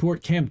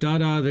support Camp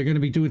Dada. They're going to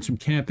be doing some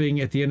camping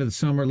at the end of the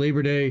summer,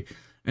 Labor Day,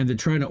 and they're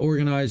trying to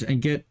organize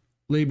and get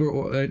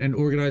labor and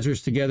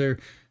organizers together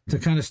to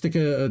kind of stick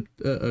a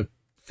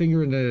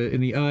finger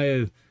in the eye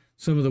of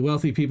some of the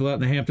wealthy people out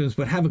in the Hamptons,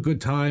 but have a good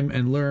time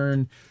and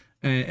learn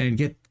and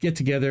get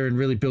together and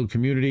really build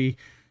community.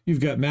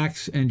 You've got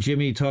Max and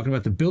Jimmy talking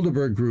about the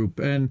Bilderberg Group,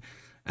 and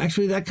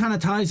actually that kind of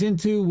ties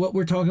into what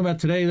we're talking about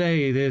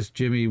today. There's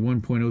Jimmy,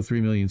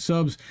 1.03 million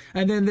subs,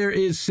 and then there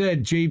is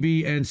said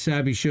JB and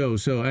Sabby show.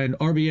 So, and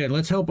RBN,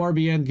 let's help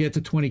RBN get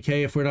to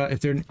 20K if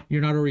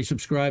you're not already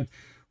subscribed.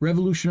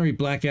 Revolutionary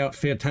Blackout,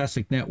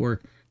 fantastic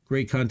network,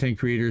 great content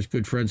creators,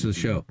 good friends of the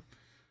show.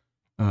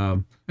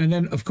 And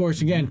then, of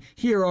course, again,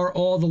 here are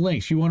all the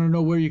links. You want to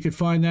know where you could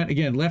find that?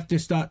 Again,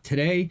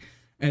 leftist.today.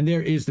 And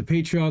there is the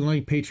Patreon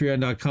link,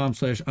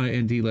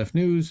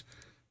 patreon.com/INDLeftNews.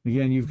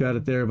 Again, you've got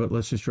it there, but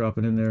let's just drop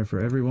it in there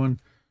for everyone.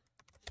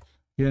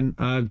 Again,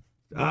 I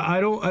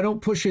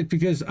don't push it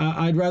because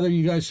I'd rather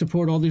you guys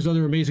support all these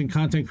other amazing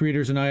content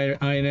creators in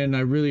INN.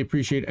 I really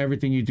appreciate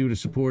everything you do to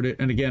support it.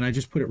 And again, I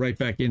just put it right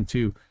back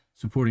into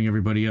supporting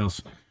everybody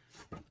else.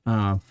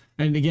 And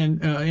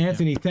again,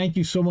 Anthony, thank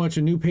you so much.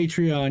 A new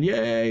Patreon.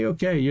 Yay.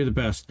 Okay. You're the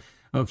best.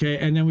 Okay.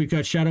 And then we've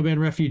got Shadowban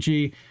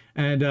Refugee,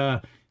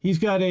 and he's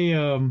got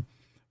a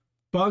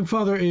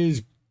Bogfather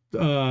is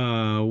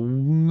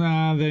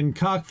then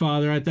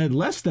Cockfather.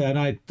 Less than,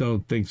 I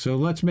don't think so.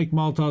 Let's make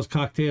Molotov's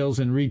cocktails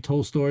and read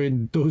Tolstoy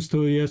and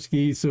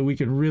Dostoevsky so we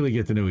can really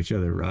get to know each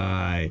other.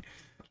 Right.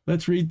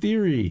 Let's read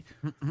theory.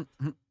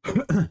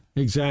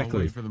 Exactly.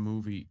 I'll wait for the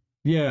movie.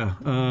 Yeah,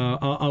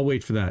 I'll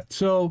wait for that.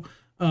 So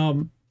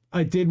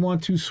I did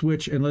want to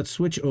switch, and let's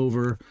switch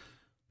over.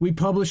 We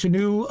published a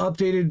new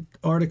updated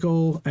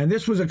article, and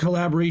this was a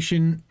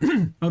collaboration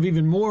of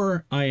even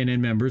more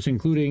INN members,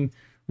 including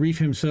Reef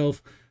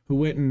himself, who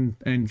went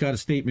and got a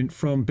statement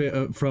from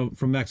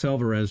Max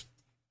Alvarez.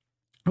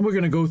 And we're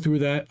going to go through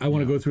that. I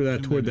want to go through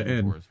that toward the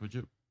end. Us, would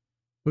you?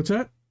 What's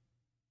that?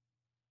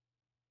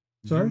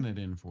 Sorry? Zoom that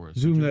in for us.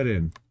 Zoom that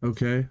in.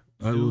 Okay.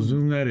 I will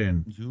zoom that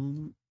in.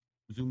 Zoom.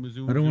 I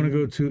don't want to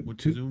go too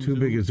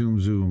big a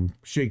zoom.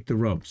 Shake the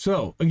rump.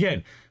 So,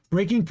 again,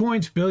 Breaking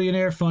Point's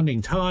billionaire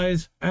funding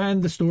ties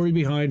and the story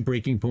behind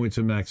Breaking Points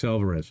and Max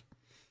Alvarez.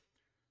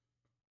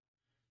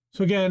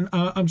 So, again,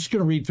 I'm just going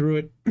to read through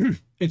it.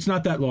 It's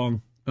not that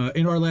long.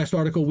 In our last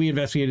article, we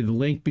investigated the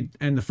link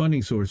and the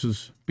funding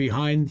sources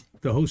behind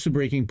the hosts of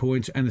Breaking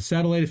Points and the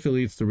satellite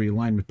affiliates, the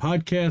Realignment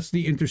Podcast,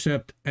 The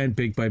Intercept, and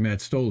Big by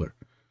Matt Stoller.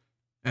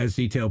 As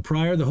detailed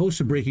prior, the hosts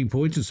of Breaking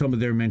Points and some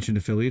of their mentioned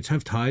affiliates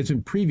have ties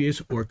in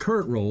previous or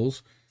current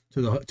roles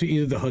to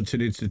either the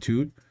Hudson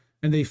Institute,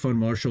 and they fund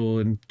Marshall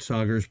and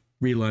Sagar's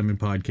Realignment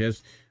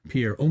Podcast,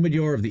 Pierre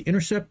Omidyar of The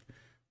Intercept,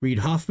 Reid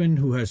Hoffman,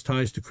 who has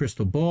ties to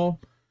Crystal Ball,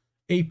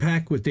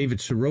 APAC with David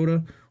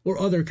Sirota, or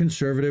other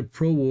conservative,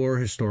 pro-war,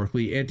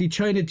 historically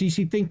anti-China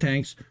DC think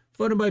tanks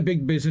funded by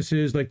big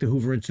businesses like the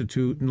Hoover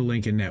Institute and the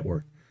Lincoln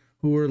Network,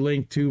 who are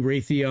linked to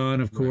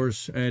Raytheon, of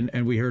course, and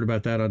we heard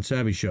about that on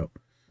Savvy Show.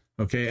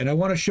 Okay, and I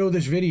want to show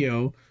this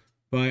video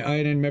by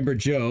INN member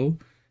Joe.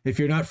 If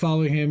you're not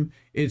following him,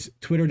 it's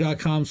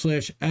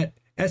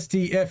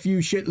twitter.com/@STFU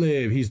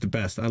shitlib. He's the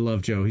best. I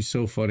love Joe. He's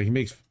so funny. He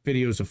makes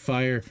videos of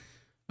fire.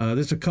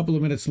 This is a couple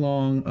of minutes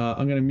long.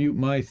 I'm going to mute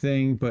my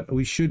thing, but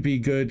we should be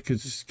good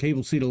because this is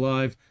Cable Seat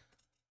Alive.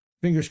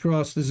 Fingers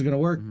crossed this is going to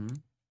work.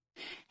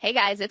 Hey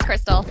guys, it's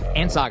Crystal.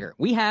 And Sagar,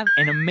 we have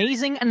an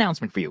amazing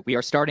announcement for you. We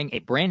are starting a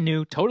brand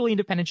new, totally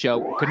independent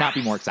show. Could not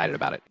be more excited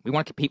about it. We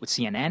want to compete with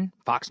CNN,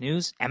 Fox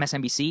News,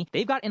 MSNBC.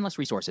 They've got endless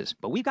resources,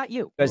 but we've got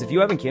you. Guys, if you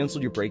haven't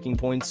canceled your Breaking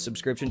Points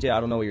subscription to, I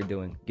don't know what you're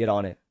doing. Get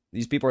on it.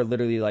 These people are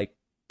literally like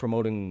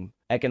promoting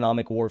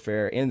economic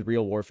warfare and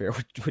real warfare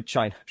with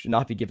China. Should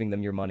not be giving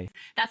them your money.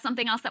 That's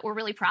something else that we're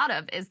really proud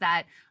of, is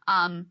that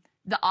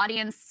the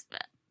audience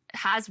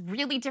has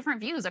really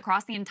different views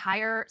across the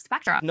entire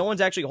spectrum. No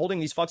one's actually holding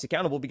these fucks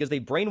accountable because they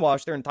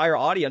brainwashed their entire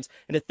audience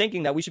into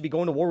thinking that we should be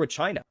going to war with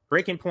China.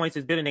 Breaking Points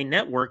is building a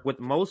network with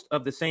most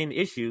of the same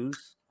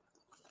issues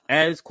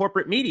as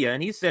corporate media,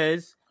 and he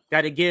says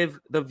got to give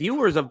the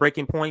viewers of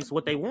Breaking Points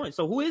what they want.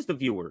 So who is the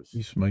viewers?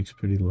 This mic's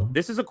pretty low.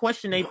 This is a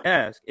question they've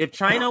asked. If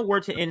China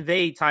were to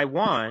invade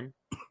Taiwan,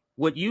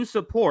 would you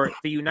support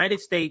the United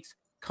States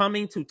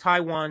coming to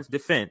Taiwan's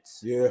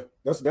defense? Yeah,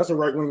 that's a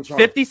right-wing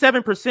China.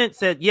 57%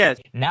 said yes.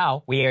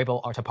 Now we are able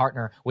to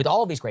partner with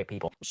all of these great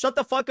people. Shut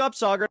the fuck up,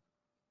 Sagar.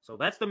 So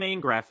that's the main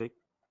graphic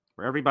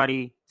for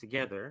everybody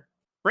together.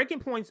 Breaking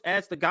Points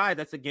asked the guy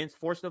that's against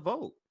forced to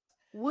vote.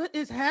 What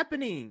is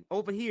happening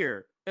over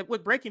here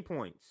with Breaking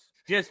Points?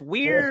 Just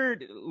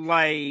weird,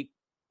 like,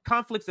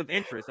 conflicts of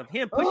interest of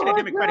him pushing the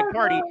Democratic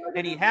Party,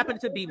 and he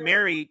happened to be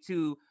married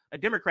to a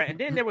Democrat. And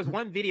then there was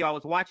one video I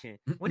was watching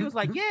when he was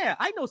like, yeah,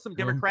 I know some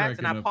Democrats,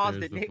 and I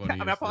paused it.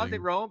 I paused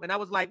it, Rome, and I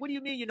was like, what do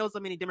you mean you know so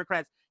many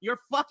Democrats? You're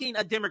fucking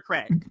a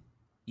Democrat.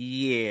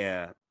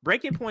 Yeah.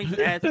 Breaking Points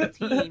as a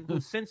team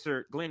who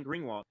censored Glenn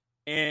Greenwald.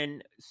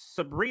 And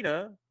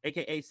Sabrina,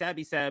 aka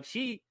Savvy Sab,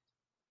 she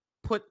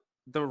put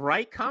the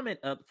right comment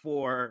up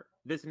for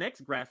this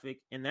next graphic,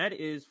 and that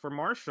is for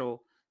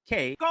Marshall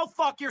K. Go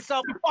fuck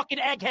yourself, you fucking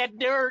egghead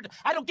nerd.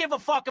 I don't give a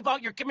fuck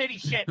about your committee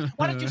shit.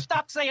 Why don't you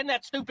stop saying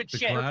that stupid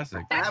shit?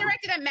 That's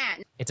directed at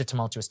Matt. It's a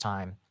tumultuous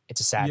time.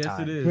 It's a sad Yes,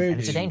 time. it is. And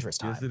it's a dangerous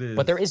time. Yes, it is.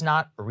 But there is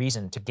not a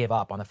reason to give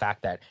up on the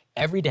fact that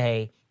every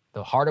day,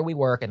 the harder we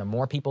work and the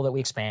more people that we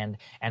expand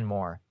and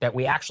more, that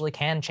we actually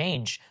can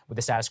change with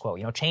the status quo.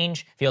 You know,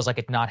 change feels like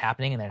it's not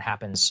happening, and then it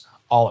happens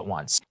all at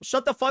once.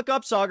 Shut the fuck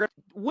up, Sagar.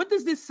 What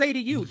does this say to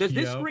you? Does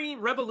this scream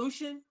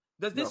revolution?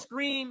 Does this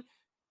scream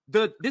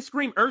this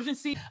scream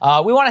urgency?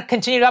 We want to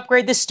continue to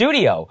upgrade this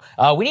studio.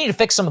 We need to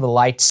fix some of the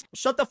lights.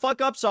 Shut the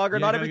fuck up, Sagar.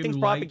 Not everything's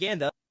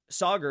propaganda.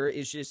 Sagar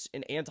is just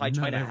an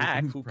anti-China Not hack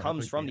everything's who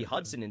comes from the propaganda.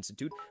 Hudson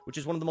Institute, which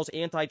is one of the most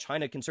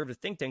anti-China conservative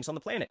think tanks on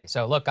the planet.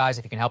 So look, guys,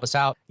 if you can help us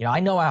out, I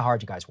know how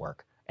hard you guys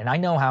work, and I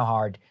know how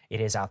hard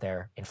it is out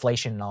there,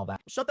 inflation and all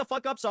that. Shut the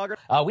fuck up, Sagar.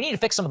 We need to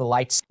fix some of the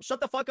lights. Shut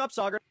the fuck up,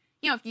 Sagar.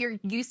 If you're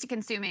used to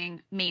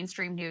consuming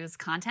mainstream news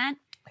content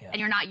and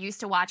you're not used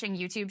to watching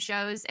YouTube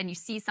shows and you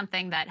see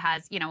something that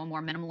has, a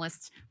more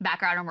minimalist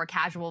background or more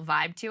casual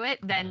vibe to it,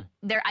 then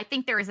I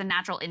think there is a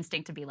natural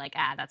instinct to be like,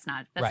 that's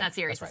not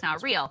serious. That's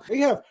not real. They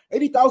have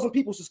 80,000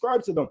 people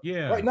subscribed to them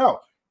right now.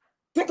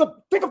 Think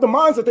of the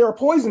minds that they are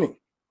poisoning.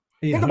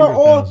 Think about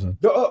 800,000.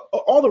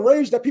 all the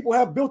rage that people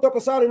have built up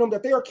inside of them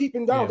that they are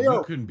keeping down. They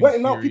are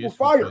letting out people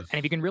fire. And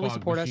if you can really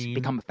support us,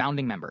 become a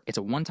founding member. It's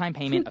a one-time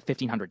payment of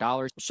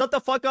 $1,500. Shut the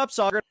fuck up,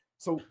 Sagar.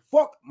 So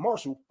fuck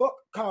Marshall, fuck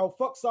Kyle,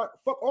 fuck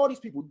all these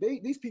people.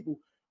 These people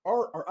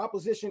are our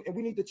opposition, and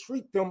we need to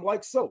treat them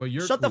like so.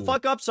 Shut the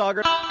fuck up,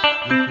 Sagar.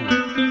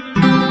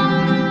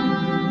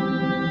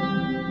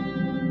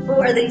 Who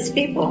are these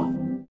people?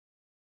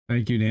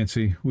 Thank you,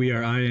 Nancy. We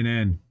are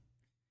INN.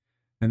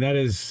 And that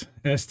is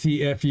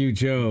STFU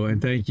Joe.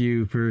 And thank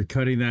you for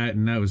cutting that.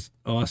 And that was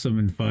awesome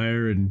and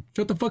fire. And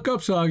shut the fuck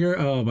up, Sagar.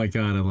 Oh my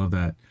God, I love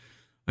that.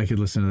 I could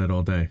listen to that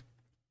all day.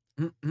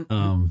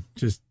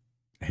 Just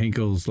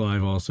Hinkle's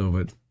live also,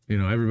 but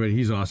everybody,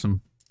 he's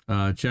awesome.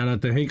 Shout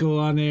out to Hinkle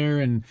on there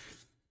and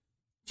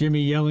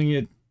Jimmy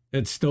yelling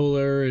at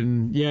Stoller,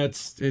 and yeah,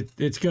 it's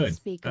good.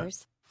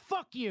 Speakers.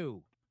 Fuck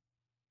you.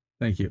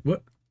 Thank you.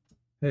 What?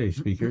 Hey,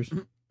 speakers.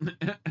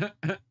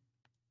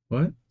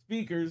 What?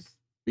 Speakers.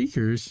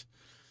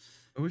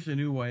 I wish I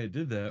knew why it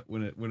did that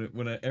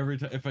when I every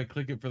time if I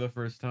click it for the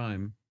first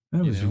time.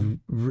 That was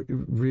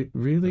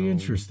really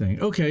interesting.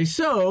 Okay,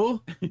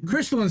 so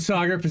Crystal and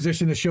Sagar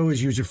position the show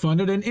as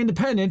user-funded and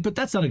independent, but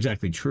that's not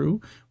exactly true.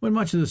 When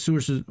much of the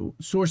source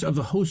of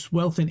the host's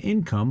wealth and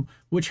income,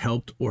 which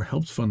helped or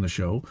helps fund the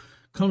show,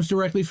 comes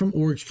directly from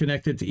orgs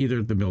connected to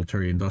either the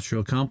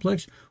military-industrial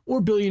complex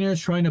or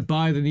billionaires trying to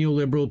buy the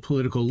neoliberal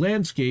political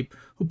landscape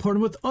who partner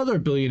with other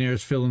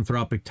billionaires'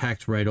 philanthropic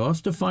tax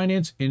write-offs to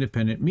finance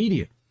independent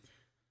media.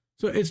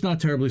 So it's not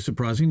terribly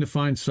surprising to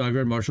find Sagar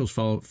and Marshall's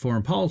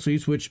foreign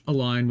policies, which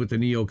align with the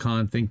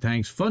neocon think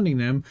tanks funding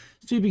them,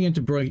 seeping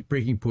into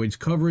Breaking Point's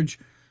coverage.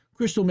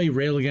 Crystal may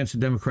rail against the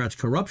Democrats'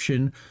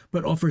 corruption,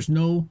 but offers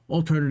no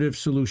alternative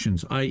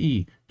solutions,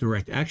 i.e.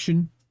 direct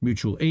action,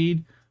 mutual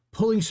aid,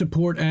 pulling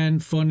support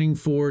and funding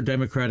for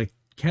Democratic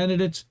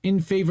candidates in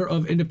favor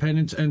of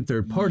independents and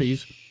third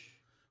parties,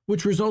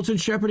 which results in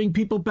shepherding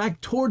people back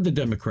toward the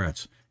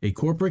Democrats, a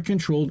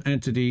corporate-controlled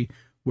entity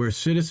where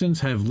citizens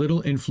have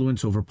little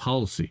influence over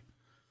policy.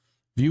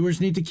 Viewers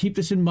need to keep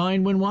this in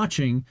mind when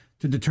watching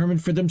to determine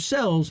for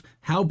themselves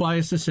how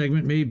biased the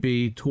segment may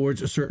be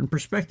towards a certain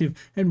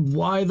perspective and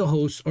why the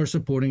hosts are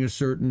supporting a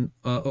certain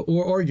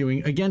or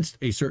arguing against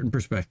a certain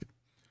perspective.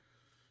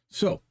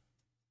 So,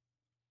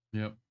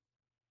 yep.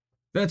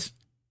 That's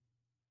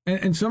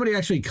and somebody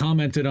actually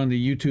commented on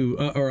the YouTube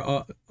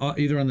or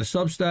either on the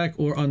Substack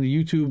or on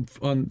the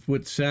YouTube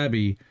with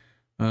Sabby.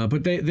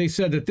 But they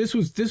said that this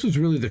was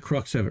really the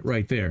crux of it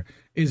right there,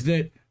 is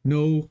that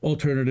no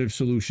alternative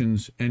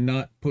solutions and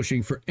not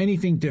pushing for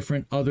anything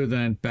different other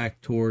than back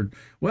toward,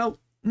 but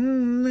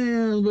let's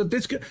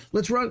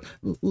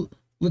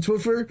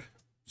vote for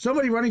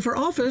somebody running for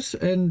office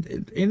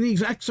and in the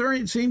exact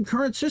same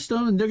current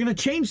system, and they're going to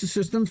change the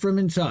system from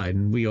inside.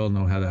 And we all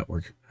know how that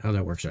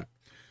works out.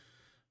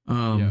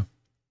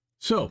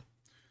 So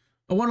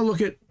I want to look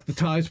at the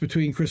ties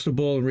between Crystal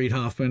Ball and Reid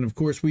Hoffman. Of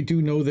course, we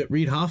do know that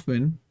Reid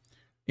Hoffman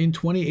in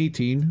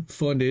 2018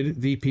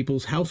 funded the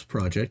People's House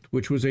Project,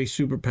 which was a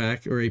super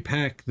PAC or a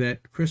PAC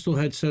that Crystal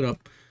had set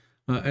up.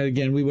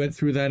 Again, we went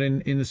through that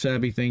in the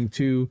Sabby thing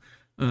to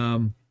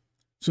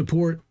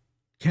support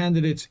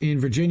candidates in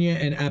Virginia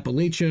and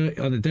Appalachia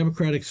on the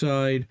Democratic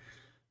side.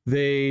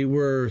 They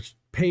were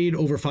paid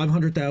over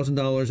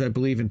 $500,000, I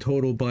believe, in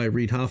total by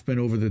Reid Hoffman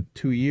over the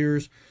 2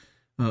 years.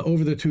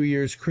 Over the 2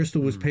 years,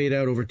 Crystal was paid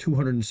out over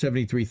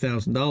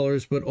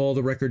 $273,000, but all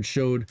the records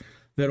showed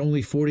that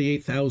only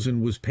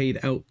 $48,000 was paid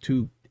out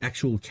to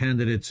actual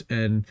candidates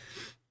and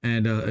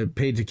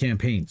paid to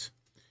campaigns.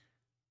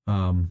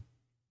 And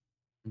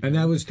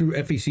that was through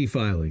FEC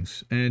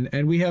filings.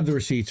 And we have the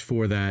receipts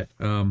for that.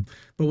 But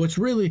what's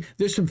really,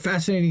 there's some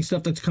fascinating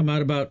stuff that's come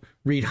out about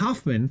Reid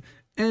Hoffman,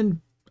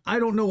 and I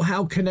don't know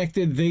how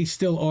connected they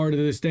still are to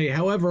this day.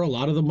 However, a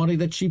lot of the money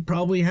that she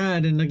probably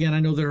had, and again, I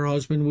know that her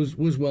husband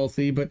was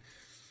wealthy, but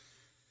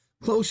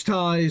close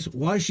ties,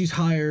 why she's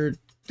hired,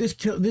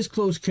 this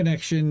close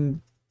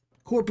connection,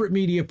 corporate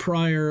media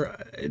prior,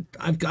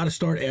 I've got to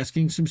start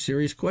asking some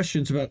serious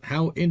questions about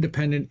how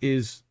independent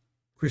is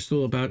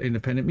Crystal about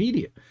independent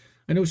media.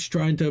 I know she's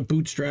trying to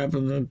bootstrap,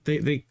 and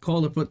they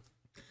call it, but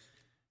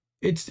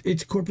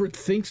it's corporate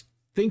think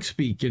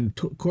speak and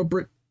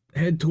corporate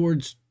head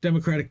towards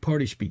Democratic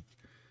Party speak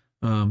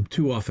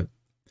too often.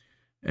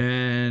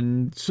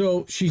 And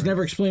so she's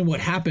never explained what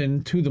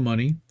happened to the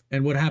money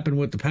and what happened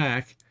with the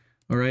PAC.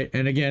 All right.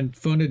 And again,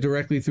 funded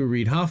directly through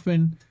Reid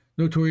Hoffman,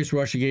 notorious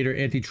Russiagator,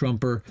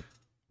 anti-Trumper,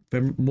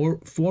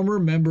 former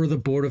member of the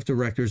board of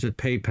directors at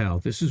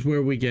PayPal. This is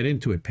where we get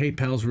into it.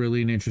 PayPal's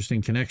really an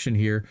interesting connection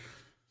here.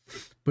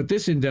 But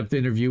this in-depth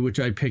interview, which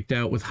I picked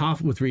out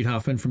with Reid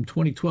Hoffman from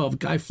 2012, the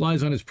guy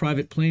flies on his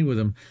private plane with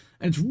him,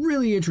 and it's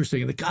really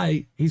interesting. And the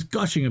guy, he's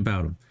gushing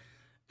about him.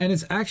 And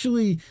it's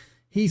actually,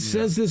 he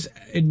says this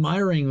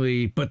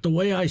admiringly, but the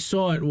way I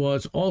saw it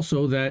was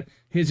also that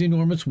his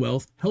enormous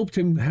wealth helped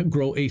him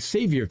grow a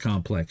savior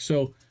complex.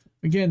 So,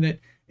 again, that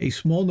a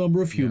small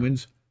number of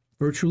humans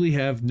virtually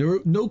have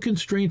no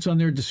constraints on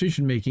their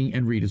decision-making,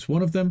 and Reid is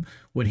one of them.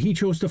 When he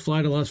chose to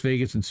fly to Las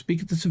Vegas and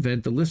speak at this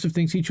event, the list of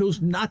things he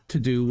chose not to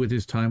do with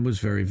his time was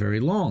very,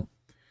 very long.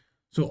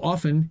 So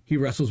often, he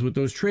wrestles with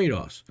those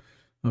trade-offs.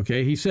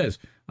 Okay, he says,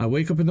 I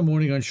wake up in the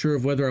morning unsure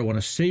of whether I want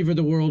to savor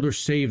the world or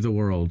save the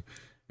world.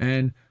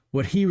 And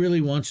what he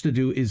really wants to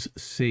do is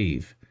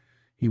save.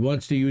 He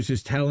wants to use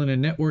his talent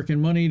and network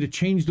and money to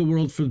change the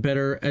world for the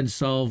better and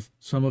solve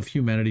some of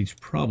humanity's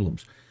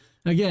problems.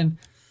 Again,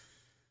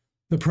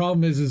 the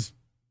problem is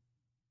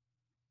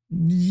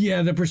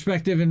the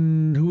perspective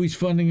and who he's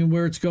funding and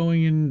where it's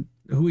going and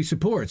who he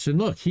supports. And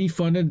look, he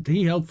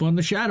helped fund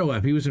the Shadow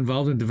app. He was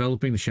involved in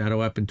developing the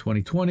Shadow app in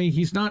 2020.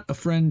 He's not a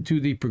friend to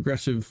the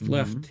progressive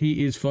left.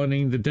 He is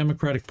funding the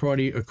Democratic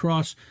Party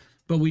across.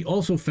 But we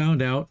also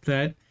found out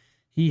that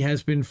he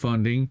has been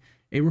funding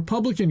a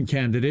Republican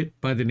candidate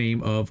by the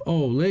name of,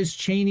 Liz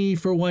Cheney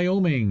for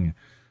Wyoming.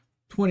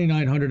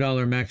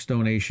 $2,900 max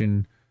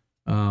donation.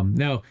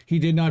 Now, he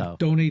did not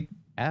donate.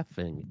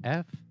 Effing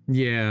F.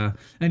 Yeah,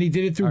 and he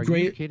did it through Are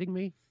you kidding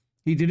me?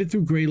 He did it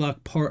through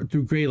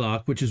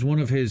Greylock, which is one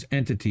of his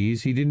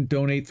entities. He didn't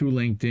donate through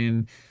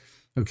LinkedIn.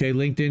 Okay,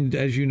 LinkedIn,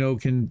 as you know,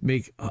 can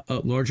make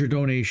larger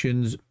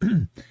donations.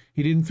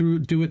 He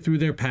didn't do it through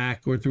their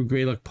PAC or through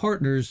Greylock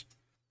Partners.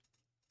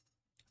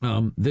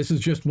 This is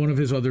just one of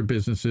his other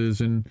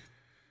businesses,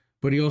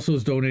 but he also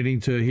is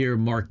donating to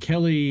Mark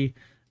Kelly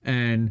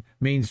and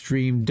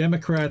mainstream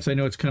Democrats. I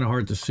know it's kind of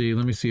hard to see.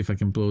 Let me see if I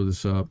can blow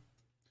this up.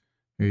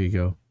 Here you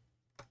go.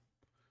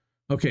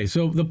 Okay,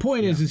 so the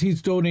point is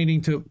he's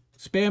donating to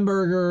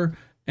Spamberger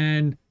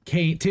and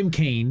Tim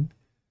Kaine.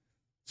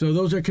 So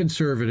those are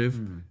conservative.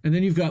 And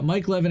then you've got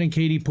Mike Levin and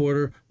Katie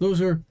Porter.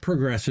 Those are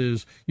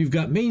progressives. You've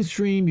got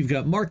mainstream. You've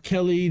got Mark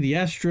Kelly, the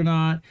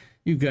astronaut.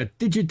 You've got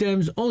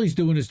Digidems. All he's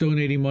doing is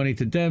donating money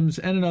to Dems.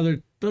 And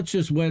another, let's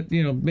just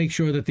make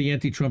sure that the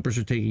anti-Trumpers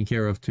are taken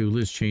care of too.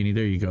 Liz Cheney.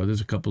 There you go.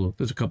 There's a couple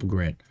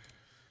grand.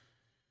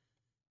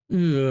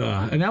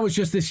 And that was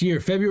just this year,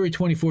 February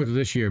 24th of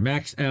this year,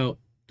 maxed out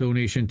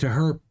donation to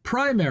her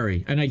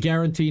primary. And I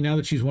guarantee now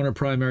that she's won her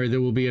primary,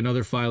 there will be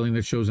another filing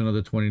that shows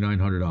another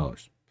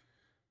 $2,900.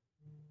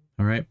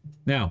 All right.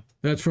 Now,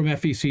 that's from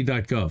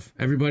FEC.gov.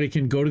 Everybody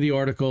can go to the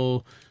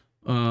article.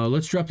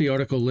 Let's drop the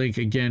article link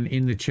again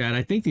in the chat.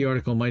 I think the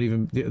article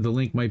the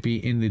link might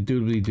be in the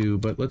doobly-doo,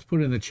 but let's put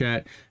it in the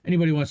chat.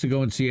 Anybody wants to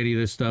go and see any of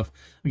this stuff.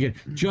 Again,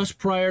 just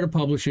prior to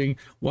publishing,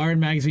 Wired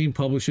Magazine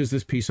publishes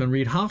this piece on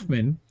Reid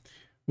Hoffman,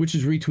 which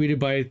is retweeted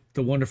by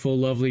the wonderful,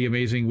 lovely,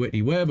 amazing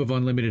Whitney Webb of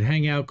Unlimited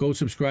Hangout. Go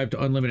subscribe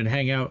to Unlimited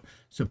Hangout.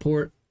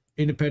 Support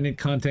independent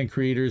content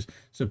creators.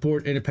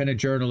 Support independent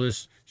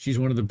journalists. She's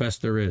one of the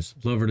best there is.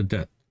 Love her to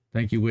death.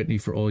 Thank you, Whitney,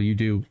 for all you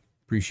do.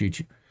 Appreciate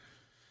you.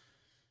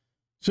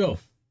 So,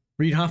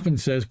 Reid Hoffman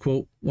says,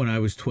 quote, when I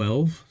was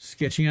 12,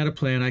 sketching out a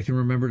plan I can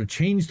remember to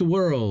change the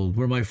world,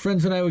 where my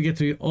friends and I would get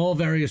to all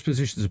various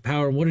positions of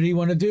power. And what did he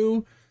want to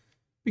do?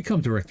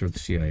 Become director of the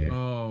CIA.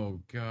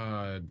 Oh,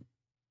 God.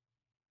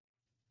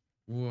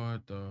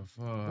 What the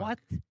fuck? What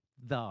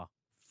the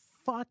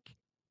fuck?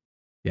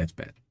 Yeah, it's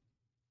bad.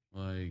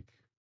 Like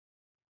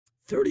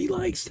 30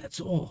 likes,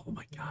 that's all. Oh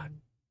my God.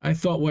 I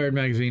thought Wired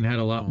Magazine had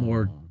a lot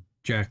more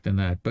jack than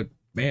that, but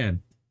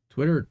man,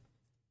 Twitter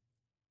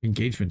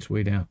engagement's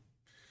way down.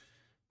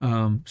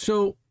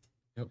 So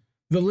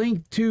the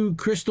link to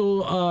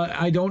Crystal,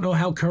 I don't know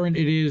how current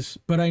it is,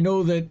 but I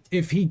know that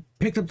if he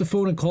picked up the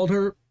phone and called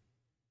her,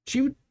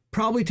 she would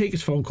probably take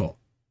his phone call.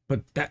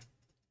 But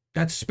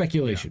that's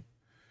speculation.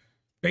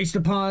 Based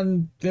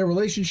upon their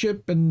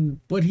relationship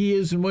and what he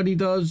is and what he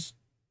does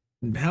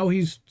and how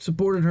he's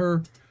supported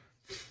her,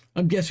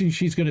 I'm guessing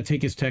she's going to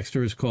take his text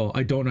or his call.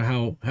 I don't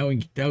know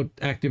how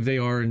active they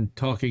are in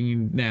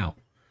talking now.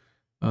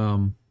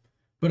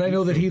 But I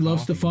know that he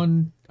loves to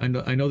fund. I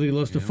know that he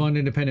loves to fund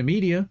independent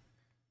media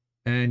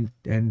and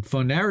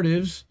fund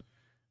narratives.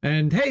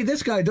 And hey,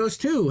 this guy does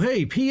too.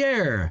 Hey,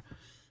 Pierre.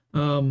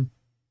 Oh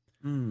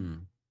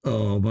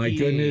my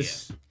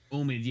goodness.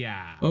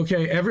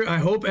 Okay, I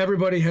hope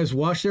everybody has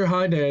washed their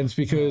hind ends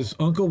because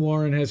Uncle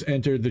Warren has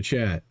entered the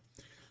chat.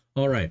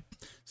 All right.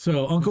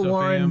 So Uncle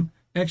Warren,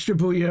 Extra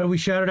Booyah, we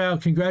shouted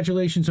out,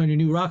 congratulations on your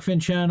new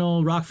Rockfin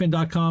channel,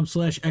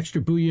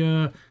 rockfin.com/Extra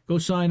Booyah. Go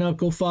sign up,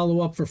 go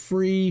follow up for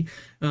free.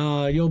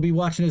 You'll be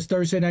watching his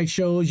Thursday night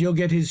shows. You'll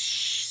get his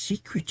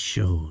secret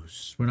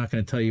shows. We're not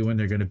going to tell you when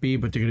they're going to be,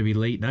 but they're going to be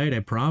late night, I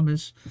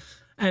promise.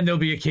 And there'll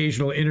be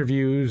occasional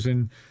interviews,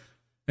 and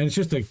it's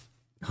just a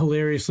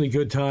hilariously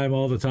good time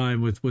all the time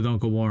with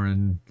Uncle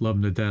Warren. Love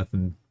him to death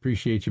and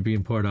appreciate you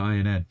being part of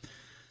INN.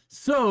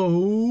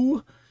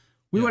 So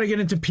we want to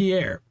get into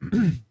Pierre.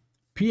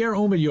 Pierre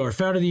Omidyar,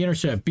 founder of The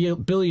Intercept,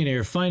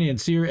 billionaire,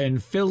 financier,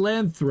 and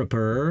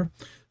philanthropist,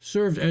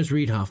 served as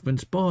Reid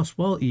Hoffman's boss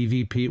while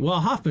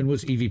Hoffman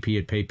was EVP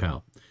at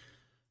PayPal.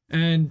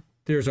 And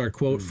there's our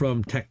quote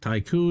from Tech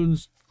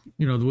Tycoons,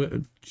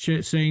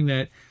 saying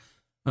that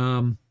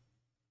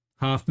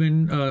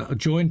Hoffman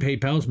joined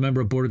PayPal as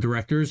member of board of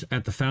directors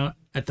at the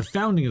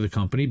founding of the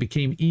company,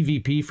 became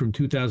EVP from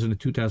 2000 to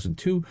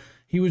 2002.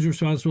 He was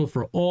responsible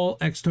for all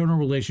external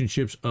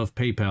relationships of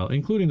PayPal,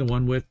 including the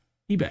one with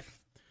eBay.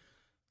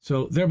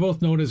 So they're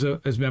both known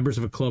as members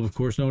of a club, of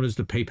course, known as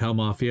the PayPal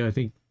Mafia. I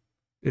think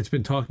it's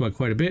been talked about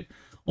quite a bit.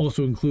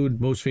 Also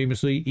include, most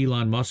famously,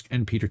 Elon Musk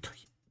and Peter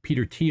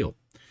Thiel.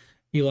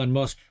 Elon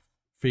Musk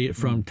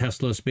from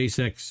Tesla,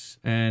 SpaceX,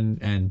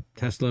 and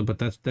Tesla, but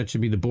that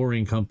should be the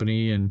boring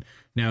company, and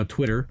now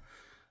Twitter.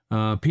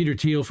 Peter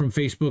Thiel from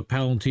Facebook,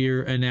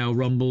 Palantir, and now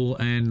Rumble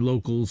and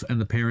Locals, and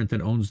the parent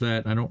that owns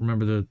that. I don't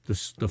remember the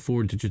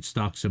 4-digit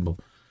stock symbol.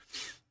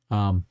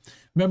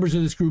 Members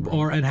of this group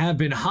are and have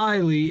been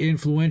highly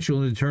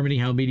influential in determining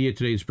how media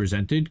today is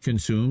presented,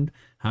 consumed,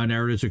 how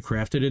narratives are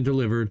crafted and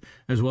delivered,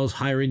 as well as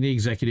hiring the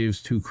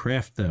executives to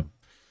craft them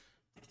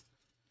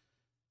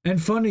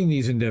and funding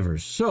these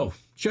endeavors. So,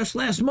 just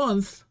last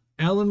month,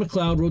 Alan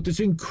McLeod wrote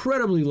this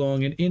incredibly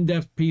long and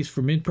in-depth piece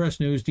for Mint Press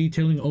News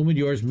detailing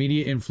Omidyar's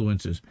media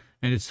influences,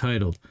 and it's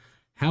titled,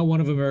 How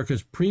One of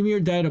America's Premier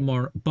Data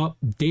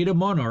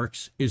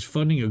Monarchs is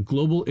Funding a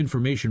Global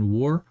Information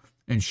War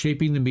and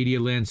Shaping the Media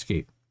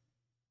Landscape.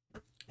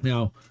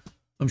 Now,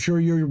 I'm sure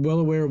you're well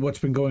aware of what's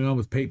been going on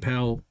with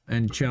PayPal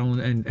and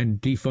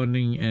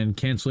defunding and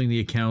canceling the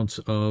accounts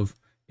of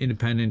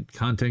independent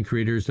content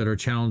creators that are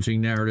challenging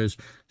narratives,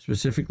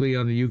 specifically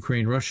on the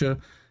Ukraine-Russia,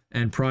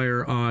 and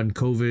prior on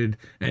COVID,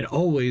 and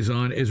always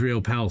on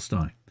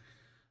Israel-Palestine.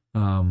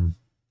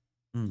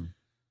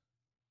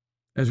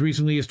 As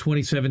recently as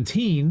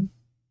 2017,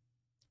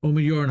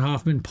 Omidyar and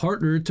Hoffman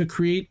partnered to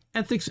create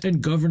Ethics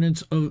and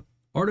Governance of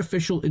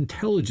Artificial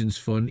Intelligence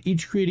Fund,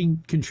 each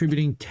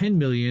contributing $10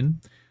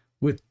 million.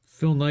 With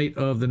Phil Knight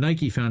of the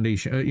Nike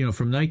Foundation,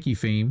 from Nike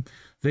fame,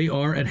 they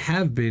are and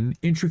have been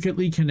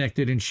intricately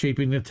connected in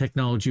shaping the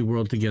technology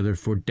world together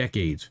for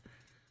decades.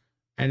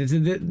 And it's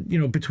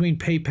between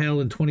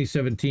PayPal and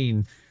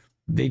 2017,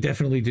 they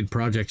definitely did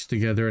projects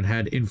together and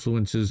had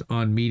influences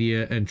on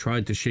media and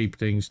tried to shape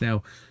things.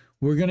 Now,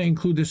 we're going to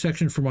include this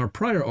section from our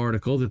prior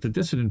article that the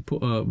Dissident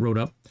wrote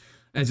up,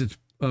 as it's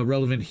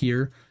relevant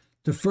here,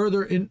 to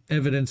further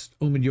evidence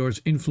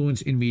Omidyar's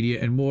influence in media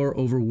and more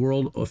over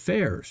world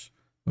affairs.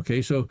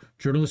 Okay, so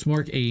journalist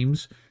Mark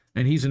Ames,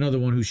 and he's another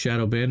one who's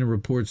shadow banned and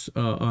reports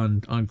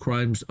on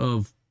crimes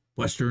of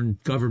Western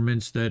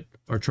governments that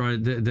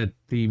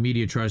the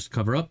media tries to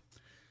cover up.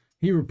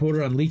 He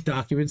reported on leaked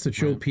documents that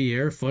show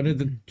Pierre funded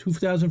the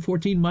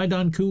 2014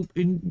 Maidan coup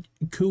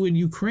in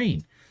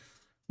Ukraine,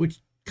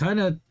 which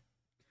kind of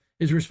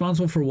is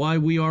responsible for why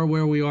we are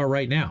where we are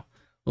right now,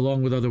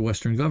 along with other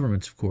Western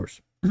governments, of course.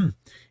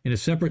 In a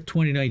separate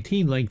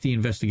 2019 lengthy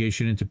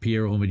investigation into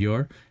Pierre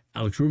Omidyar,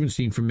 Alex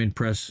Rubinstein from Mint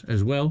Press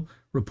as well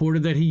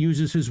reported that he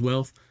uses his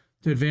wealth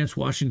to advance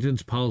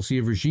Washington's policy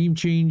of regime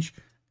change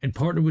and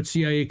partner with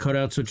CIA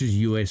cutouts such as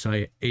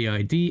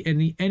USAID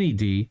and the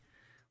NED,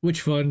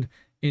 which fund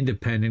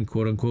independent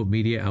quote-unquote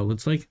media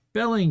outlets like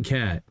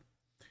Bellingcat.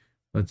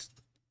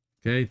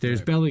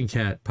 There's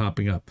Bellingcat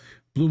popping up.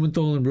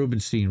 Blumenthal and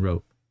Rubinstein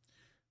wrote.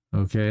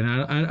 Okay, and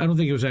I don't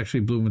think it was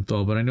actually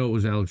Blumenthal, but I know it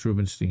was Alex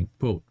Rubinstein.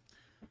 Quote,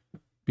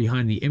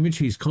 behind the image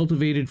he's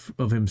cultivated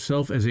of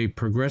himself as a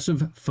progressive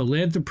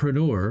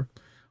philanthropreneur,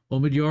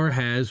 Omidyar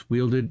has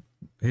wielded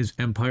his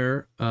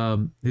empire,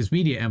 his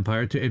media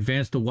empire, to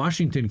advance the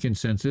Washington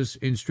consensus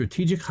in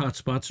strategic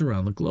hotspots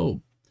around the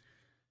globe.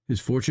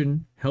 His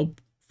fortune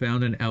helped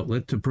found an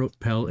outlet to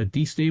propel a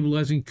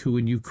destabilizing coup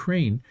in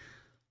Ukraine.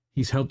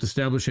 He's helped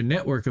establish a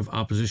network of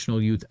oppositional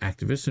youth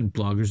activists and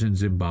bloggers in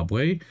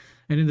Zimbabwe.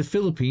 And in the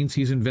Philippines,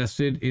 he's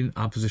invested in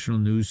oppositional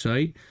news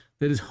site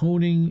that is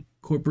honing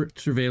corporate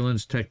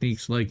surveillance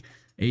techniques like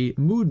a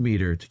mood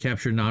meter to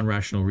capture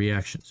non-rational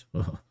reactions.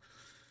 Oh,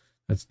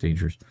 that's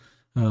dangerous.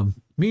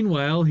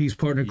 Meanwhile, he's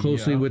partnered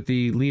closely with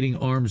the leading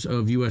arms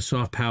of U.S.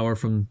 soft power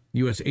from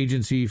U.S.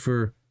 Agency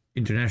for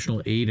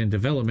International Aid and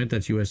Development,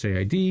 that's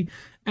USAID,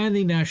 and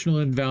the National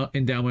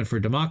Endowment for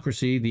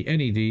Democracy, the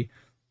NED,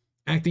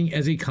 acting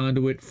as a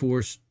conduit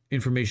for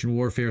information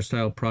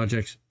warfare-style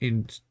projects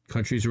in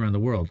countries around the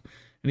world.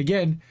 And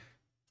again,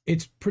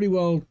 it's pretty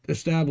well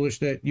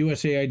established that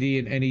USAID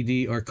and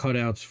NED are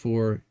cutouts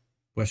for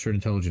Western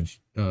intelligence,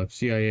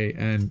 CIA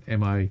and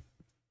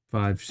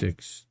MI5,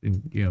 6,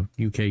 and,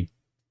 UK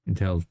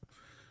intel,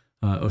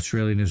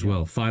 Australian as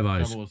well. Five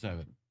Eyes.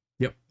 007.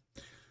 Yep.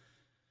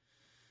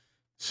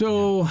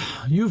 So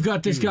you've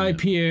got this guy,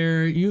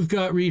 Pierre, you've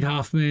got Reid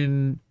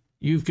Hoffman,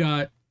 you've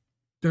got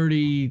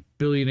 30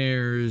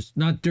 billionaires,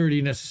 not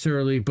dirty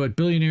necessarily, but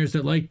billionaires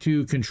that like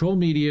to control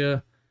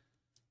media,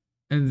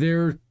 and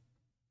they're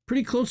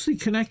pretty closely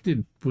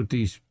connected with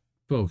these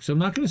folks. I'm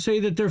not going to say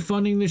that they're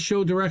funding this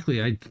show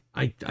directly.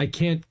 I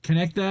can't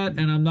connect that,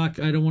 and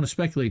I don't want to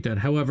speculate that.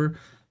 However,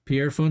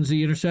 Pierre funds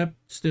The Intercept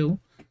still.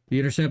 The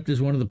Intercept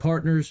is one of the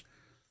partners.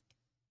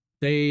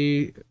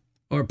 They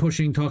are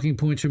pushing talking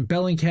points from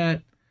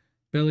Bellingcat.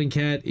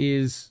 Bellingcat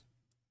is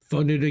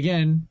funded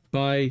again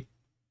by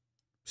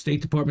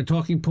State Department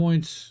talking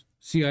points,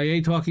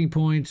 CIA talking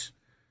points,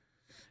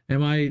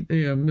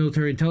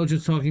 military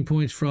intelligence talking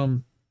points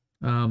from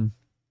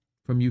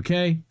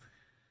UK,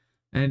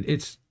 and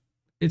it's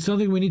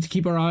something we need to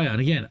keep our eye on.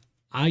 Again,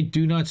 I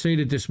do not say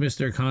to dismiss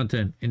their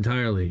content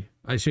entirely.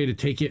 I say to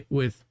take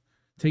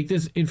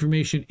this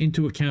information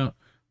into account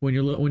when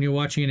you're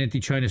watching an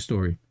anti-China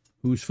story.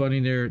 Who's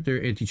funding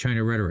their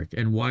anti-China rhetoric,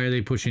 and why are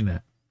they pushing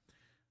that?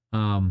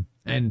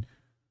 And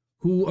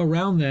who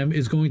around them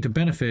is going to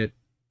benefit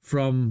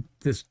from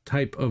this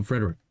type of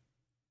rhetoric?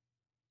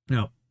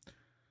 Now,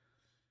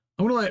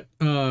 I want to let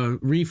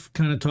Reef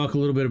kind of talk a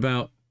little bit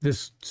about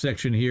this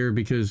section here,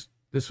 because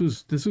this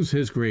was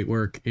his great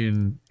work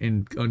in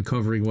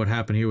uncovering what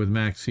happened here with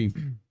Max. He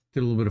did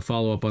a little bit of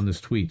follow up on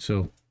this tweet.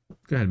 So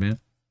go ahead, man.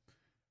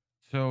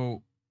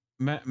 So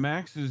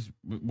Max is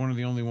one of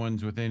the only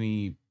ones with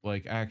any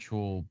like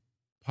actual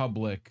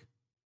publicly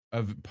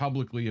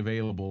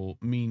available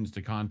means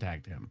to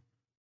contact him,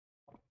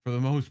 for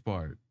the most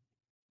part,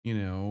 you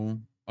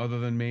know, other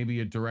than maybe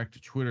a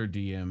direct Twitter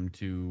DM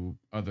to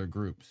other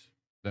groups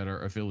that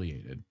are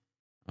affiliated,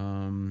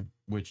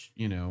 which,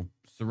 you know,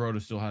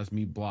 Sirota still has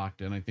me blocked,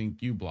 and I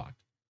think you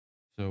blocked,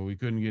 so we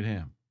couldn't get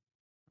him.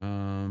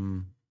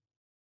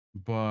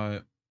 But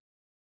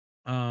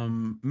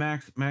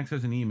Max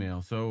has an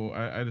email, so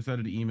I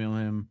decided to email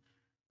him,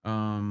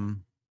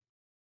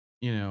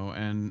 you know,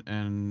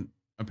 and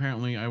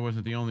apparently I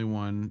wasn't the only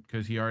one,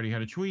 because he already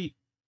had a tweet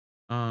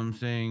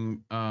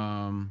saying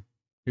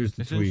here's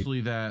the essentially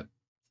tweet. that,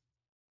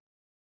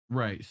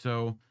 right,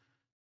 so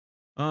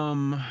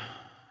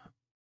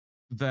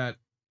that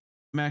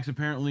Max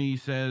apparently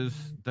says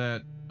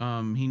that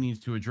he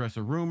needs to address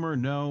a rumor.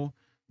 No,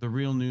 the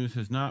Real News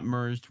has not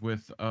merged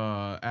with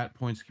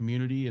 @Points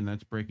Community, and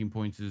that's Breaking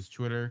Points'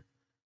 Twitter,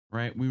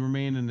 right? We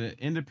remain an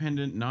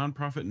independent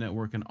nonprofit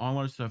network, and all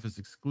our stuff is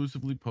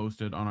exclusively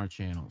posted on our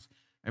channels.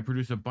 I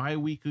produce a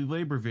bi-weekly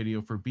labor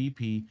video for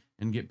BP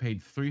and get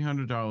paid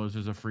 $300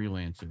 as a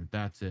freelancer.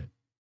 That's it.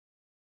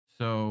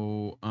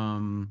 So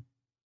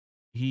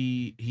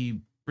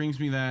he brings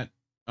me that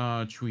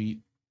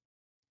tweet,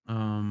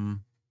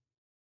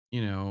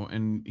 you know,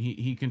 and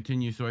he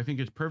continues. So I think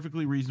it's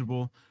perfectly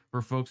reasonable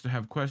for folks to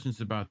have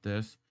questions about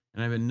this,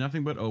 and I've been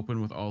nothing but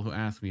open with all who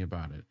ask me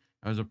about it.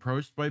 I was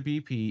approached by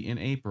BP in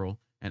April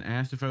and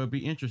asked if I would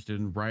be interested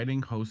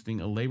in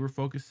hosting a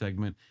labor-focused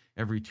segment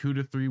every 2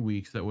 to 3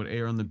 weeks that would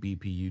air on the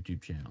BP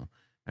YouTube channel.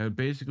 I would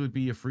basically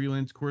be a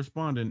freelance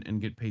correspondent and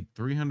get paid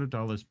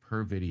 $300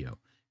 per video.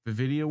 If a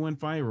video went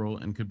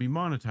viral and could be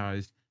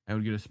monetized, I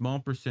would get a small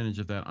percentage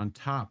of that on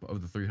top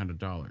of the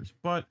 $300.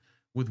 But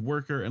with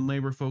worker and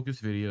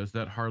labor-focused videos,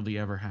 that hardly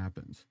ever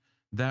happens.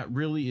 That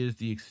really is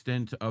the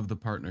extent of the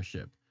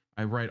partnership.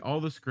 I write all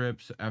the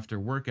scripts after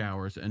work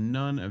hours, and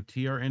none of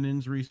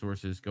TRNN's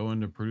resources go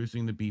into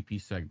producing the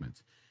BP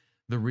segments.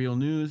 The Real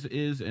News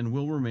is and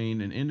will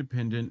remain an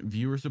independent,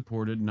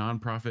 viewer-supported,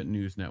 nonprofit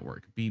news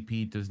network.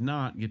 BP does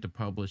not get to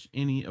publish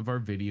any of our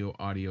video,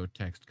 audio,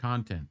 text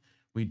content.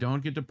 We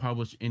don't get to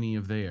publish any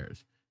of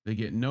theirs. They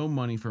get no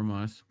money from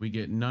us. We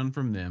get none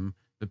from them.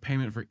 The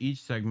payment for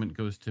each segment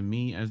goes to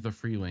me as the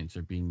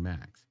freelancer, being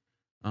Max.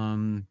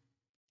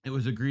 It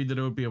was agreed that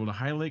I would be able to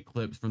highlight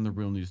clips from the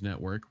Real News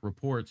Network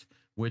reports,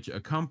 which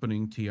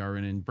accompanying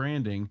TRNN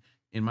branding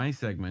in my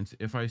segments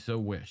if I so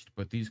wished,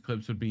 but these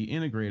clips would be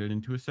integrated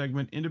into a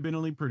segment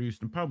independently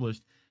produced and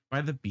published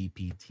by the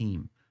BP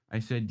team. I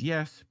said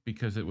yes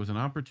because it was an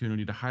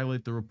opportunity to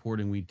highlight the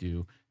reporting we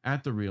do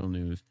at the Real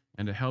News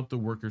and to help the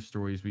worker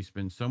stories we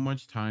spend so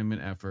much time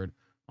and effort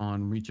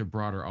on reach a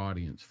broader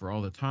audience. For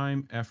all the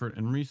time, effort,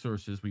 and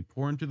resources we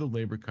pour into the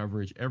labor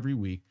coverage every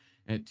week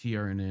at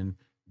TRNN,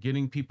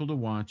 getting people to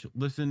watch,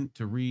 listen,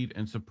 to read,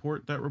 and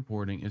support that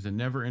reporting is a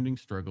never-ending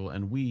struggle,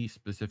 and we,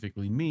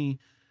 specifically me,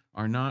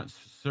 are not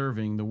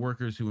serving the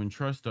workers who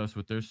entrust us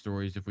with their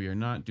stories if we are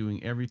not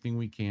doing everything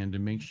we can to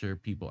make sure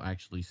people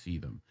actually see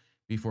them.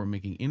 Before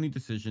making any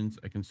decisions,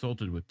 I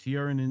consulted with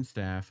TRNN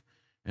staff,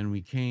 and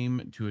we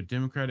came to a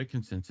democratic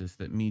consensus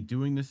that me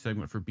doing this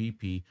segment for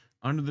BP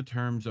under the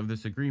terms of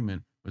this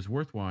agreement was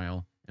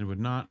worthwhile and would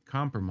not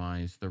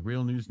compromise the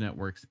Real News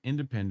Network's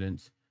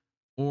independence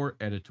or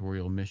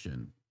editorial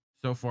mission.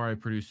 So far, I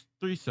produced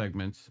 3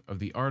 segments of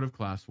The Art of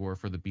Class War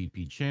for the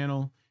BP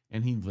channel,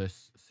 and he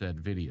lists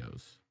said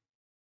videos.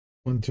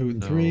 1, 2,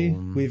 and 3.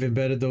 We've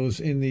embedded those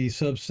in the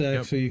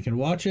Substack so you can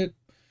watch it.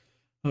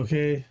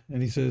 Okay,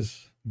 and he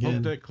says again.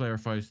 Hope that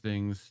clarifies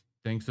things.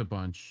 Thanks a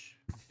bunch,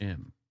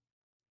 M.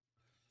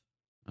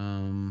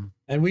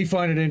 And we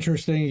find it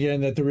interesting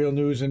again that the Real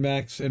News and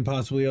Max and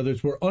possibly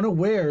others were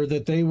unaware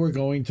that they were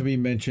going to be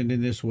mentioned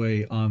in this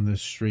way on the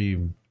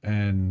stream,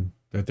 and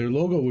that their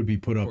logo would be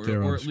put up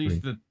there on or at screen.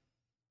 least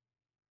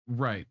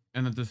right,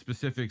 and that the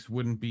specifics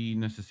wouldn't be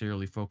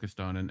necessarily focused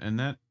on, and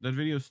that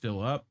video is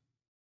still up.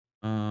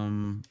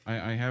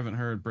 I haven't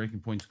heard Breaking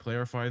Points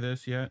clarify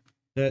this yet.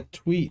 That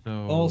tweet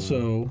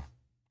also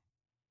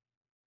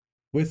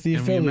with the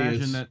And we imagine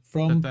affiliates that-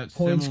 from that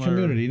Points similar-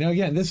 Community. Now,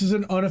 again, this is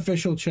an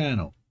unofficial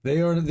channel.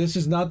 This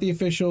is not the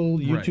official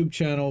YouTube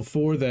channel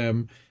for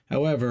them.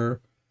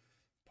 However,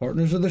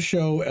 partners of the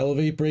show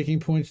elevate Breaking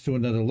Points to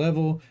another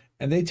level,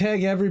 and they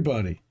tag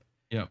everybody.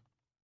 Yep.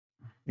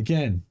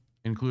 Again,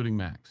 including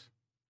Max.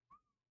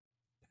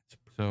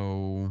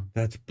 So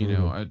that's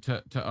brutal.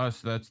 To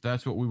us,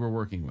 that's what we were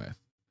working with.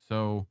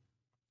 So,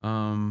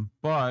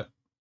 I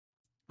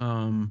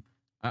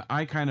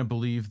kind of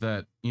believe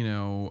that,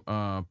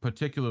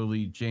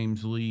 particularly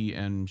James Lee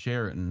and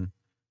Sheraton,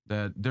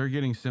 that they're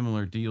getting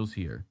similar deals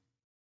here.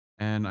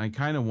 And I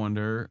kind of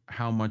wonder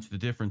how much the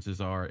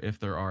differences are, if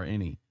there are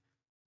any.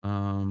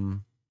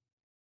 But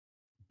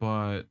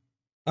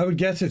I would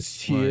guess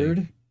it's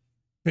tiered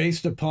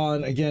based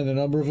upon, again, the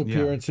number of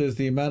appearances,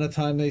 the amount of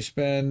time they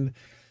spend.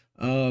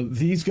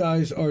 These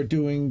guys are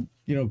doing,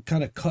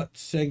 kind of cut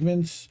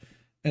segments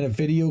and a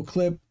video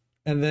clip,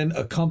 and then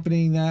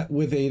accompanying that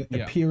with an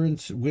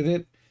appearance with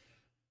it.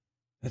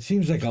 That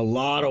seems like a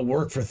lot of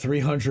work for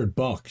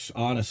 $300,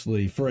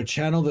 honestly, for a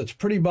channel that's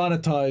pretty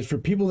monetized, for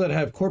people that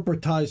have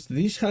corporate ties to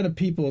these kind of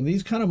people and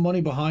these kind of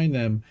money behind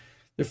them.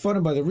 They're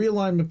funded by the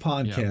Realignment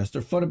Podcast.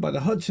 They're funded by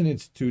the Hudson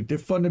Institute. They're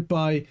funded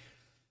by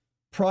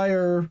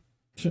prior.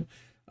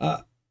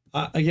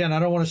 Again, I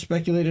don't want to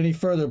speculate any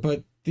further,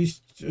 but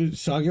these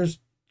Sagar's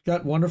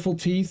got wonderful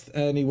teeth,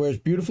 and he wears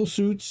beautiful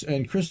suits,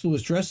 and Crystal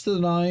is dressed to the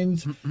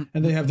nines,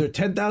 and they have their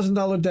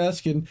 $10,000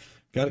 desk, and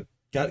got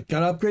to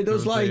upgrade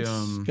those lights.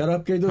 Got to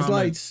upgrade those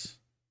lights.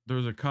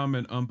 There's a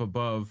comment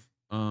above.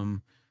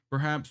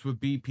 Perhaps with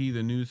BP,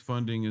 the news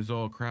funding is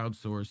all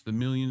crowdsourced. The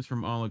millions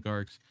from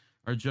oligarchs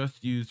are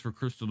just used for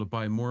Crystal to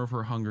buy more of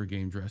her Hunger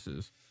Game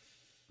dresses.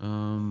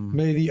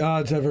 May the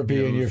odds ever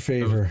be in your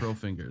favor. Those pearl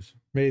fingers.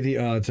 May the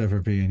odds ever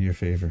be in your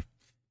favor.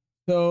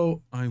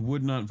 So I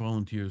would not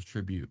volunteer as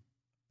tribute.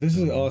 This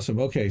is awesome.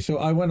 Okay, so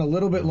I went a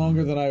little bit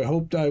longer than I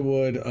hoped I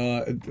would.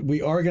 We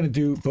are going to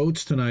do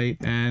votes tonight,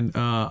 and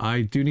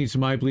I do need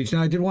some eye bleach.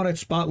 Now, I did want to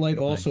spotlight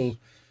also,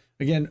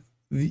 again,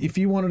 if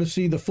you wanted to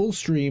see the full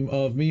stream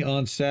of me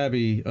on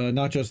Sabby,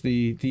 not just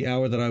the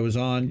hour that I was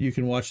on, you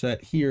can watch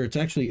that here. It's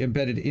actually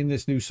embedded in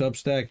this new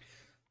Substack.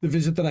 The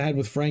visit that I had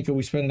with Franco,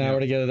 we spent an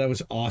hour together. That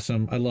was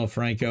awesome. I love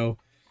Franco.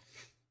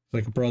 It's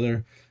like a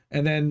brother.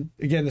 And then,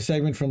 again, the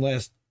segment from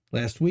last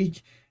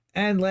week.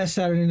 And last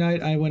Saturday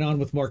night, I went on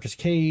with Marcus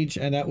Cage,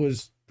 and that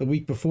was the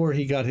week before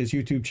he got his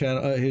YouTube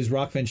channel, his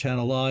Rockfin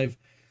channel live.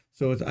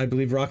 So it's, I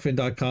believe,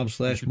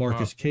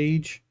 rockfin.com/Marcus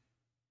Cage.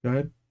 Go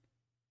ahead.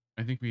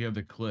 I think we have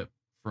the clip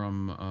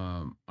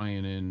from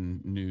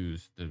INN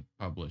News that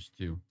published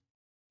too,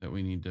 that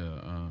we need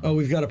to.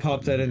 We've got to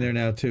pop that in there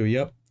now too.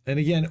 Yep. And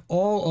again,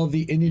 all of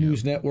the Indie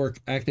News Network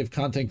active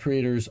content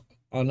creators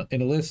in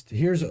a list.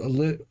 Here's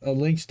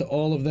links to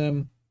all of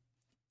them.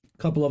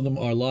 A couple of them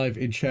are live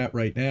in chat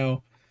right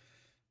now.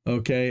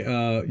 Okay,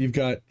 you've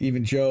got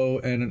even Joe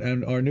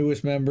and our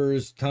newest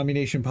members, Tommy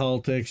Nation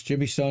Politics,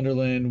 Jimmy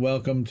Sunderland.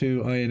 Welcome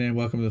to INN.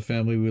 Welcome to the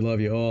family. We love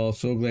you all.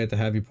 So glad to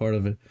have you part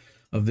of it,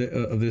 of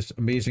this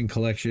amazing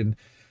collection.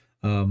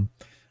 I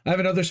have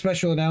another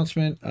special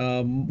announcement.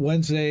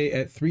 Wednesday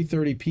at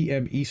 3:30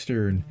 p.m.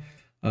 Eastern,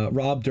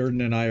 Rob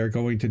Durden and I are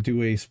going to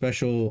do a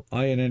special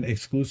INN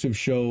exclusive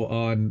show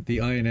on the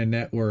INN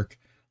network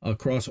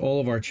across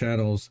all of our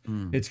channels.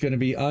 It's going to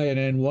be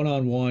INN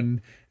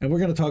one-on-one, and we're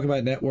going to talk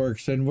about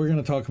networks, and we're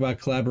going to talk about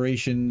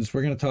collaborations.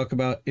 We're going to talk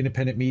about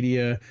independent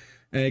media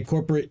and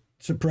corporate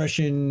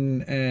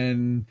suppression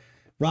and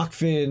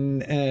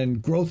Rockfin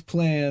and growth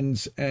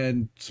plans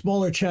and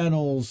smaller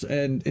channels.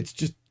 And it's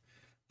just,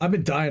 I've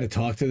been dying to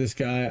talk to this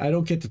guy. I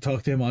don't get to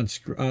talk to him on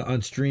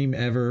stream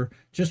ever,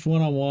 just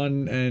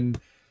one-on-one. And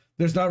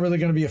there's not really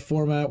going to be a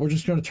format. We're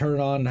just going to turn it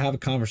on and have a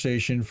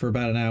conversation for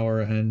about an hour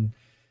and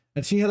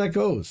see how that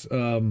goes.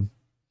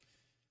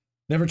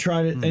 Never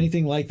tried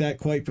anything like that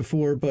quite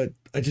before, but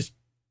I just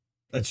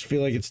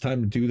feel like it's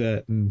time to do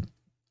that, and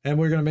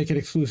we're gonna make it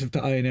exclusive to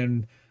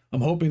INN.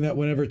 I'm hoping that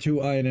whenever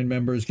two INN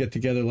members get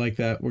together like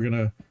that, we're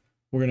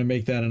gonna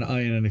make that an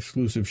INN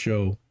exclusive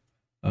show,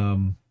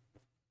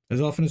 as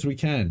often as we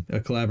can,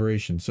 a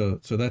collaboration. So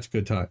that's a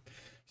good time.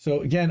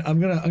 So again, I'm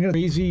gonna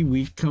crazy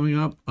week coming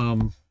up.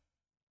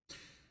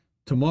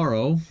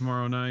 Tomorrow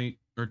night,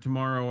 or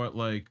tomorrow at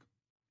like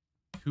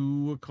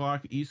 2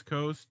 o'clock East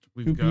Coast.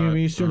 We've 2 p.m.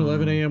 Eastern,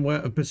 11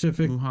 a.m.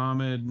 Pacific.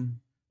 Mohammed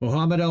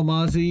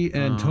Almazi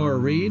and Tara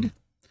Reid.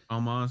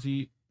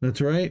 Almazi.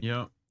 That's right.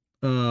 Yep.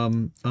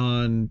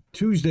 On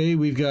Tuesday,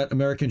 we've got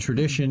American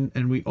Tradition,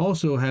 and we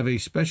also have a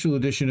special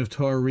edition of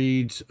Tara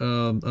Reid's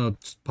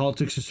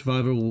Politics of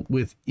Survival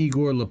with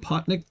Igor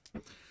Lopatnik.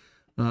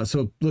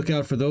 So look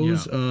out for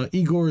those. Yeah.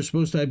 Igor is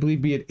supposed to, I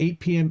believe, be at 8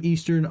 p.m.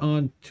 Eastern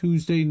on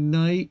Tuesday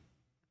night.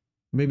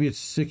 Maybe it's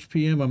 6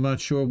 p.m. I'm not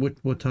sure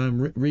what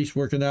time Reese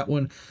working that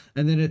one.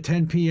 And then at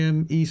 10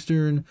 p.m.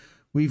 Eastern,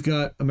 we've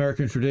got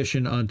American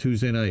Tradition on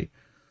Tuesday night.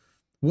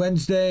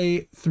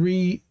 Wednesday,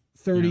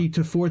 3:30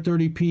 to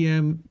 4:30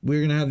 p.m., we're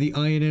going to have the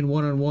INN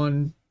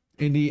one-on-one,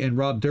 Indy and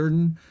Rob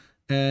Durden.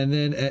 And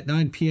then at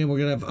 9 p.m., we're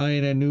going to have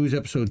INN News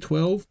episode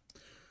 12.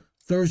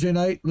 Thursday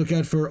night, look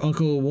out for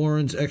Uncle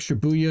Warren's Extra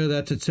Booyah.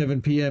 That's at 7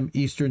 p.m.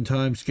 Eastern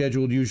time,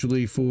 scheduled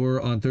usually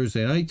for on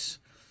Thursday nights.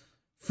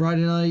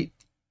 Friday night,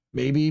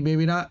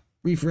 maybe not,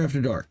 Reefer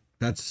After Dark.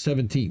 That's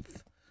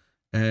 17th.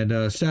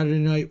 And Saturday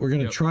night, we're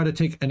going to try to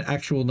take an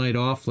actual night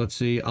off. Let's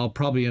see. I'll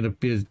probably end up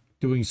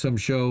doing some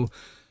show.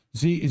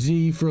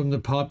 Z from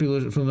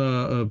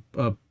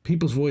the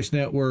People's Voice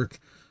Network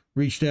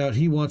reached out.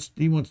 He wants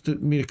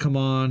me to come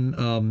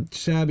on.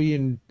 Sabby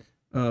and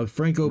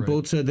Franco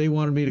both said they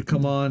wanted me to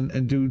come on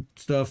and do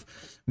stuff.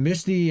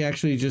 Misty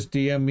actually just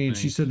DM'd me and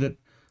she said that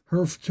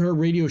her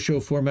radio show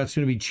format's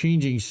going to be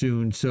changing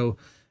soon. So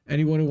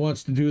anyone who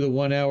wants to do the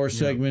 1 hour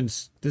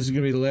segments, this is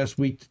going to be the last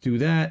week to do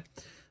that.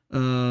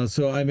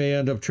 So I may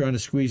end up trying to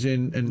squeeze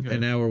in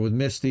an hour with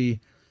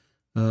Misty.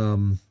 Yeah,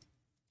 I'm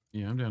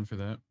down for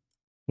that.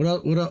 What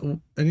else?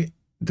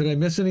 Did I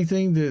miss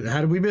anything?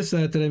 How did we miss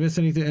that? Did I miss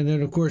anything? And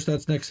then, of course,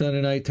 that's next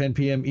Sunday night, 10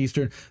 p.m.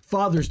 Eastern.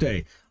 Father's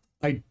Day.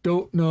 I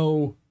don't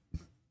know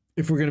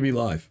if we're going to be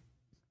live.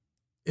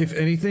 If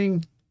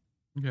anything,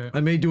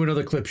 I may do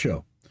another clip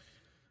show.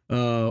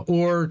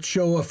 Or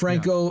show a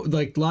Franco,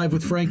 like live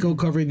with Franco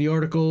covering the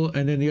article,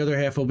 and then the other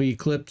half will be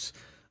clips.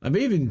 We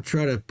may even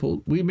try to pull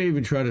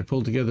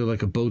together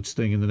like a boats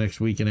thing in the next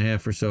week and a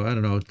half or so. I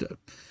don't know.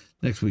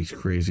 Next week's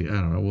crazy. I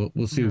don't know.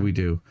 We'll see what we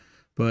do.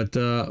 But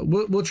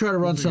we'll try to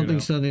run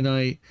something Sunday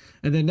night.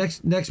 And then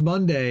next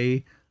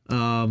Monday,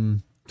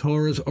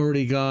 Tara's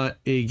already got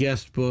a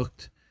guest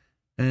booked.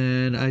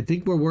 And I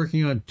think we're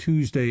working on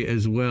Tuesday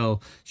as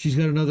well. She's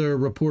got another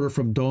reporter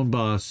from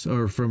Donbass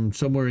or from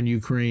somewhere in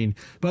Ukraine.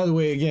 By the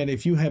way, again,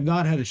 if you have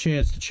not had a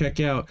chance to check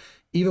out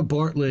Eva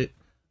Bartlett,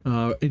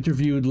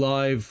 interviewed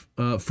live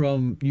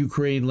from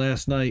Ukraine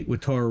last night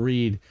with Tara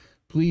Reid,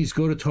 please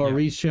go to Tara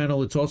Reid's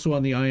channel. It's also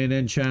on the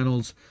INN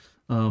channels.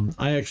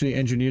 I actually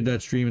engineered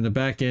that stream in the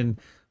back end.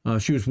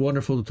 She was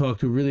wonderful to talk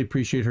to. Really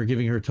appreciate her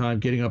giving her time,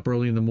 getting up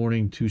early in the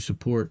morning to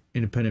support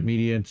independent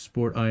media and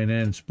support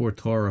INN, support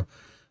Tara.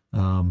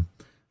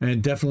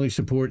 And definitely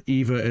support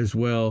Eva as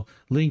well.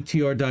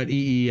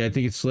 linktr.ee, I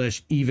think it's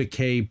 /Eva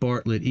K.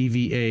 Bartlett,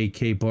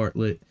 EVA-K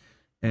Bartlett.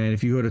 And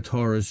if you go to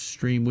Tara's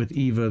stream with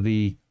Eva,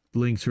 the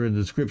links are in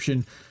the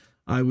description.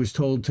 I was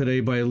told today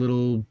by a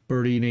little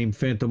birdie named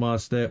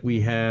Phantomos that we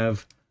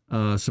have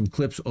some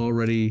clips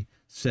already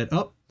set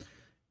up.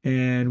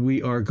 And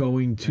we are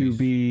going to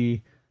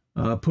be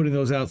putting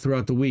those out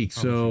throughout the week.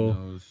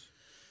 So,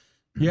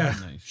 yeah,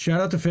 shout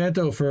out to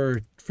Phanto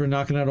for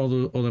knocking out all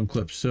them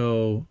clips.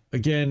 So,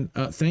 again,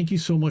 thank you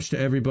so much to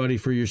everybody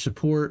for your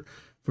support,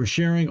 for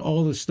sharing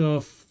all the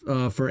stuff,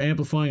 for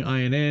amplifying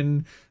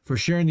INN, for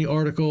sharing the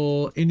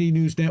article,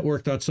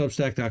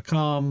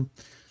 indienewsnetwork.substack.com,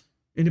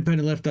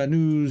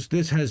 independentleft.news.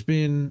 This has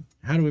been,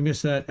 how do we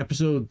miss that,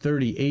 episode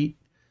 38.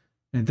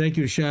 And thank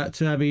you to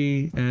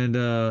Sabby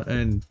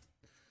and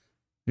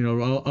you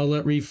know, I'll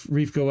let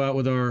Reef go out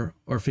with our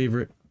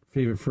favorite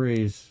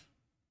phrase,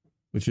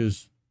 which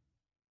is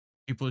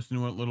keep listening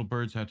to what little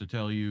birds have to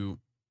tell you.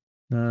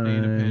 Stay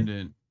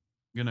independent.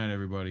 Good night,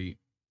 everybody.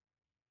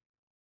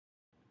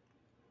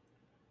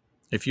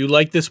 If you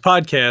like this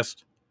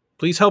podcast,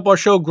 please help our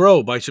show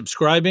grow by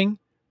subscribing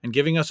and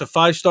giving us a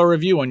 5-star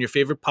review on your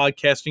favorite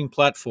podcasting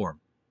platform.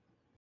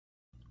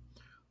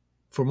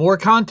 For more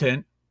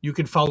content, you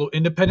can follow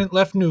Independent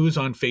Left News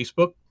on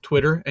Facebook,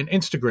 Twitter, and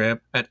Instagram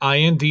at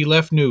IND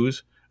Left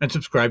News and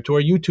subscribe to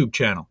our YouTube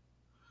channel.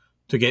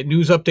 To get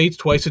news updates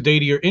twice a day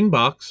to your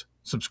inbox,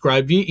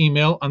 subscribe via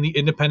email on the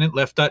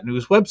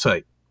independentleft.news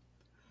website.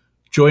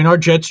 Join our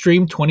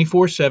Jetstream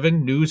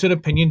 24/7 news and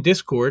opinion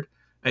Discord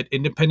at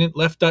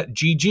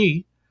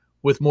independentleft.gg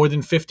with more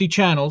than 50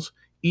 channels,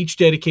 each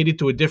dedicated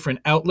to a different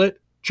outlet,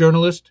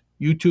 journalist,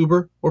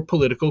 YouTuber, or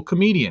political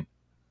comedian.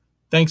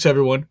 Thanks,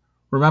 everyone.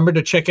 Remember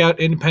to check out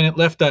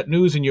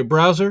independentleft.news in your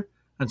browser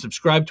and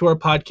subscribe to our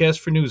podcast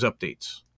for news updates.